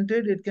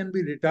prevented, it can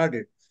be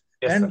retarded.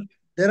 Yes, And sir.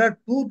 there are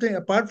two things,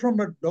 apart from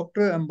what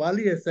Dr.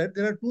 Ambali has said,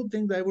 there are two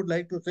things I would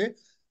like to say.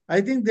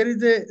 I think there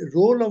is a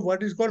role of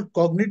what is called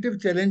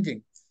cognitive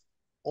challenging.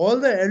 All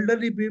the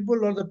elderly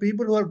people or the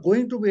people who are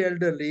going to be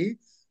elderly,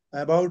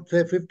 about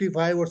say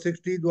 55 or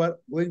 60, who are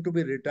going to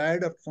be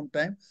retired after some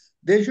time,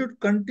 they should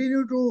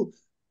continue to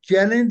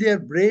challenge their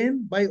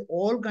brain by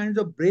all kinds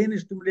of brain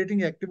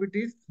stimulating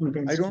activities.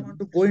 I don't want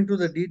to go into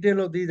the detail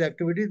of these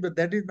activities, but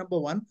that is number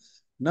one.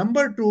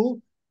 Number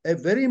two, a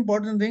very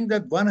important thing,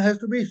 that one has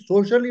to be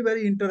socially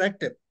very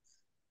interactive.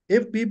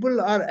 If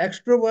people are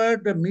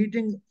extrovert,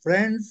 meeting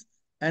friends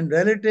and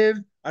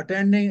relatives,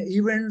 attending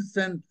events,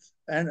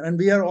 and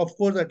we are of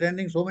course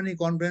attending so many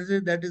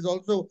conferences, that is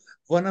also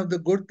one of the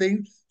good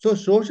things. So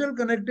social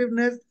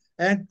connectiveness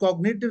and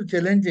cognitive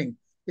challenging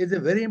is a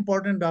very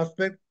important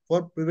aspect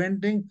for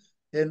preventing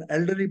an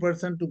elderly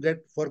person to get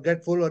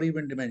forgetful or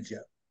even dementia.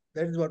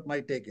 That is what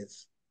my take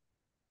is.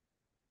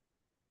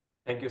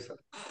 Thank you, sir.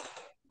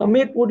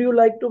 Amit, would you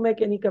like to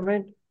make any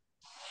comment?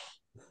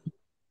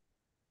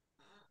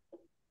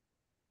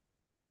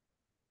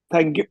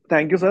 Thank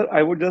you, sir.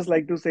 I would just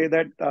like to say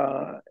that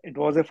it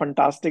was a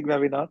fantastic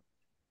webinar,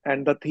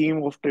 and the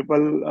theme of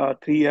triple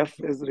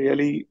 3F is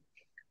really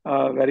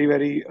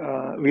very.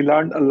 We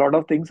learned a lot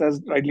of things,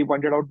 as rightly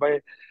pointed out by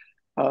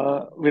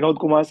Vinod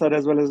Kumar sir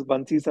as well as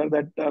Bansi sir,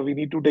 that we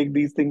need to take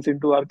these things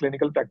into our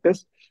clinical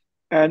practice.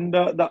 And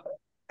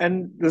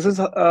this is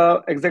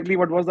exactly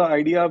what was the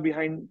idea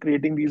behind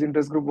creating these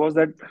interest group, was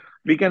that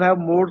we can have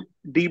more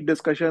deep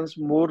discussions,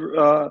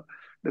 more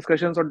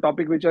discussions on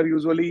topic which are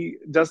usually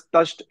just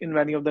touched in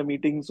many of the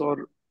meetings,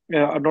 or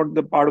are not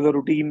the part of the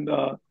routine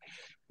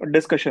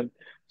discussion.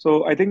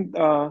 So I think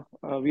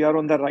we are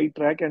on the right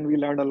track and we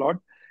learned a lot.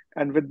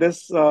 And with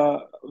this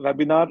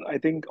webinar, I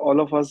think all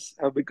of us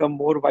have become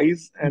more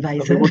wise, and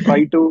we would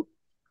try to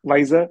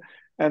wiser,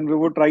 and we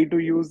would try to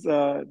use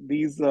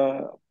these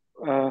uh,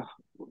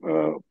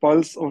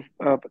 pulse of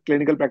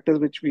clinical practice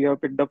which we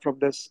have picked up from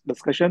this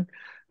discussion.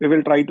 We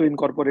will try to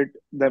incorporate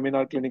them in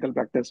our clinical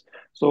practice.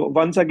 So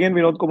once again,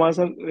 Vinod Kumar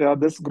sir,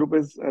 this group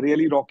is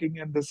really rocking,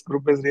 and this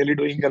group is really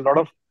doing a lot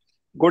of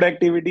good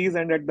activities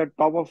and at the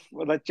top of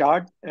the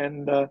chart,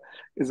 and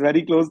is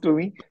very close to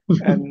me.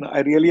 And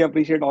I really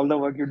appreciate all the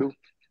work you do.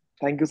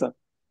 Thank you, sir.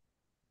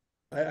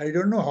 I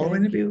don't know how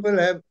many people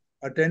have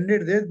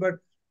attended this, but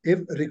if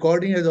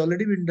recording has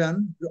already been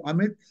done,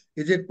 Amit,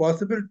 is it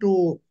possible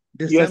to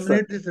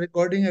disseminate this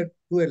recording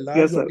to a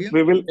large audience?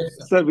 We will,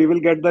 sir. We will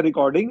get the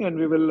recording and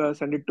we will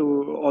send it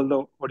to all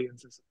the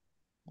audiences.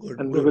 Good,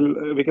 and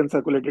good. we can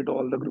circulate it to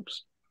all the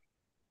groups.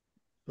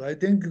 So I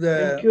think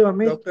Thank you,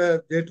 Amit.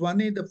 Dr.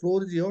 Jetwani, the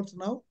floor is yours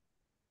now.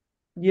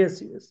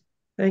 Yes.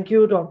 Thank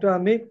you, Dr.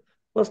 Amit.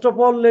 First of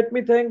all, let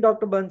me thank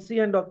Dr.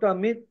 Bansi and Dr.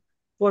 Amit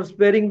for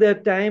sparing their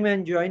time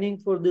and joining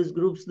for this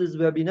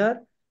webinar.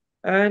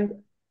 And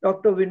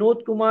Dr.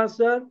 Vinod Kumar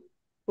sir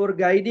for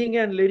guiding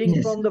and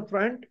leading from the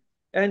front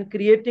and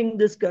creating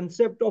this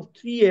concept of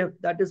 3F,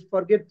 that is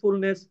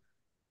forgetfulness,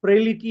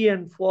 frailty,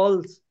 and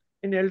falls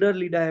in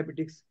elderly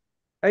diabetics.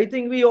 I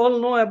think we all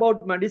know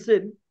about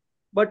medicine,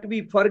 but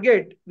we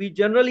forget. We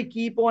generally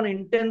keep on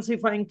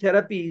intensifying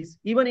therapies,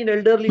 even in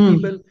elderly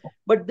people.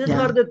 But these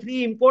are the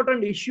three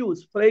important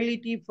issues: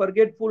 frailty,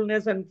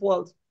 forgetfulness, and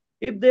falls.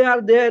 If they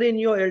are there in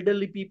your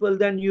elderly people,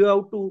 then you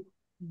have to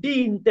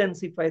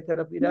de-intensify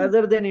therapy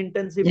rather than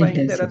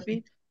intensifying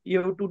therapy.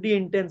 You have to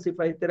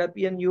de-intensify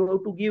therapy, and you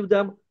have to give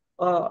them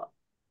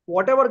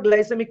whatever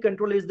glycemic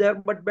control is there,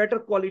 but better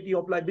quality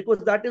of life, because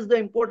that is the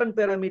important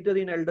parameter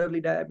in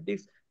elderly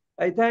diabetics.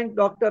 I thank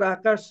Dr.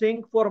 Akash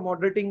Singh for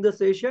moderating the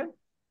session,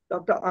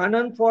 Dr.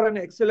 Anand for an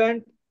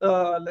excellent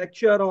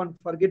lecture on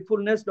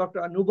forgetfulness, Dr.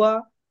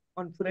 Anuba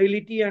on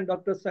frailty, and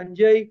Dr.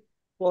 Sanjay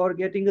for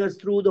getting us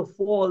through the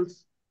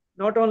falls,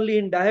 not only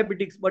in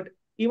diabetics, but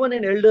even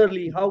in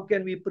elderly. How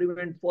can we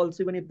prevent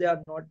falls even if they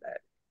are not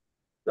diabetic?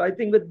 So I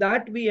think with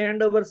that, we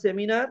end our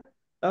seminar.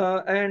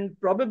 And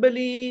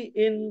probably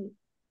in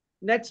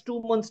next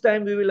 2 months'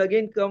 time, we will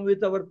again come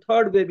with our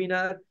third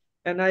webinar.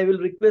 And I will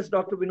request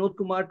Dr. Vinod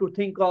Kumar to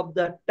think of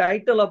the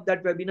title of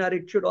that webinar.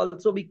 It should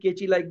also be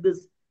catchy like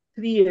this,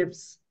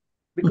 3Fs,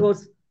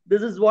 because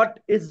this is what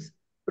is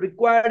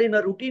required in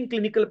a routine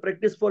clinical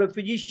practice for a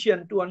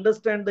physician to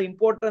understand the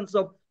importance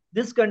of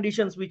these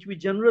conditions, which we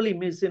generally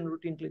miss in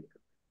routine clinical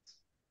practice.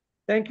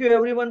 Thank you,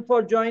 everyone,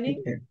 for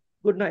joining.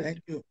 Good night.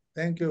 Thank you.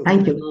 Thank you.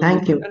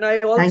 Thank you. And I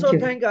also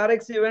thank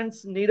RX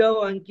Events,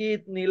 Nirav,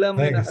 Ankit, Neelam,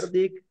 and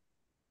Hardik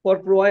for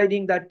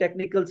providing that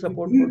technical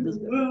support for this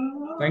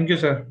webinar. Thank you,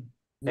 sir.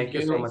 Thank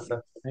you so much,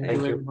 sir. Thank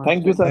you very much.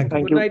 Thank you, sir.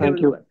 Thank you. Good night,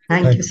 everyone.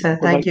 Thank you, sir.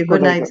 Thank you.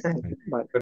 Good night, sir. Bye.